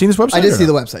ever seen this website? I did or see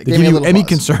no? the website. Did Gave me you a give you little any pause.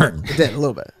 concern? It did a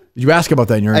little bit. Did you ask about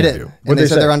that in your I interview? did, What and they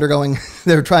said say? they're undergoing.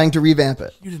 They're trying to revamp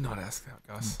it. You did not ask that,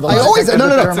 Gus. I always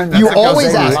no. You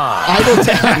always ask. I will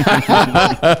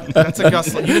tell. That's a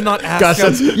Gus. You did not ask Gus,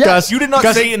 Gus. that's- Gus, You did not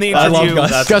Gus- say in the I love interview.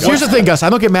 Gus. Gus, here's the thing, Gus. I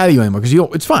don't get mad at you anymore because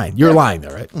it's fine. You're lying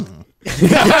there, right?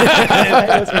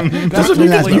 Doesn't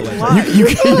mean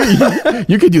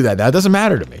you can do that. That doesn't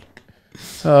matter to me.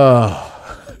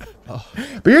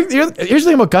 But here's the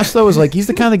thing about Gus though is like he's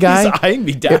the kind of guy. He's eyeing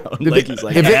me down. He's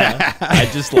like, I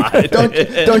just lied.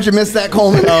 Don't you miss that,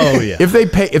 Coleman? Oh yeah. If they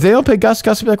don't pay Gus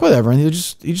will be like whatever, and he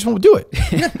just won't do it.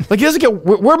 Like he doesn't get.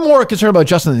 We're more concerned about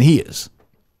Justin than he is.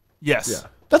 Yes.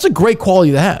 That's a great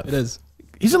quality to have. It is.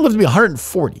 He's gonna live to be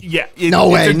 140. Yeah. No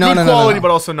way. It's a No, good no. quality, but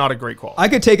also not a great quality. I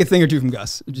could take a thing or two from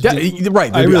Gus. Yeah,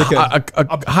 right. I really could.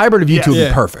 A hybrid of you two would be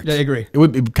Yeah. perfect. Yeah, I agree. It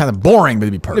would be kind of boring, but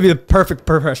it'd be It'd perfect. be the perfect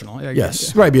professional. Yeah,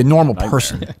 Yes, right. Be a normal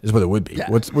person is what it would be.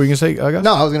 Yeah. What were you gonna say, Gus?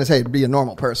 No, I was going to say be a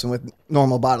normal person with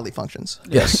normal bodily functions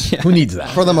Yes. Who needs that?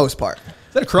 for the most part.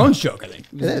 Is that a Crohn's joke? I think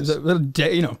It is.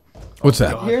 You know. What's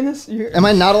that? Hearing this? Am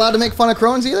I not allowed to make fun of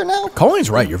Crohn's either now?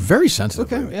 Colleen's right. You're very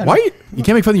sensitive. Okay, yeah, Why no. you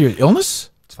can't make fun of your illness?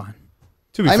 It's fine.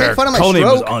 To be I fair, make fun of my Cullinane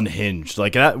was stroke. unhinged.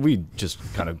 Like that, we just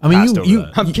kind of. I mean, passed over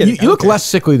that. I'm kidding. You look Okay. less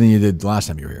sickly than you did last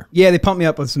time you were here. Yeah, they pumped me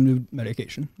up with some new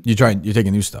medication. You're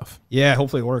taking new stuff. Yeah,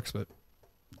 hopefully it works. But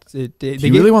they Do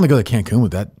you really want to go to Cancun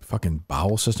with that fucking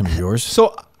bowel system of yours?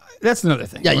 So that's another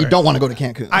thing. Yeah, you don't want to go to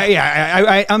Cancun.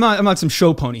 I'm not some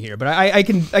show pony here, but I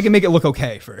can make it look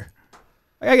okay for.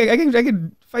 I can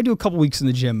if I do a couple weeks in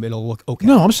the gym, it'll look okay.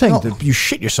 No, I'm saying that you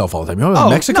shit yourself all the time. You know, in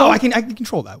Mexico. No, I can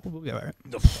control that. We'll be all right.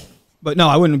 But no,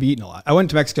 I wouldn't be eating a lot. I went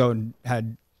to Mexico and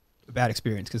had a bad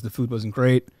experience because the food wasn't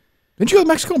great. Didn't you go to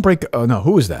Mexico and break? Oh no,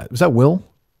 who was that? Was that Will?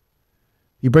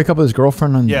 You break up with his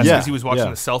girlfriend on? Yes, Yeah. because he was watching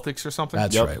Yeah. the Celtics or something.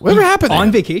 That's right. Whatever happened? On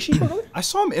there? vacation? Did I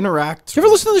saw him interact. You ever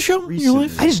listen to the show in your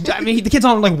life? I mean, the kid's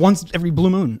on like once every blue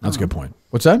moon. That's a good point.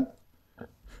 What's that?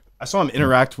 I saw him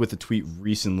interact with a tweet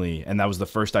recently, and that was the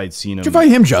first I'd seen him. Did you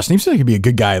invite him, Justin? He seems like he'd be a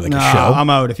good guy, like No, a show. I'm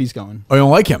out if he's going. Oh, you don't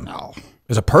like him? No.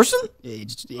 As a person? You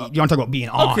want to talk about being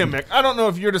on? Okay, Mick. I don't know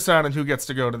if you're deciding who gets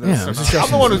to go to this. Yeah, or it's not. Justin's-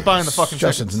 I'm the one who's buying the fucking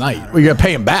Justin's tickets. night. Well, you got to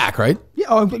pay him back, right?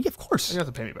 Yeah, yeah, of course. You have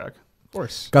to pay me back. Of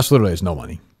course. Gus literally has no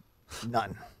money.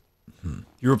 None.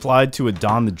 You replied to a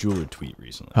Don the Jeweler tweet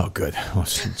recently. Oh, good. Well,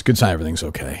 it's a good sign everything's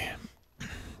okay.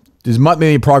 Does Mutt make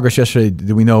any progress yesterday?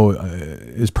 Do we know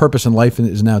his purpose in life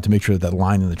is now to make sure that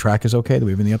line in the track is okay? Do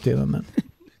we have any update on that?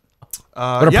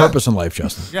 What a purpose in life,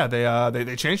 Justin. Yeah,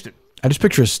 they changed it. I just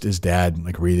picture his dad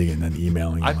like reading and then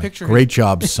emailing. I Him, picture like, great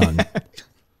job, son.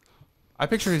 I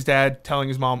picture his dad telling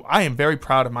his mom, "I am very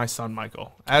proud of my son,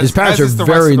 Michael." His parents is are the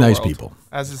rest very of the nice world. people.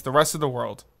 As is the rest of the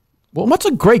world. Well, Mutt's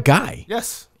a great guy.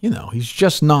 Yes. You know, he's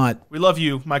just not. We love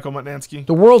you, Michael Mutnansky.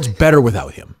 The world's better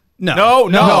without him. No.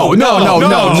 No.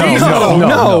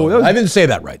 I didn't say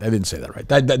that right.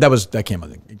 That came out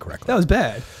incorrectly. That was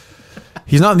bad.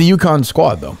 He's not in the Yukon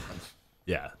squad though.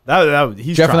 Yeah, that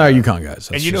he's Jeff and I are trying. Yukon guys.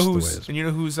 That's And you know just the way who's it is. and you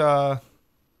know who's well,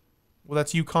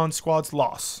 that's Yukon squad's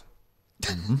loss.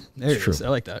 There it true. is. I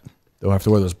like that. They'll have to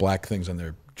wear those black things on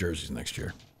their jerseys next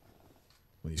year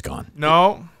when he's gone.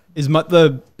 No. Is Mutt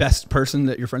the best person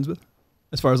that you're friends with,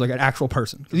 as far as like an actual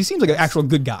person? Because he seems like an actual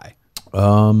good guy.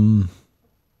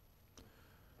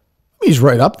 He's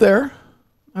right up there,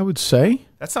 I would say.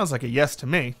 That sounds like a yes to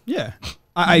me. Yeah,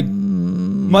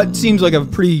 Mutt seems like a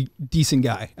pretty decent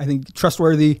guy. I think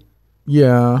trustworthy.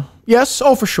 Yeah. Yes.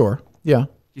 Oh, for sure. Yeah.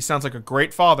 He sounds like a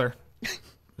great father.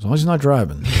 As long as he's not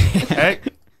driving. Hey,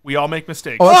 we all make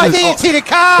mistakes. Oh, I didn't see the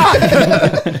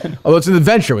car. Although it's an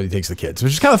adventure when he takes the kids,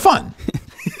 which is kind of fun.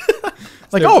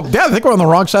 Like, oh, Dad, I think we're on the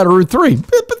wrong side of Route 3.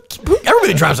 But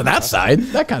everybody drives on that side.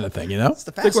 That kind of thing, you know?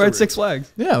 I think we're at Six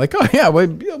Flags. Yeah, like, oh, yeah. Well,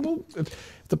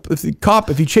 if the cop,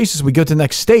 if he chases, we go to the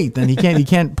next state, then he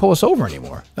can't pull us over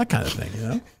anymore. That kind of thing, you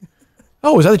know?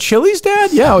 Oh, is that the Chili's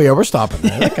dad? Yeah, oh yeah, we're stopping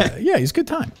there. That guy, yeah, he's a good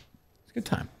time. It's a good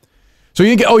time. So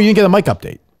you didn't get a mic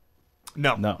update?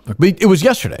 No. It was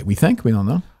yesterday, we think. We don't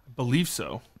know. I believe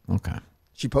so. Okay.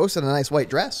 She posted a nice white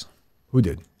dress. Who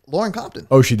did? Lauren Compton.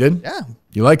 Oh, she did? Yeah.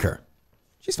 You like her?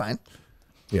 She's fine.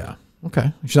 Yeah.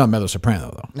 Okay. She's not mezzo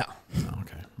soprano though. No.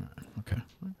 Okay. All right. Okay.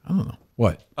 I don't know.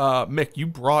 What? Mick, you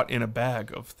brought in a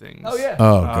bag of things. Oh yeah.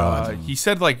 Oh God. He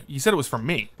said it was from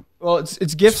me. Well,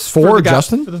 it's gifts For the guy-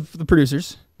 Justin? for the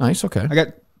producers. Nice. Okay. I got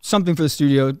something for the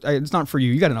studio. It's not for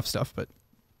you. You got enough stuff, but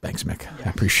Thanks, Mick. I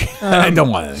appreciate it. I don't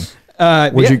want anything. yeah.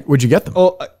 Where'd you get them?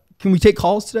 Oh, can we take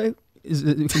calls today?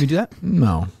 Can we do that?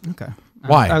 No. Okay.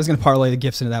 Why? I was going to parlay the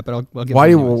gifts into that, but I'll give Why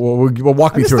do them you? anyways. We'll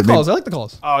walk I me miss through the it. calls. I like the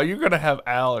calls. Oh, you're gonna have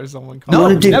Al or someone come. No,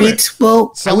 on. do never. Beats?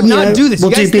 Well, I would not do this. We'll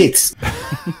You do guys beats.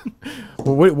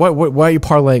 Why are you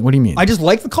parlaying? What do you mean? I just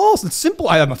like the calls. It's simple.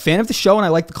 I'm a fan of the show, and I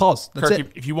like the calls. That's Kirk,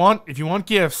 it. if you want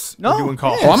gifts, No. we're doing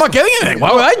calls. Oh, I'm not getting anything.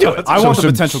 Why would I do it? I want the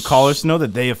potential callers to know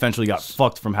that they essentially got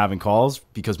fucked from having calls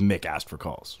because Mick asked for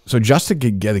calls. So just to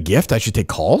get a gift, I should take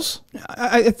calls?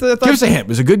 I thought Give us a hint.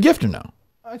 Was it a good gift or no?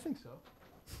 I think so.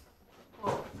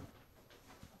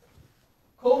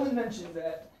 Coleman mentioned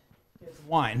that he had some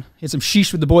wine. He had some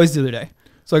sheesh with the boys the other day.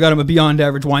 So I got him a beyond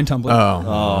average wine tumbler.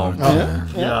 Oh.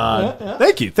 God.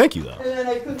 Thank you though. And then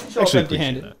I couldn't show up Actually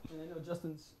empty-handed. And I know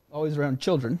Justin's always around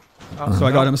children. So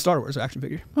I got him a Star Wars action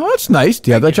figure. Oh, that's nice. Do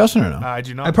you have that, Justin, or no? I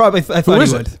do not. I thought Who is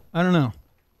he it? would. I don't know.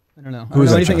 I don't know. I Who don't is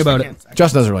know that, anything Justin? about it.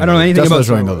 Justin doesn't really I don't know anything Justin about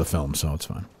doesn't really Star know Wars. the film, so it's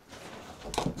fine.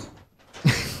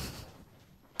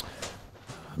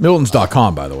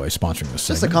 Miltons.com, by the way, sponsoring this. Just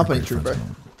a segment. company Great friends trooper. of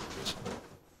Milton.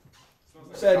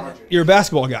 Said you're a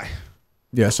basketball guy.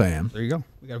 Yes, I am. There you go.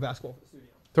 We got a basketball.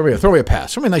 Throw away a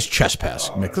pass. Throw me a nice chest pass,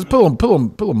 Mick. Let's put a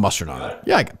little mustard on it.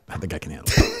 Yeah, I think I can handle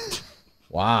it.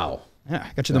 Wow. Yeah,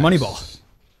 I got you the money ball.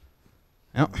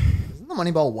 Yep. Isn't the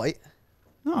money ball white?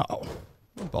 No.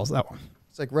 What ball's that one?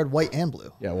 It's like red, white, and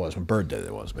blue. Yeah, it was. When Bird did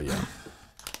it, was, but yeah.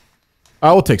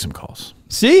 I will take some calls.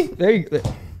 See? There you go.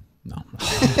 No.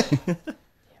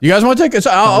 You guys want to take it?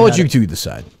 I'll let you two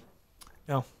decide.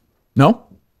 No. No?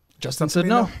 Justin said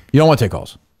no. You don't want to take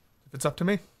calls? If it's up to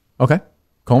me. Okay.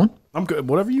 Coleman? I'm good.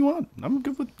 Whatever you want. I'm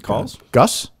good with calls.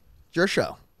 Gus? It's your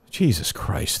show. Jesus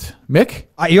Christ. Mick?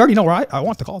 You already know where I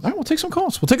want the calls. All right, we'll take some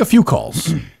calls. We'll take a few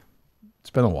calls. It's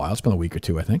been a while. It's been a week or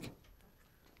two, I think.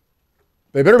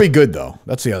 They better be good, though.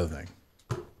 That's the other thing.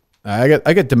 I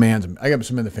get demands. I got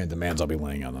some Minifan demands I'll be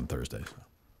laying out on Thursday.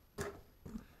 So.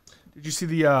 Did you see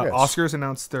the Oscars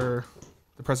announce the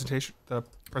presenters?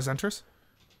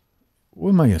 What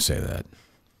am I going to say to that?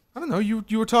 I don't know. You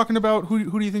were talking about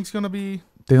who do you think's going to be?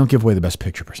 They don't give away the best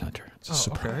picture presenter. It's a Oh,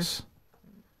 surprise. Okay.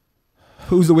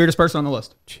 Who's the weirdest person on the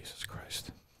list? Jesus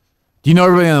Christ. Do you know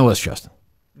everybody on the list, Justin?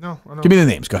 No, I don't. Give me the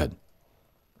names. Go ahead.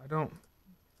 I don't.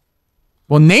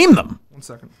 Well, name them. 1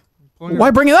 second. I'm Why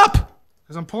bring it up?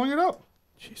 Because I'm pulling it up.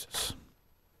 Jesus.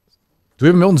 Do we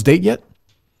have a Milton's date yet?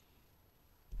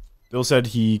 Bill said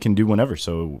he can do whenever,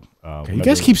 so... Okay, you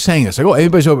guys keep saying this. Like, oh,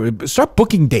 everybody's over. Start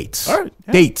booking dates. All right.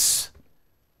 Yeah. Dates.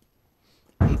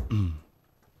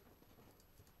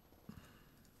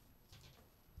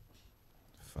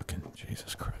 Fucking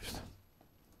Jesus Christ.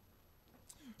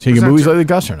 So you get movies lately,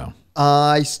 Gus, or no?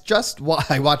 I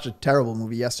watched a terrible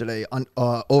movie yesterday on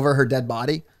Over Her Dead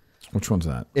Body. Which one's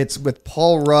that? It's with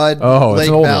Paul Rudd. Oh, it's Lake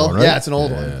an old Bell. one, right? Yeah, it's an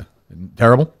old one.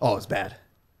 Terrible? Oh, it's bad.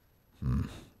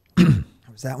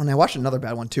 Was that one? I watched another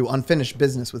bad one too. Unfinished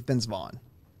Business with Vince Vaughn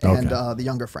and the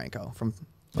younger Franco from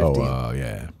 15. Oh,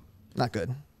 yeah. Not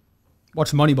good.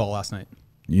 Watched Moneyball last night.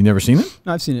 You never seen it?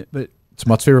 No, I've seen it, but It's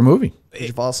Mutt's favorite movie. Did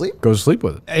you fall asleep? Go to sleep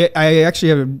with it. I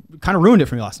actually kind of ruined it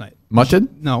for me last night. Mutt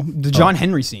did? No, the John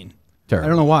Henry scene. Terrible. I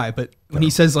don't know why, but when he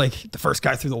says like the first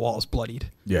guy through the wall is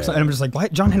bloodied. Yeah. So, and I'm just like, why?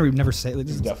 John Henry would never say like,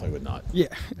 this is- Definitely would not. Yeah.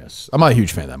 Yes. I'm not a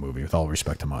huge fan of that movie, with all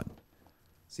respect to Mutt.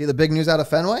 See the big news out of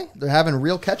Fenway? They're having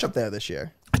real ketchup there this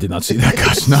year. I did not see that,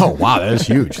 Gus. No. Wow, that is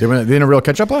huge. They in a real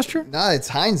catch-up last year? Nah, it's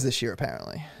Heinz this year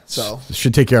apparently. So This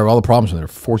should take care of all the problems when they're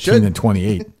 14 Should. and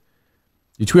 28.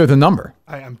 You tweet out the number.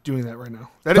 I am doing that right now.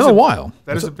 It's been a while.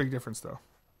 That What's is a it? big difference, though.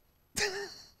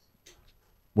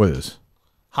 What is?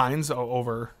 Heinz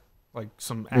over like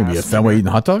some. Maybe a ass Fenway meat.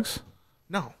 eating hot dogs?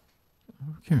 No.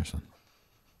 Who cares then?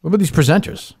 What about these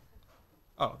presenters?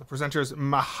 Oh, the presenter is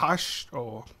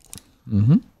Mahershala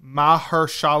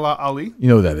Ali. You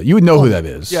know who that is. You would know who that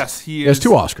is. Yes, he has is. 2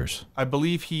 Oscars. I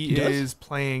believe he does? is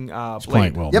playing He's Blade.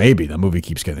 playing, well, maybe. That movie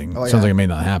keeps getting... Oh, sounds yeah. like it may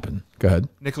not happen. Go ahead.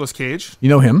 Nicolas Cage, You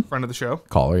know him. friend of the show.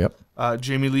 Caller, yep.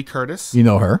 Jamie Lee Curtis. You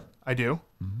know her. I do.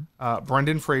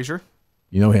 Brendan Fraser.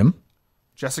 You know him.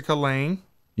 Jessica Lange.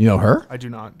 You know her. I do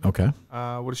not. Okay.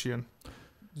 What is she in?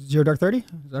 Zero Dark 30? Is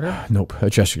that her? Nope,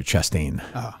 Jessica Chastain.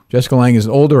 Oh. Jessica Lange is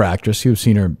an older actress. You've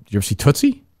seen her. Did you ever see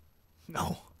Tootsie?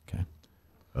 No. Okay.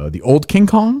 The old King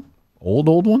Kong? Old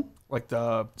one? Like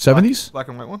the 70s? black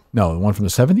and white one? No, the one from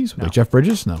the 70s? No. Like Jeff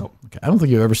Bridges? No. Nope. Okay. I don't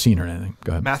think you've ever seen her in anything.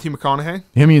 Go ahead. Matthew McConaughey.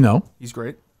 Him you know. He's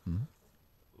great.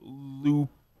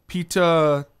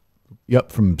 Lupita.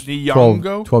 Yep, from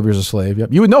Nyong'o? 12 Years a Slave.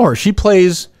 Yep. You would know her. She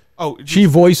plays... Oh, she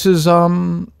voices...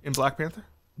 in Black Panther?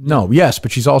 No, yes,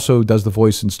 but she's also does the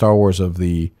voice in Star Wars of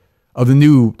the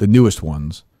newest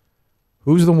ones.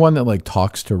 Who's the one that like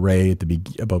talks to Rey at the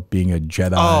about being a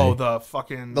Jedi? Oh, the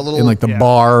fucking The little in like the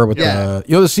bar with Yeah.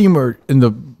 the scene where in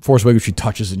the Force Awakens she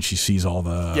touches and she sees all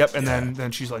the Yep, and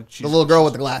then she's like the little girl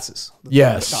with the glasses.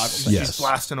 yes she's yes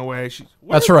blasting away.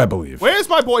 that's her I believe. Where's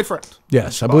my boyfriend?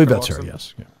 Yes, I believe that's her.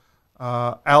 Yes, yeah.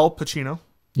 Al Pacino.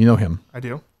 You know him. I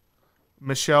do.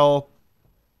 Michelle.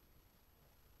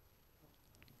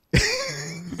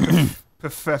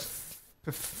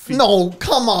 No,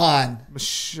 come on.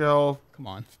 Michelle. Come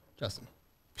on, Justin.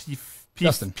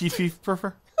 Justin.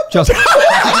 Pfeiffer. Justin.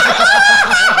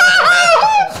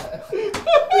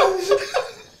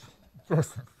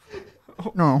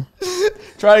 No.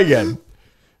 Try again.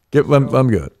 I'm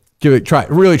good. Give it. Try it.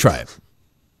 Really try it.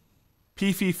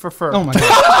 Pfeiffer. Oh my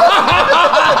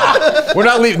God. We're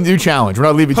not leaving. New challenge. We're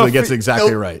not leaving until he gets it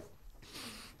exactly right.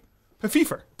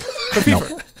 Pfeiffer.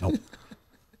 Nope.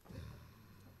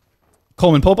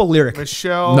 Coleman Popa lyric.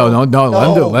 Michelle. No. Let him do it.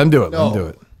 Let him do it. Let him do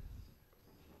it.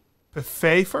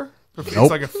 Pfeiffer. It's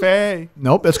Nope. like a fay.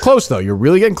 Nope. That's close though. You're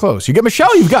really getting close. You get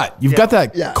Michelle. You've got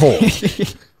that cold.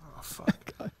 Oh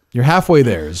fuck. You're halfway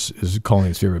there. Is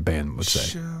Colleen's favorite band would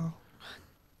say. Michelle.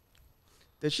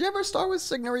 Did she ever start with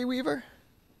Sigourney Weaver?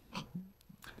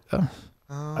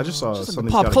 I just saw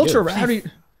something. Pop culture. How do you?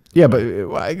 Yeah, but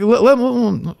let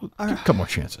a couple more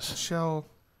chances. Michelle.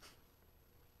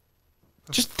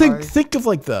 Just think of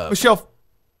like the Michelle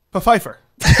Pfeiffer.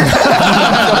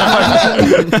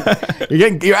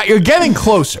 you're getting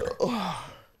closer.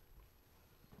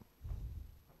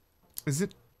 Is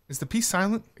the P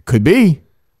silent? Could be.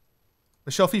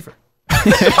 Michelle Pfeiffer.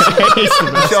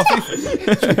 Michelle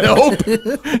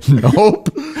Pfeiffer. Nope.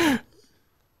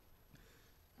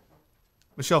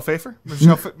 Michelle Pfeiffer.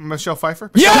 Michelle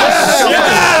Pfeiffer.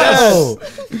 Yes.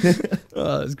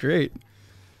 Oh, that's great.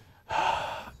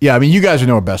 Yeah, I mean, you guys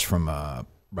know her best from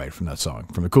from that song,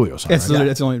 from the Coolio song. That's Right?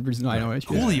 that's the only reason I know it.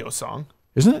 Coolio song.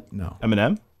 Isn't it? No.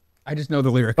 Eminem. I just know the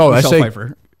lyric. Oh, Michelle I say.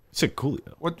 Pfeiffer. Said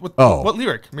Coolio. What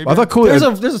lyric? Maybe I thought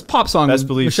Coolio. There's a pop song. Best with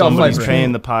believe Michelle somebody's Pfeiffer.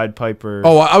 paying the Pied Piper.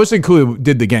 Oh, I was thinking Coolio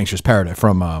did the Gangster's Paradise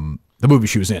from the movie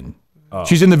she was in. Oh.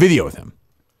 She's in the video with him.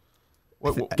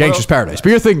 Gangster's Paradise. But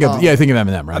you're thinking of thinking of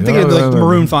Eminem, right? I'm thinking of like the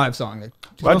Maroon 5 song.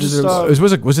 was it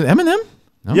Eminem?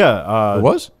 No? Yeah. It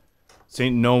was?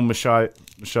 Saint Michelle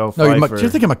No, Pfeiffer. you're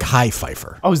thinking of Mackay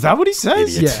Pfeiffer. Oh, is that what he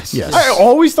says? Yes. Yes. I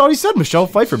always thought he said Michelle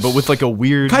Pfeiffer, but with like a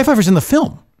weird. Mackay Pfeiffer's in the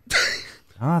film.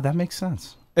 That makes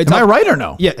sense. Am I right or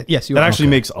no? Yeah. Yes. You That are. actually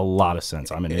makes a lot of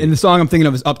sense. I'm an idiot. And the song I'm thinking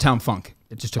of is Uptown Funk.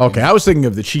 It just took me Okay, I was thinking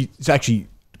of that. It's actually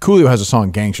Coolio has a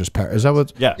song "Gangster's Paradise." Is that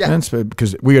what? Yeah. That's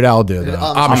because Weird Al did Amish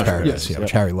Paradise, Paradise, yeah, yep.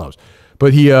 which Harry loves.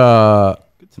 But he, Good to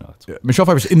know. Michelle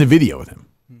Pfeiffer's in the video with him.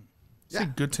 Yeah.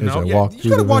 Good to As know. I Yeah, walk you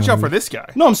through gotta the watch out room. for this guy.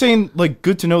 No, I'm saying like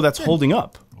good to know that's holding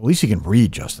up. At least you can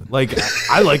read, Justin. Like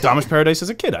I liked Amish Paradise as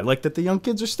a kid. I like that the young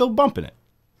kids are still bumping it.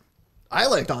 I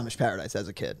liked Amish Paradise as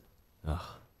a kid.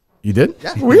 You did?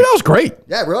 Yeah. Weird Al's great.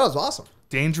 Yeah, bro, that was awesome.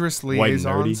 Dangerous White and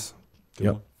nerdy. Liaisons.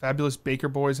 Yep. Fabulous Baker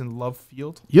Boys in Love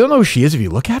Field. You don't know who she is if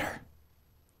you look at her.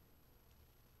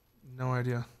 No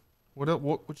idea.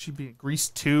 What would she be? Grease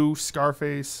 2,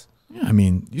 Scarface. Yeah, I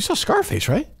mean, you saw Scarface,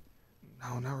 right?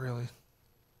 No, not really.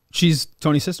 She's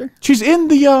Tony's sister? She's in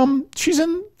the she's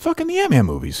in fucking the Ant-Man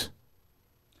movies.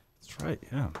 That's right.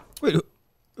 Yeah. Wait,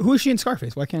 who is she in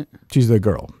Scarface? Why can't? She's the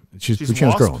girl. She's Pacino's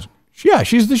Wasp? girl. Yeah,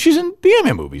 she's in the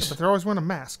Ant-Man movies. But they're always wearing a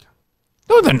mask.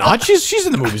 No, they're not. She's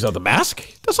in the movies of The Mask.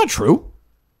 That's not true.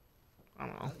 I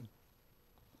don't know.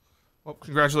 Well,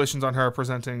 congratulations on her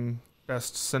presenting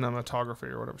Best Cinematography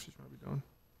or whatever she's going to be doing.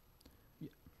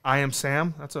 I Am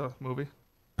Sam. That's a movie.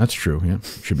 That's true. Yeah,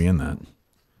 should be in that.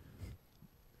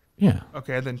 Yeah.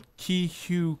 Okay, then Ki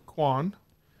Hugh Kwan.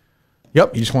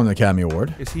 Yep. He just won the Academy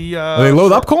Award. Is he? Are they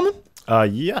load up, Coleman?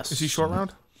 Yes. Is he short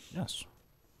round? Yes.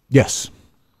 Yes.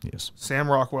 Yes. Sam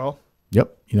Rockwell.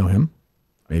 Yep. You know him?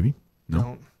 Maybe. No.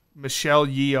 Don't. Michelle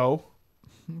Yeoh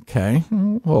Okay.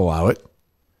 We'll allow it.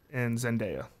 and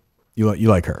Zendaya. You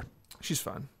like her? She's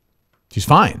fun. She's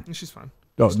fine. She's fun.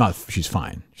 No, it's not. She's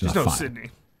fine. She's not no fine. Sydney.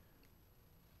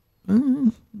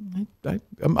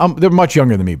 They're much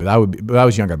younger than me, but I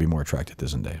was younger, I'd be more attracted to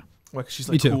Zendaya. Like she's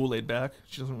Me like too. cool, laid back.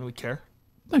 She doesn't really care.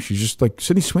 No, she's just like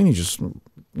Sydney Sweeney. Just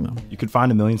You could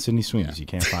find a million Sydney Sweeneys. You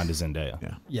can't find a Zendaya.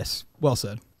 Yeah. Yes. Well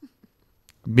said.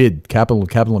 Mid capital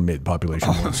and mid population.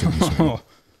 More Sydney Sweeney.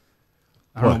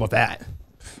 I don't know about that.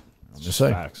 I'm just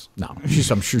saying. Facts. No, I'm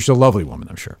sure she's a lovely woman.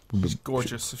 I'm sure. She's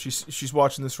gorgeous. If she's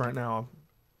watching this right now,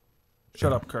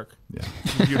 shut up, Kirk. Yeah.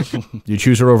 You're beautiful. You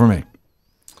choose her over me.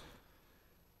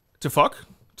 To fuck?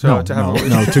 No, to have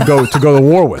no, to go to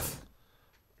war with.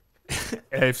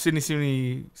 If Sydney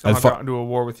Sweeney somehow got into a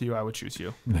war with you, I would choose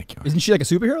you. Thank you. Isn't she like a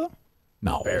superhero though?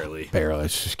 No, Barely.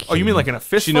 It's just Oh, you mean like in a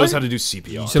fist She knows fight? how to do CPR.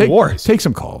 You said wars. Take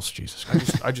some calls, Jesus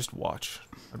Christ. I just watch.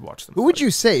 I'd watch them. Who would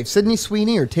you save, Sydney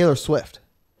Sweeney or Taylor Swift?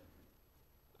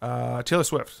 Taylor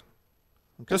Swift.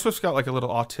 Taylor Swift's got like a little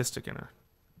autistic in her.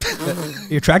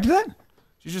 You attracted to that?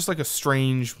 She's just like a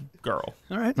strange girl.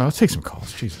 All right. No, let's take some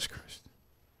calls. Jesus Christ.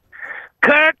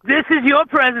 Kirk, this is your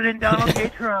president, Donald J.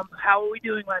 Trump. How are we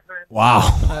doing, my friend?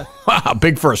 Wow. Wow.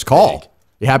 Big first call.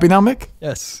 You happy now, Mick?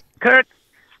 Yes. Kirk,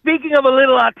 speaking of a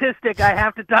little autistic, I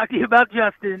have to talk to you about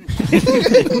Justin. He's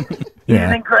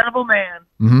an incredible man.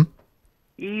 Mm-hmm.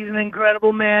 He's an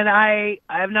incredible man. I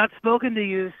have not spoken to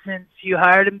you since you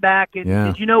hired him back. And Yeah.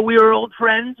 did you know we were old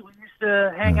friends? We used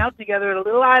to hang out together at a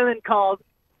little island called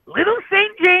Little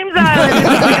St. James Island.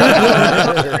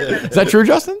 Is that true,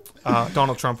 Justin?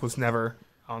 Donald Trump was never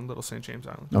on Little St. James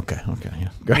Island. Okay, yeah.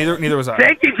 Go ahead. Neither was I.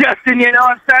 Thank you, Justin. You know,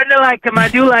 I'm starting to like him. I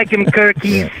do like him, Kirk.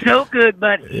 He's so good,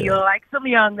 but he likes him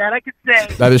young. That I could say.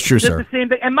 That is true, Just sir. the same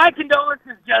thing. And my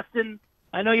condolences, Justin.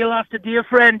 I know you lost a dear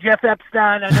friend, Jeff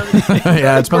Epstein. I know that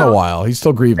Yeah, it's been a while. He's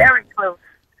still grieving. very close.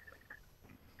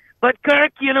 But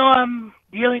Kirk, you know, I'm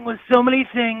dealing with so many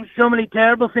things, so many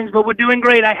terrible things, but we're doing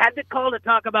great. I had to call to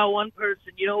talk about one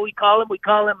person. You know what we call him? We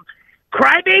call him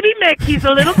Crybaby Mick. He's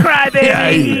a little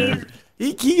crybaby.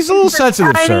 He's a little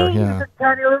sensitive, sir. He's Yeah, a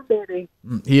tiny little baby.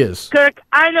 he is. Kirk,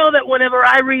 I know that whenever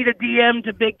I read a DM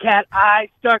to Big Cat, I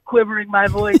start quivering my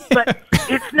voice, but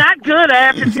it's not good. I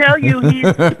have to tell you, he's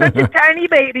such a tiny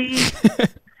baby.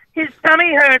 His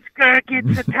tummy hurts, Kirk.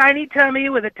 It's a tiny tummy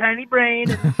with a tiny brain.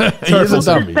 He is a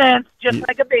dummy. Sense, just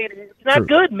like a baby. It's not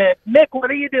good, Mick. Mick,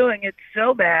 what are you doing? It's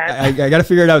so bad. I got to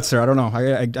figure it out, sir. I don't know.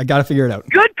 I got to figure it out.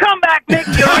 Good comeback, Mick.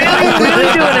 You're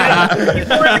really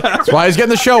doing it. That's why he's getting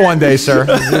the show one day, sir.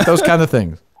 Those kind of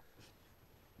things.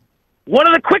 One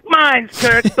of the quick minds,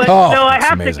 Kirk. But Oh, no, I that's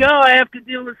have amazing. to go. I have to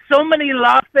deal with so many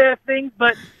lawfare things,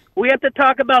 but we have to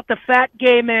talk about the fat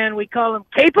gay man. We call him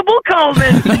Capable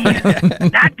Coleman.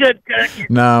 He's not good, Kirk.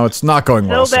 No, it's not going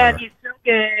well, So bad. sir. He's so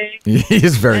gay. He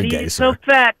is very And gay, he's sir. so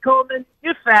fat. Coleman,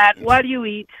 you're fat. Why do you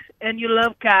eat? And you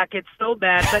love cock. It's so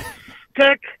bad. But,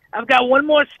 Kirk, I've got one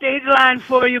more stage line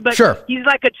for you, but Sure. he's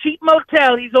like a cheap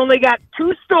motel. He's only got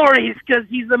 2 stories because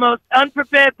he's the most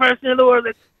unprepared person in the world.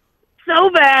 It's so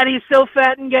bad. He's so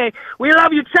fat and gay. We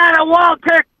love you, China Wall,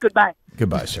 Kirk. Goodbye.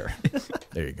 Goodbye, sir.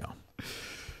 There you go.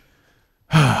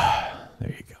 There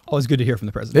you go. Always good to hear from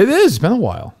the president. It is. It's been a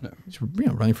while. He's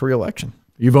running for re-election.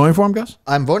 You voting for him, Gus?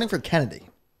 I'm voting for Kennedy.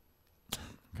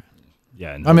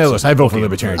 Yeah. I mean, listen, I vote for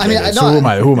Libertarian. I mean, candidates, I so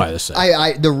know- who am I to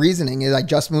say? The reasoning is I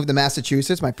just moved to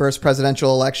Massachusetts, my first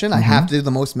presidential election. I have to do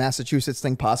the most Massachusetts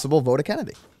thing possible, vote a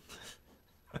Kennedy.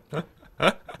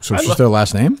 So it's just their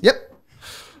last name? Yep.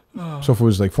 So if it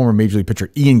was like former Major League pitcher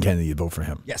Ian Kennedy, you'd vote for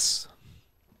him. Yes.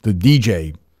 The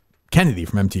DJ Kennedy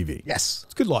from MTV. Yes.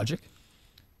 It's good logic.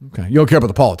 Okay. You don't care about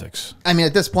the politics. I mean,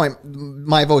 at this point,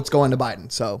 my vote's going to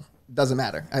Biden, so it doesn't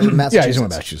matter. I live in Yeah, Massachusetts. he's in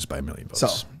Massachusetts by a million votes.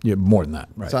 So- yeah, more than that.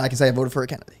 Right. So I can say I voted for a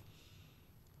Kennedy.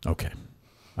 Okay.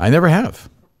 I never have.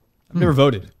 I've never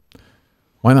voted.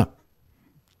 Why not?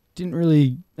 Didn't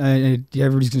really.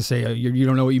 Everybody's gonna say you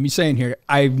don't know what you're saying here.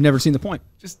 I've never seen the point.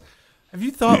 Just have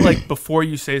you thought like before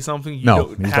you say something? You No,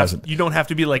 don't he have, doesn't. You don't have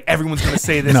to be like everyone's going to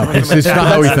say this. No, everyone's it's gonna not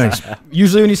how he that. thinks.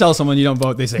 Usually, when you tell someone you don't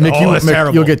vote, they say, Mick, "Oh, that's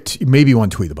terrible." You'll get maybe one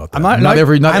tweet about that. I'm not- not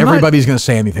I'm not- everybody's going to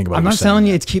say anything about. I'm what not you're telling saying.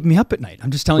 you it's keeping me up at night.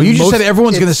 I'm just telling Well, you you. just most- said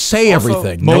everyone's going to it's- say also,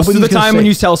 everything. Most of Nobody's the gonna time, say- when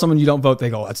you tell someone you don't vote, they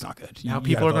go, "That's not good." Now You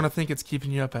people gotta are going to vote. think it's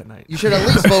keeping you up at night. You should at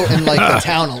least vote in like the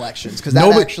town elections because that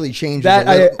Nobody- actually changes. That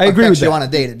I agree affects with you that. on a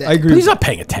day to day. I agree. But he's with not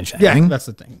paying attention. To that. Yeah, anything. that's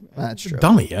the thing. That's true.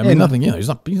 Dummy. I mean, And- nothing. You know, he's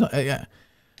not. Yeah.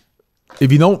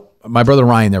 If you don't, my brother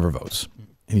Ryan never votes.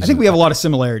 I think we have a lot of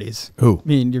similarities. Who?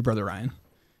 Me and your brother Ryan.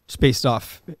 Just based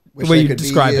off Wish the way I you could be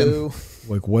describe him. you.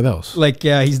 Like what else? Like,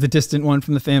 yeah, he's the distant one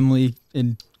from the family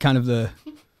and kind of the.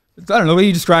 I don't know the way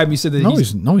you describe him. You said that. No,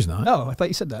 he's not. No, I thought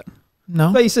you said that. No,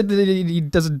 I thought you said that he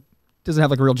doesn't have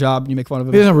like a real job. And you make fun of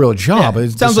him. he doesn't have a real job. Yeah.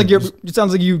 It's It sounds just- like it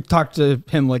sounds like you talk to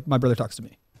him like my brother talks to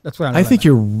me. That's why I think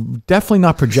you're definitely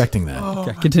not projecting that.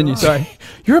 Okay, continue. Sorry.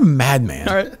 You're a madman.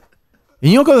 All right.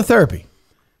 And you don't go to therapy.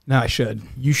 No, I should.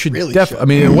 You should Really definitely. I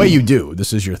mean, in a way you do.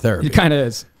 This is your therapy. It kind of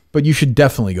is. But you should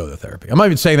definitely go to therapy. I'm not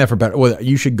even saying that for better. Well,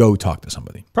 you should go talk to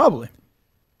somebody. Probably.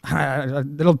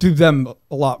 It'll do them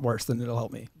a lot worse than it'll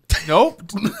help me. Nope.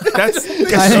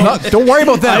 Don't worry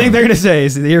about that. I think they're going to say,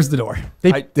 here's the door.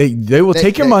 They will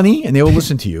take your money and they will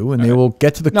listen to you and they will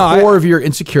get to the core of your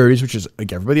insecurities, which is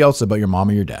like everybody else about your mom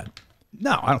or your dad.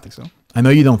 No, I don't think so. I know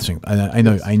you don't think. I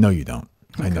know you don't.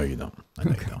 I know you don't.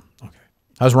 Okay.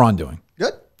 How's Ron doing?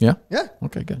 Good. Yeah. Yeah.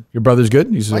 Okay. Good. Your brother's good.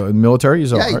 He's in the military.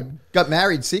 He's all right. He got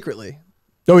married secretly.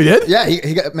 Oh, he did? Yeah,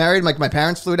 he got married. Like my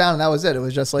parents flew down, and that was it. It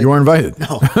was just like you weren't invited.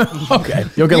 No. Okay. You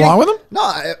don't get along with him?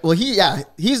 No. Well,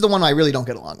 he's the one I really don't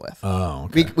get along with. Oh,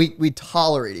 okay. We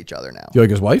tolerate each other now. Do you like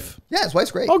his wife? Yeah, his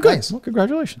wife's great. Oh, good. Nice. Well,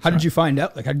 congratulations. How did you find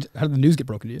out? Like, how did the news get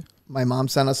broken to you? My mom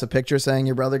sent us a picture saying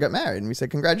your brother got married, and we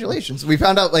said congratulations. We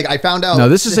found out. Like I found out. No,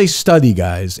 this is a study,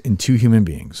 guys, in two human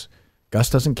beings. Gus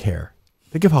doesn't care.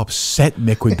 Think of how upset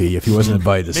Mick would be if he wasn't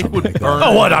invited to something like that.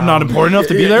 Oh, what? I'm not important enough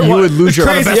to be there? You would lose your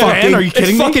best fan? Are you kidding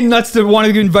It's me? fucking nuts to want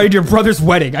to get invited to your brother's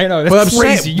wedding. I know. That's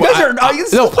crazy. You guys are.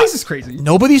 This place is crazy.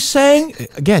 Nobody's saying,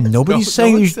 again, nobody's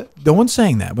saying, no one's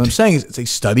saying that. What I'm saying is it's a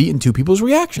study in two people's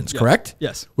reactions, correct?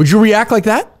 Yes. Would you react like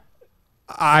that?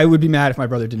 I would be mad if my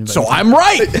brother didn't invite me. So I'm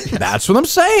right. That's what I'm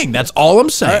saying. That's all I'm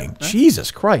saying.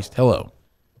 Jesus Christ. Hello.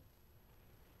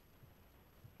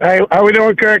 Hey, how we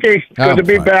doing, Kirky? Good to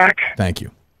be back. Thank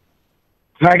you.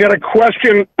 I got a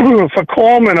question for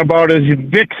Coleman about his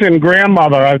vixen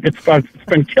grandmother. It's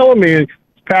been killing me these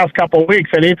past couple of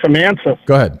weeks. I need some answers.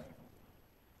 Go ahead.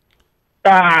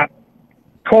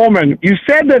 Coleman, you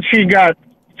said that she got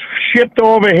shipped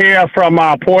over here from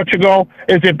Portugal.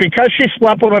 Is it because she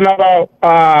slept with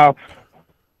another...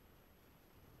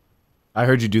 I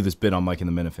heard you do this bit on Mike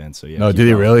and the Minifan, so yeah. No, did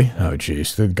he really? Oh,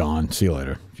 jeez. They're gone. See you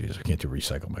later. Jeez, I can't do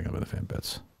recycle Mike and the Minifan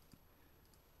bits.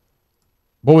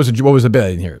 What was the bit? I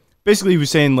didn't hear it. Basically, he was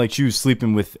saying like she was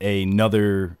sleeping with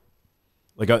another,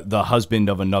 like the husband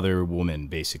of another woman,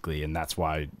 basically, and that's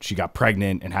why she got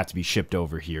pregnant and had to be shipped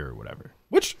over here or whatever.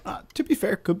 Which, to be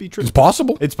fair, could be true. It's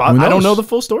possible. It's possible. I don't know the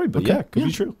full story, but Okay. yeah, could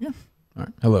be true. Yeah. All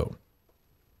right. Hello.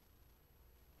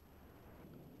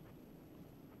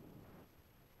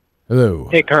 Hello.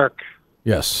 Hey, Kirk.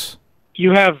 Yes.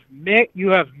 You have Mick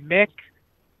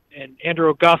and Andrew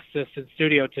Augustus in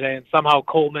studio today, and somehow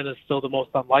Coleman is still the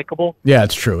most unlikable. Yeah,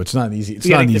 it's true. It's not an easy. It's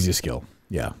not an easy skill.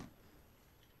 Yeah.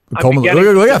 I'm Coleman,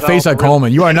 look at that face on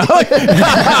Coleman. You are not.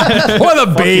 What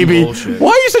a baby. Why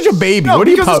are you such a baby? No, what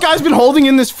are you? because this guy's been holding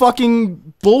in this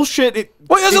fucking bullshit.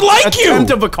 Well, he doesn't like you.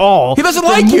 Attempt of a call. He doesn't for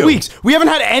like you. Weeks. We haven't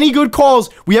had any good calls.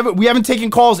 We haven't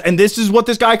taken calls, and this is what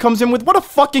this guy comes in with. What a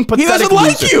fucking pathetic. He doesn't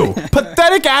like you.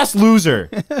 Pathetic ass loser.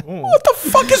 What the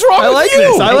fuck is wrong with like you?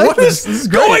 this. I like What this. is This is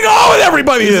great. going on with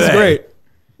everybody today? This is great.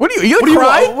 What do you gonna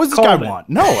cry? What does this guy want?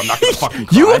 No, I'm not gonna fucking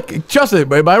cry. You,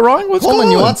 Justin, am I wrong? What's Coleman,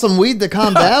 going you on? want some weed to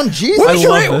calm down?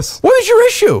 Jesus. What is your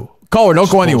issue? Caller,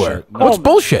 don't go anywhere. bullshit. What's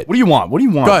bullshit? What do you want? What do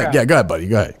you want? Go ahead. Yeah, go ahead, buddy.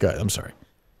 Go ahead. Go ahead. I'm sorry.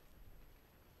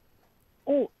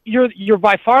 Oh, you're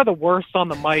by far the worst on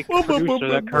the mic producer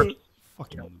that Kirk's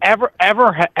ever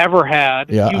had.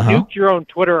 Yeah, you nuked your own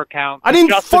Twitter account. I didn't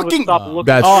Justin would fucking. stop looking.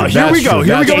 That's Oh, true. here we That's go. true.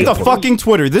 Here we go with That's the true. fucking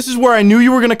Twitter. This is where I knew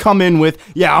you were gonna come in with.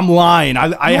 Yeah, I'm lying.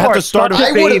 I had to start.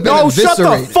 I would have been No, shut the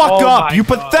eviscerated. fuck Oh up. my You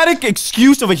God. pathetic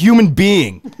excuse of a human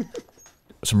being.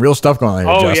 Some real stuff going on here,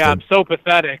 Oh Justin. yeah, I'm so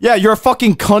pathetic. Yeah, you're a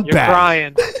fucking cunt You're bag.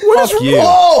 crying. What is you.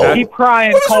 wrong? Keep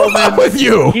crying, What is Coleman. wrong with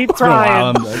you? Keep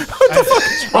crying.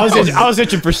 I was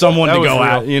itching for someone to go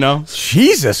at, you know?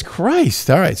 Jesus Christ.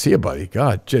 All right. See you, buddy.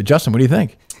 God. Justin, what do you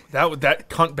think? That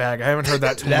cunt bag. I haven't heard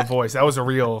that tone of voice. That was a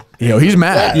real. He's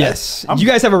mad. Yes. You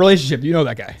guys have a relationship. You know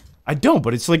that guy. I don't,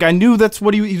 but it's like I knew that's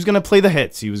what he was going to play the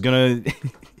hits. He was going to...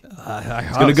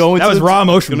 He's gonna go into that was raw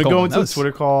emotion. Gonna go Coleman. into That the was-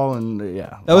 Twitter call and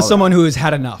yeah. That was someone who has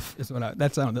had enough. Is what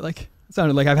that sounded like. It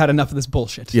sounded like I've had enough of this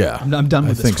bullshit. Yeah. I'm done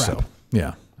with I this think crap. so.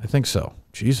 Yeah. I think so.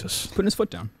 Jesus. Putting his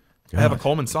foot down. I have a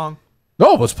Coleman song.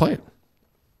 Oh, let's play it.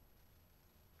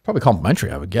 Probably complimentary,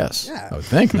 I would guess. Yeah. I would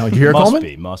think. No, did you hear must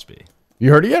Coleman? Must be.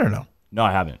 You heard it yet or no? No,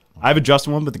 I haven't. I have a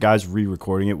Justin one, but the guy's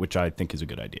re-recording it, which I think is a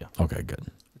good idea. Okay, good.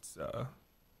 It's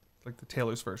like the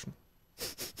Taylor's version.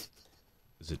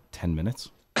 Is it 10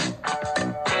 minutes?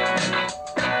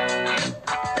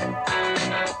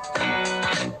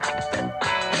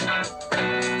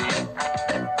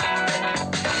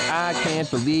 I can't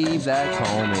believe that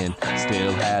Coleman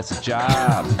still has a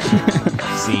job.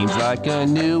 Seems like a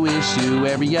new issue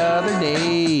every other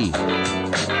day.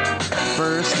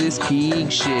 First this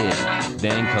peak shit,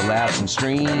 then collapsing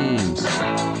streams.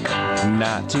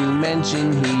 Not to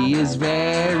mention he is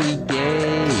very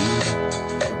gay.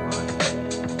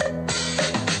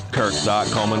 Kirk thought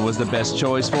Coleman was the best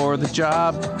choice for the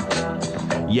job.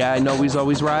 Yeah, I know he's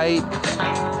always right.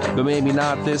 but maybe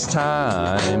not this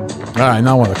time. All right,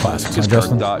 now one of the classics. Huh,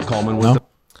 Justin? Coleman with No?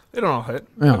 They don't all hit.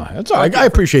 Yeah, that's all right. I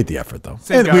appreciate the effort, though.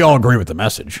 Same And guy. we all agree with the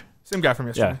message. Same guy from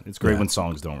yesterday. Yeah, it's great when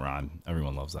songs don't rhyme.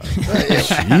 Everyone loves that.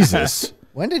 Jesus.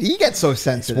 When did he get so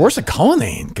sensitive? Worse than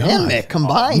Cullinane. God. And Mick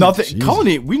combined. Nothing.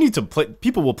 Cullinane, we need to play.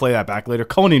 People will play that back later.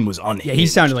 Cullinane was unhinged. Yeah, he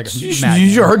sounded like a You mad.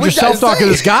 heard yourself talking to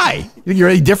this guy. You think you're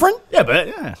any different? Yeah, but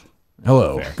yeah.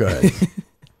 Hello. Good.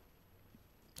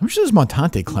 How much does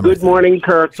Montante Klemmer Good think? morning,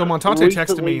 Kirk. So Montante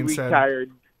texted me and Recently said,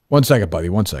 retired 1 second, buddy.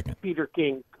 1 second. Peter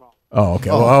King. Oh, okay.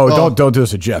 Don't do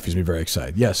this to Jeff. He's gonna be very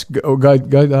excited. Yes.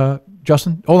 Go,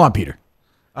 Justin. Hold on, Peter.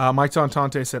 Mike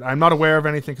Montante said, I'm not aware of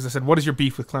anything, because I said, what is your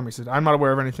beef with Klemmer? He said, I'm not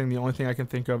aware of anything. The only thing I can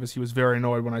think of is he was very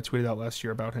annoyed when I tweeted out last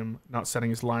year about him not setting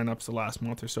his lineups the last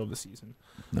month or so of the season,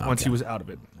 once he was out of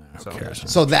it.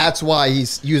 So that's why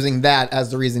he's using that as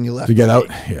the reason you left. To get out?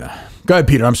 Yeah. Go ahead,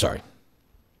 Peter. I'm sorry.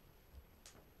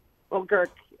 Well, Kirk,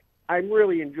 I'm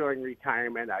really enjoying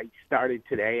retirement. I started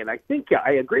today, and I think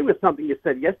I agree with something you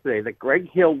said yesterday, that Greg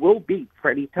Hill will beat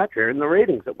Freddie Toucher in the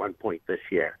ratings at one point this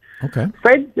year. Okay.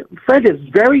 Fred has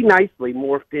very nicely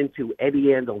morphed into Eddie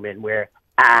Andelman, where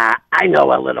I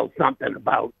know a little something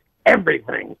about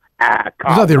everything. He's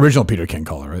not the original Peter King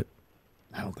caller, right?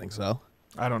 I don't think so.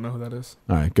 I don't know who that is.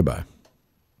 All right. Goodbye.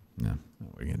 Yeah.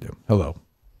 What are you gonna do? Hello.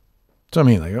 So I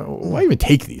mean, like, why even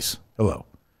take these? Hello.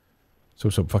 So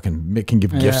fucking Mick can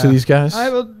give gifts to these guys?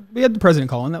 We had the president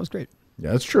call in. That was great.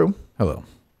 Yeah, that's true. Hello.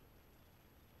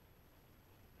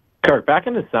 Kirk, back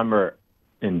in December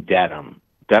in Dedham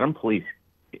police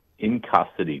in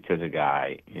custody took a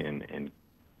guy and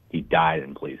he died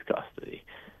in police custody.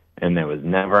 And there was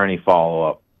never any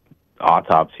follow-up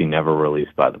autopsy, never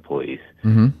released by the police.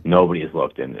 Mm-hmm. Nobody has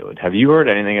looked into it. Have you heard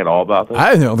anything at all about this?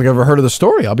 I don't think I've ever heard of the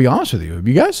story. I'll be honest with you. Have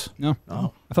you guys? No.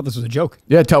 Oh. I thought this was a joke.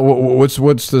 Yeah. What's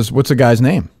the guy's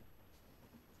name?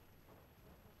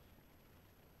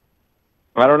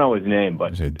 I don't know his name,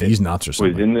 but these nuts or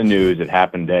something. Was in the news. It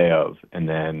happened day of, and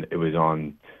then it was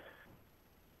on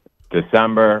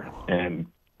December and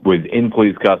was in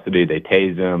police custody. They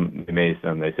tased him, they maced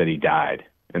him. They said he died,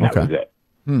 and that was it.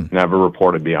 Never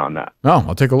reported beyond that. Oh,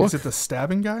 I'll take a look. Is it the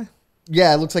stabbing guy?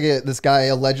 Yeah, it looks like this guy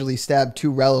allegedly stabbed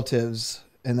 2 relatives,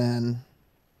 and then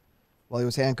while he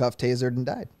was handcuffed, tasered, and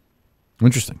died.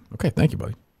 Interesting. Okay, thank you,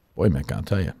 buddy. Boy, Mick, I'll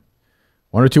tell you.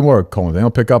 1 or 2 more calling. They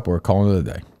don't pick up. We're calling it a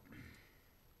day.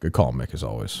 Good call, Mick, as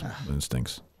always.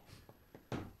 Instincts.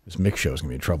 This Mick show is going to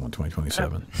be in trouble in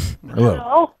 2027.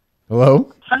 Hello.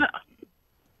 Hello?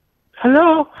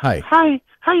 Hello. Hi.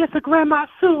 Hi, it's a Grandma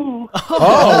Sue. Oh,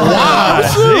 wow.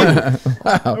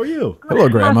 Wow. How are you? Hello,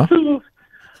 Grandma. Sue.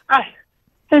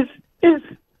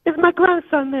 Is my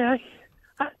grandson there?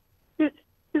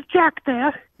 Is Jack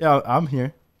there? Yeah, I'm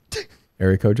here.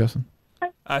 Area code, Justin?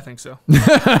 I think so.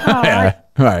 Yeah.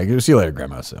 All right. See you later,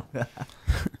 Grandma. So.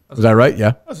 Was that right?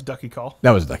 Yeah. That was a ducky call.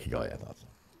 That was a ducky call. Yeah, I thought so.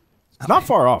 It's not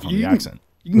far off on the accent.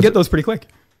 You can get those pretty quick.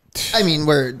 I mean,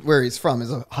 where he's from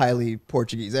is a highly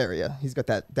Portuguese area. He's got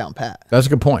that down pat. That's a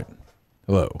good point.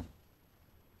 Hello.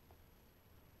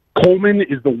 Coleman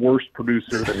is the worst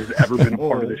producer that has ever been a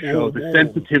part of the show. The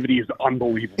sensitivity is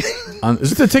unbelievable.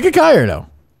 Is it the ticket guy or no?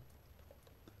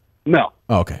 No.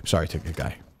 Oh, okay. Sorry, ticket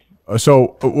guy.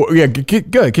 Yeah,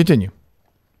 good. Continue.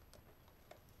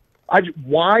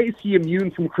 Why is he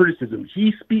immune from criticism?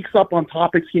 He speaks up on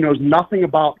topics he knows nothing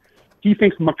about. He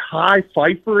thinks Mackay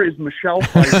Pfeiffer is Michelle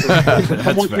Pfeiffer.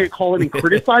 Someone can't call in and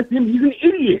criticize him. He's an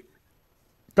idiot.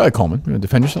 Go ahead, Coleman. You want to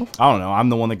defend yourself? I don't know. I'm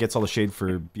the one that gets all the shade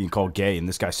for being called gay, and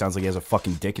this guy sounds like he has a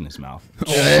fucking dick in his mouth.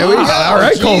 There we go. All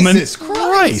right, Coleman. Jesus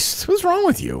Christ. What's wrong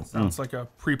with you? Sounds like a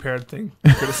prepared thing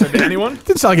you could have said to anyone.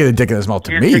 Didn't sound like he had a dick in his mouth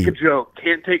to Can't me. take a joke.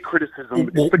 Can't take criticism.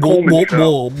 It's the Coleman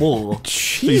show.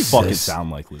 Jesus. You fucking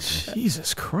sound like Lucy.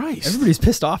 Jesus Christ. Everybody's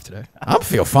pissed off today. I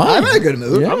feel fine. I'm in a good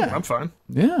mood. Yeah. I'm fine.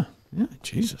 Yeah.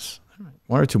 Jesus. All right.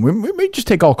 1 or 2. We may just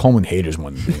take all Coleman haters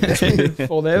one day.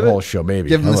 The whole show, maybe.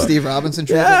 Give him the Hello. Steve Robinson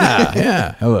treatment. Yeah.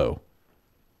 Yeah. Hello.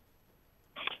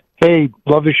 Hey,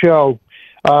 love the show.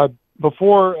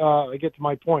 Before I get to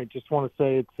my point, just want to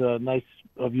say it's nice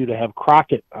of you to have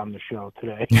Crockett on the show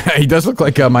today. He does look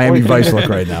like Miami Vice look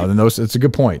right now. It's a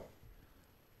good point.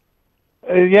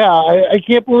 Yeah, I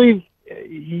can't believe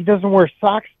he doesn't wear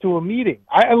socks to a meeting.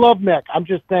 I love Mick. I'm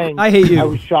just saying. I hate you. I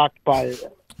was shocked by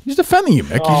it. He's defending you,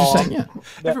 Mick. He's just saying, yeah.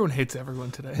 Everyone hates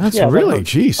everyone today. That's really,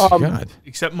 jeez, God.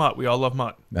 Except Mutt. We all love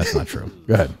Mutt. That's not true.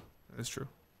 Go ahead. That's true.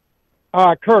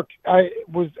 Kirk, I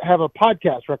have a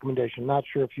podcast recommendation. Not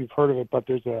sure if you've heard of it, but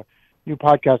there's a new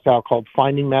podcast out called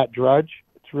Finding Matt Drudge.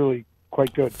 It's really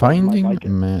quite good.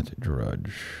 Finding Matt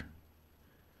Drudge.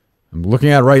 I'm looking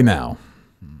at it right now.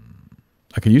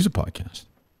 I could use a podcast.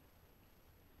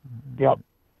 Yep.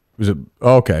 Was it?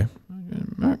 Oh, okay.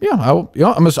 Yeah,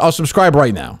 I'll subscribe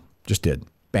right now. Just did.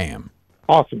 Bam.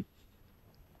 Awesome.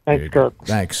 Thanks, Kirk.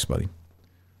 Thanks, buddy.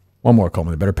 One more,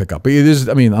 Coleman. They better pick up. But it is,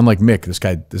 I mean, unlike Mick, this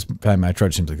guy Matt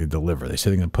Trudge seems like they deliver. They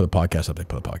say they're going to put a podcast up. They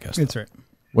put a podcast That's up. right.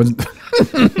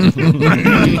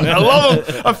 I love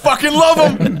him. I fucking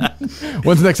love him.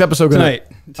 When's the next episode going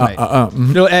to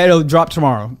Tonight. It'll drop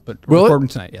tomorrow, but Will recording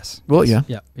tonight, yes. Will it? Yeah.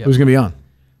 Yeah. Who's going to be on?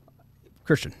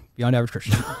 Christian. Beyond average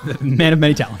Christian. Man of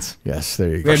many talents. Yes, there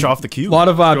you go. Fresh off the cue. A lot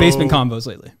of basement combos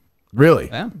lately. Really?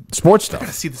 Yeah. Sports stuff. I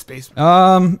gotta see this basement.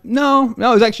 No. It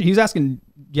was actually, he was asking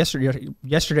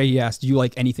yesterday he asked, do you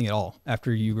like anything at all?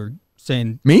 After you were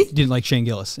saying me? You didn't like Shane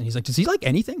Gillis. And he's like, does he like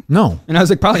anything? No. And I was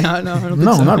like, probably not. No, I don't think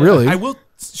No, so. not really. I will.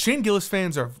 Shane Gillis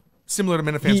fans are similar to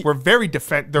Minifans. We're very They're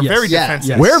very defensive.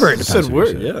 Yes. We're very defensive.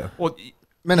 Well,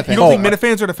 Minifans. you don't think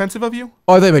Minifans are defensive of you?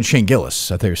 Oh, they meant Shane Gillis.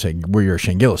 I thought you were saying you're a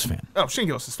Shane Gillis fan. Oh, Shane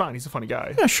Gillis is fine. He's a funny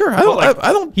guy. Yeah, sure. But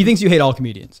I don't. He thinks you hate all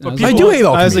comedians. And But I I do hate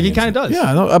all. I was like, he comedians. kind of does.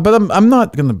 Yeah, I know, but I'm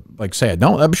not gonna like say I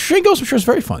don't. Shane Gillis, I'm sure, is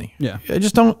very funny. Yeah. I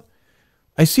just don't.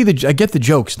 I get the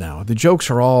jokes now. The jokes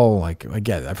are all like I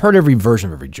get it. I've heard every version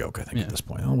of every joke. I think at this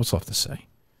point. I don't know what's left to say.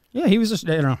 Yeah, he was just,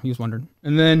 I don't know, he was wondering.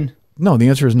 And then. No, the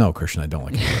answer is no, Christian. I don't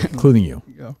like it, including you.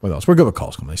 Go. What else? We're good with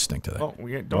calls. They stink today. Oh,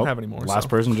 we don't have any more. Last so.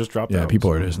 person just dropped Yeah, out.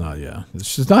 people are just not. Yeah,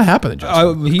 it's just not happening. Jess.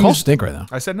 Calls stink right now.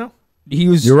 I said no. He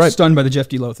was You're right. stunned by the Jeff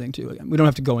D. Lowe thing too. Again, we don't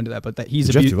have to go into that, but that he's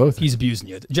The Jeff D. Lowe thing. he's abusing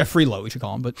you. Jeffrey Lowe, we should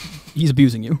call him, but he's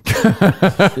abusing you.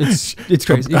 it's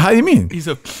crazy. How do you mean?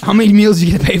 How many meals are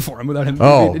you gonna pay for him without him?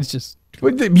 Oh. It's just.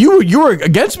 But you were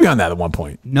against me on that at one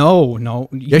point. No.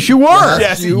 Yes, you were.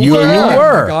 Yes, you were. were.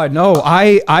 Oh my God, no.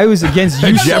 I was against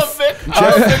you. Jeff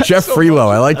Freelo.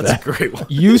 I like that. That's a great one.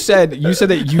 You said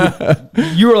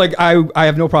that you were like I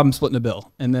have no problem splitting a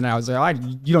bill, and then I was like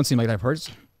you don't seem like that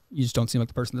person. You just don't seem like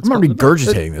the person that's. I'm not splitting the bill.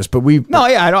 regurgitating this, but we. No,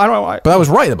 yeah, I don't. But I was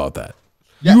right about that.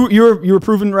 You were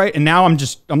proven right, and now I'm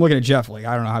looking at Jeff like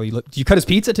I don't know how he look. Do you cut his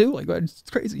pizza too? Like it's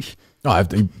crazy. No, I have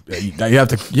to. You have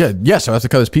to. Yeah, yes, I have to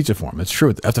cut his pizza for him. It's true.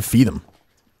 I have to feed him.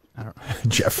 I don't know.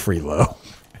 Jeff Freelo.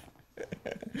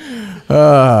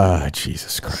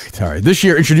 Jesus Christ! All right, this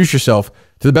year, introduce yourself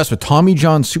to the best with Tommy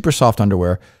John's super soft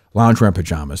underwear, loungewear, and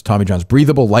pajamas. Tommy John's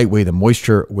breathable, lightweight, and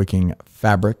moisture-wicking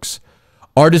fabrics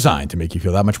are designed to make you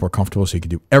feel that much more comfortable, so you can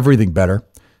do everything better.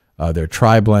 Their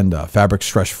tri-blend fabrics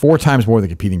stretch 4 times more than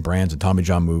competing brands, and Tommy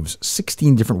John moves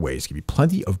 16 different ways. Give you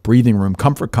plenty of breathing room,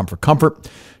 comfort.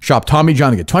 Shop Tommy John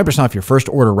to get 20% off your first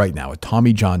order right now at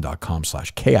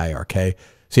TommyJohn.com/KIRK.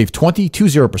 Save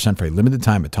 20% for a limited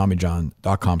time at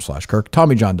TommyJohn.com/Kirk,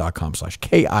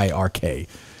 TommyJohn.com/KIRK.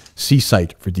 See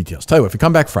site for details. Tell you what, if you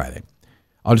come back Friday,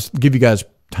 I'll just give you guys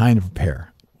time to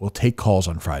prepare. We'll take calls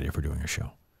on Friday if we're doing a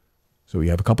show. So we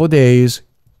have a couple of days.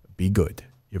 Be good.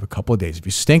 You have a couple of days. If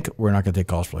you stink, we're not going to take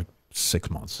calls for like 6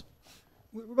 months.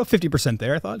 We're about 50%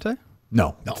 there, I thought today.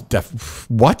 No.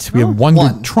 What? We have one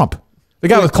good Trump. The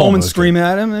guy with Coleman was screaming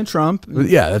at him and Trump. good.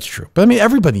 Yeah, that's true. But I mean,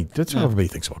 that's what everybody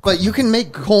thinks about. But you can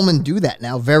make Coleman do that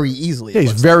now very easily. Yeah,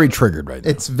 he's very triggered right now.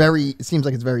 It seems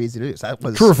like it's very easy to do. So that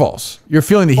was True or false? You're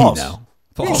feeling the False. heat now.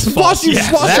 False. False. You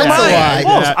just lost your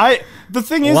mind. The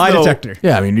thing is, Lie though, detector.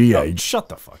 Yeah, I mean, yeah. shut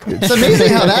the fuck up. It's amazing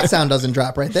how that sound doesn't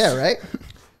drop right there, right?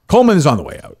 Coleman is on the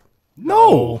way out.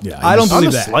 No, Yeah, I don't he's-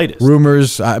 believe that. Slightest.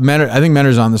 Rumors. I think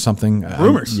Menner's on to something.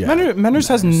 Rumors. Yeah. Menners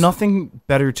has nothing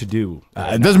better to do.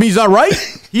 It doesn't mean he's not right.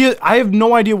 I have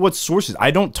no idea what sources.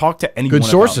 I don't talk to anyone. Good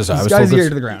sources. About I this. was Guy's told ear this-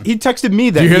 to the ground. He texted me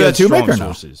that Do you hear he that had too, strong Mick, or no?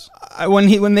 sources.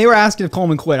 When they were asking if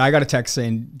Coleman quit, I got a text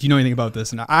saying, "Do you know anything about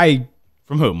this?" And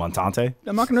From who? Montante?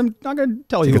 I'm not gonna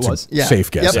tell you who It's it a was.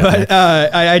 safe guess. Yeah, but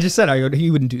I just said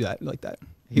he wouldn't do that like that.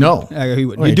 He No. wouldn't. He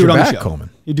wouldn't. Well, He'd do it on the back, show. Coleman.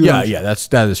 He'd do it on the show. Yeah,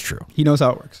 that is true. He knows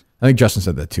how it works. I think Justin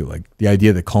said that too. Like the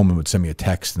idea that Coleman would send me a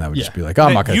text and I would just be like, "Oh,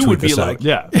 I'm not going to You tweet would be this like, out."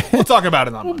 yeah, we'll talk about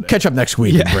it on Monday. Catch up next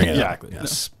week and bring it exactly. up.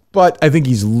 Yes, but I think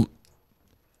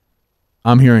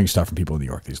I'm hearing stuff from people in New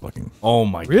York that he's looking. Oh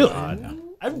my god!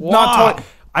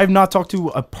 I've not talked to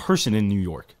a person in New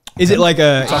York. Is it like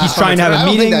he's trying to have I a don't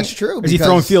meeting? think that's true. Or is he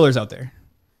throwing because- feelers out there?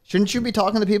 Shouldn't you be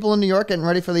talking to people in New York getting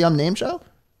ready for the Unnamed show?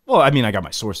 Well, I mean, I got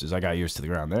my sources. I got ears to the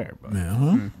ground there. But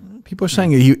People are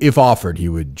saying if offered, he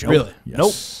would jump. Really? Yes.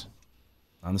 Nope.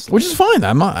 Honestly, Which is fine.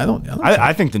 I don't.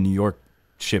 I think the New York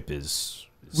ship is.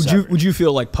 Would you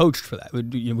feel like poached for that?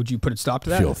 Would you put a stop to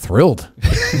that? feel thrilled.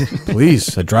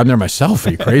 Please, I'd drive there myself.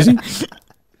 Are you crazy?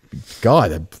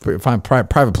 God, I'd find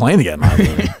private plane to get him out of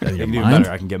there. You can do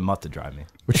better. I can get Mutt to drive me.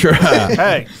 Sure.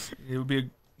 Hey, it would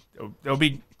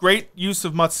be great use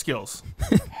of Mutt's skills.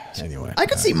 Anyway, I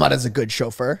could see Mutt as a good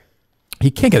chauffeur.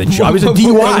 He can't get a job. He's a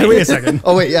DUI. Wait a second.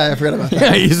 Oh wait, yeah, I forgot about that.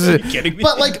 Yeah, he's kidding me?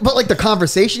 But like the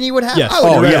conversation you would have. Yes. I would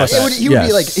Oh, have- yes. He would be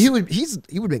Yes. like he would be.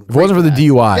 If it wasn't for the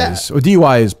DUIs, well,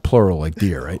 DUI is plural, like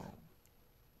deer, right?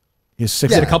 He has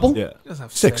 6. Is it a couple? Yeah. He doesn't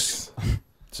have 6.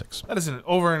 6. That isn't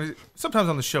over. Sometimes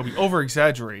on the show we over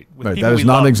exaggerate with Right, people that is we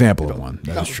not love. an example of one.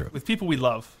 That is true. With people we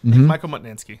love, Mhm. like Michael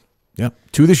Mutnansky. Yep.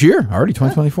 2 this year already,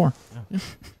 2024. Yeah.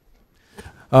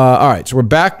 All right, so we're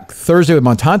back Thursday with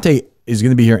Montante is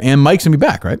going to be here, and Mike's going to be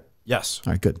back, right? Yes.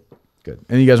 All right, good. Good.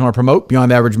 Any of you guys want to promote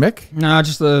Beyond Average Mick? Nah,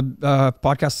 just the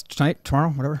podcast tonight, tomorrow,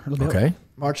 whatever. It'll be Okay.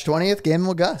 March 20th, gaming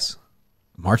with Gus.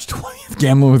 March 20th,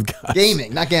 gambling with Gus.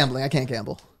 Gaming, not gambling. I can't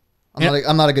gamble.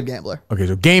 I'm not a good gambler. Okay,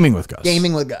 so gaming with Gus.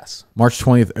 Gaming with Gus. March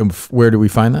 20th. And where do we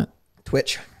find that?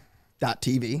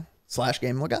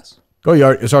 Twitch.tv/gaming with Gus. Oh,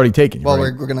 it's already taken. Well,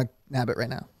 right? we're going to nab it right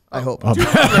now. I hope. How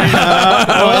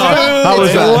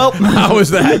was that? How was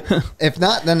that? If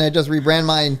not, then I just rebrand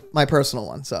my personal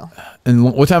one. So. And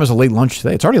what time is a late lunch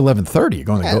today? It's already 11:30. You're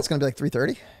going to Yeah, go. it's going to be like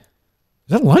 3:30. Is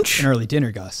that lunch? An early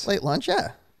dinner, Gus. Late lunch, yeah.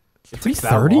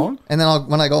 3:30. And then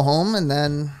when I go home, and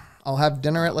then I'll have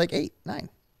dinner at like 8, 9.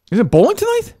 Is it bowling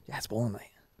tonight? Yeah, it's bowling night.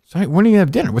 Sorry, when are you gonna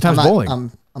have dinner? What time's bowling?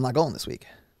 I'm not going this week.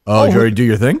 Oh, did you already do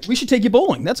your thing? We should take you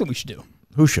bowling. That's what we should do.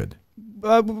 Who should?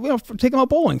 Take him out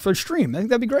bowling for a stream. I think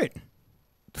that'd be great.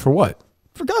 For what?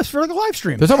 For Gus, for like a live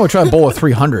stream. They're talking about trying to bowl a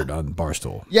 300 on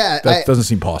Barstool. Yeah, that doesn't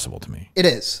seem possible to me. It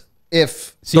is.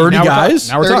 If 30 guys?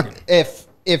 Now we're talking.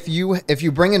 If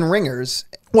you bring in ringers.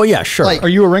 Well, yeah, sure. Like, are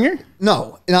you a ringer?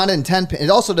 No, not in 10 pin. It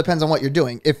also depends on what you're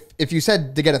doing. If you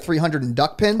said to get a 300 in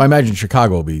duck pin, I imagine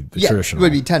Chicago will be the traditional. it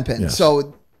would be 10 pin. Yes.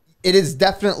 So it is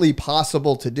definitely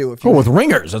possible to do. If you Oh, with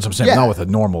ringers. That's what I'm saying. Yeah. Not with a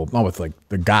normal, not with like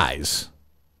the guys.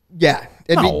 Yeah.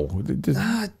 It'd No. be,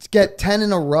 get 10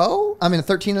 in a row. I mean,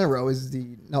 13 in a row is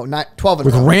not 12 in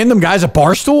With a row. random guys at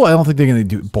Barstool? I don't think they're going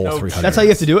to do bowl 300. That's how you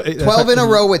have to do it. 12 in a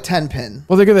row with 10 pin.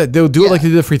 Well, they'll do it like they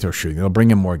did the free throw shooting. They'll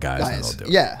bring in more guys. And they'll do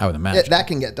it. Yeah. I would imagine. That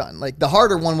can get done. Like the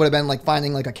harder one would have been like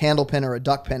finding like a candle pin or a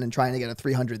duck pin and trying to get a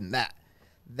 300 in that.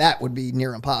 That would be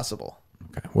near impossible.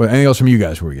 Okay. Well, anything else from you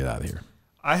guys before we get out of here?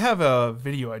 I have a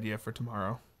video idea for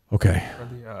tomorrow. Okay.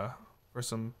 For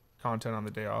some content on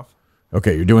the day off.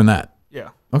 Okay, you're doing that. Yeah.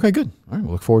 Okay, good. All right,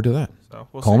 we'll look forward to that. So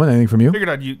we'll Coleman, see. anything from you? Figured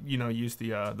I'd use the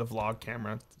vlog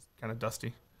camera. It's kind of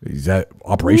dusty. Is that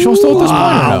operational still at this point?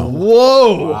 Or no?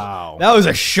 Whoa. Wow. That was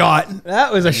a shot.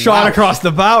 That was a shot across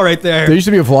the bow right there. There used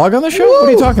to be a vlog on the show? What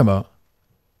are you talking about?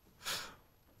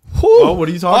 Well, what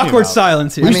are you talking Awkward about?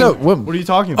 silence here. What are you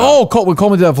talking about? Oh, when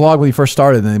Coleman did that vlog when he first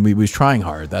started, and then we was trying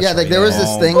hard. That's yeah, like right. there was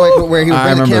this thing like where he would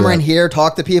I bring the remember camera that. in here,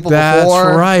 talk to people That's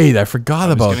before. right. I forgot I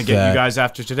was about going to get that. you guys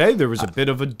after today. There was a bit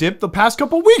of a dip the past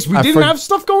couple of weeks. We I didn't for- have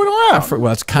stuff going around. Well,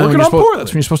 that's kind of when Working you're, on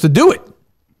that's when you're supposed to do it.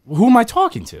 Who am I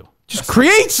talking to? Just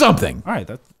create something. All right,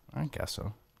 I guess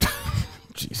so.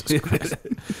 Jesus Christ.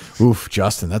 Oof,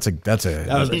 Justin, that's an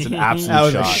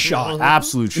absolute shot.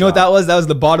 Absolute shot. You know what that was? That was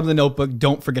the bottom of the notebook.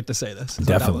 Don't forget to say this.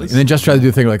 Definitely. And then just try to do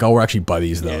a thing like, oh, we're actually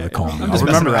buddies, though. Coleman. I'm just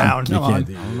messing around. You Come on.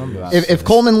 can't. If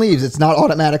Coleman leaves, it's not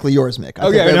automatically yours, Mick.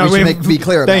 I think that we should be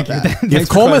clear about that.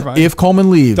 If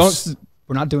Coleman leaves,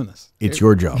 we're not doing this. it's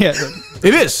your job. Yeah.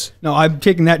 It is. No, I'm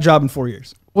taking that job in 4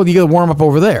 years. Well, you got to warm up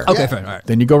over there. Okay, fine. All right.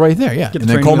 Then you go right there, yeah. Get the And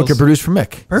then training Coleman wheels. can produce for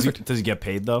Mick. Perfect. Does he get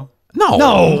paid though? No.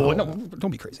 No,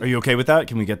 don't be crazy. Are you okay with that?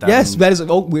 Can we get that? Yes, in- that is. That's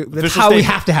Official how we statement.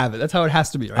 have to have it. That's how it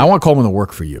has to be, right? I want Coleman to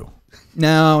work for you.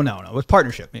 No. It's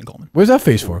partnership, me and Coleman. Where's that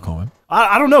face for, Coleman?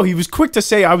 I don't know. He was quick to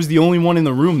say I was the only one in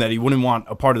the room that he wouldn't want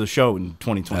a part of the show in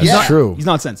 2020. That's true. He's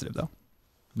not sensitive though.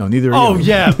 No, neither are you. Oh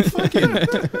yeah.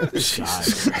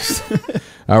 Jesus Christ.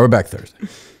 All right, we're back Thursday.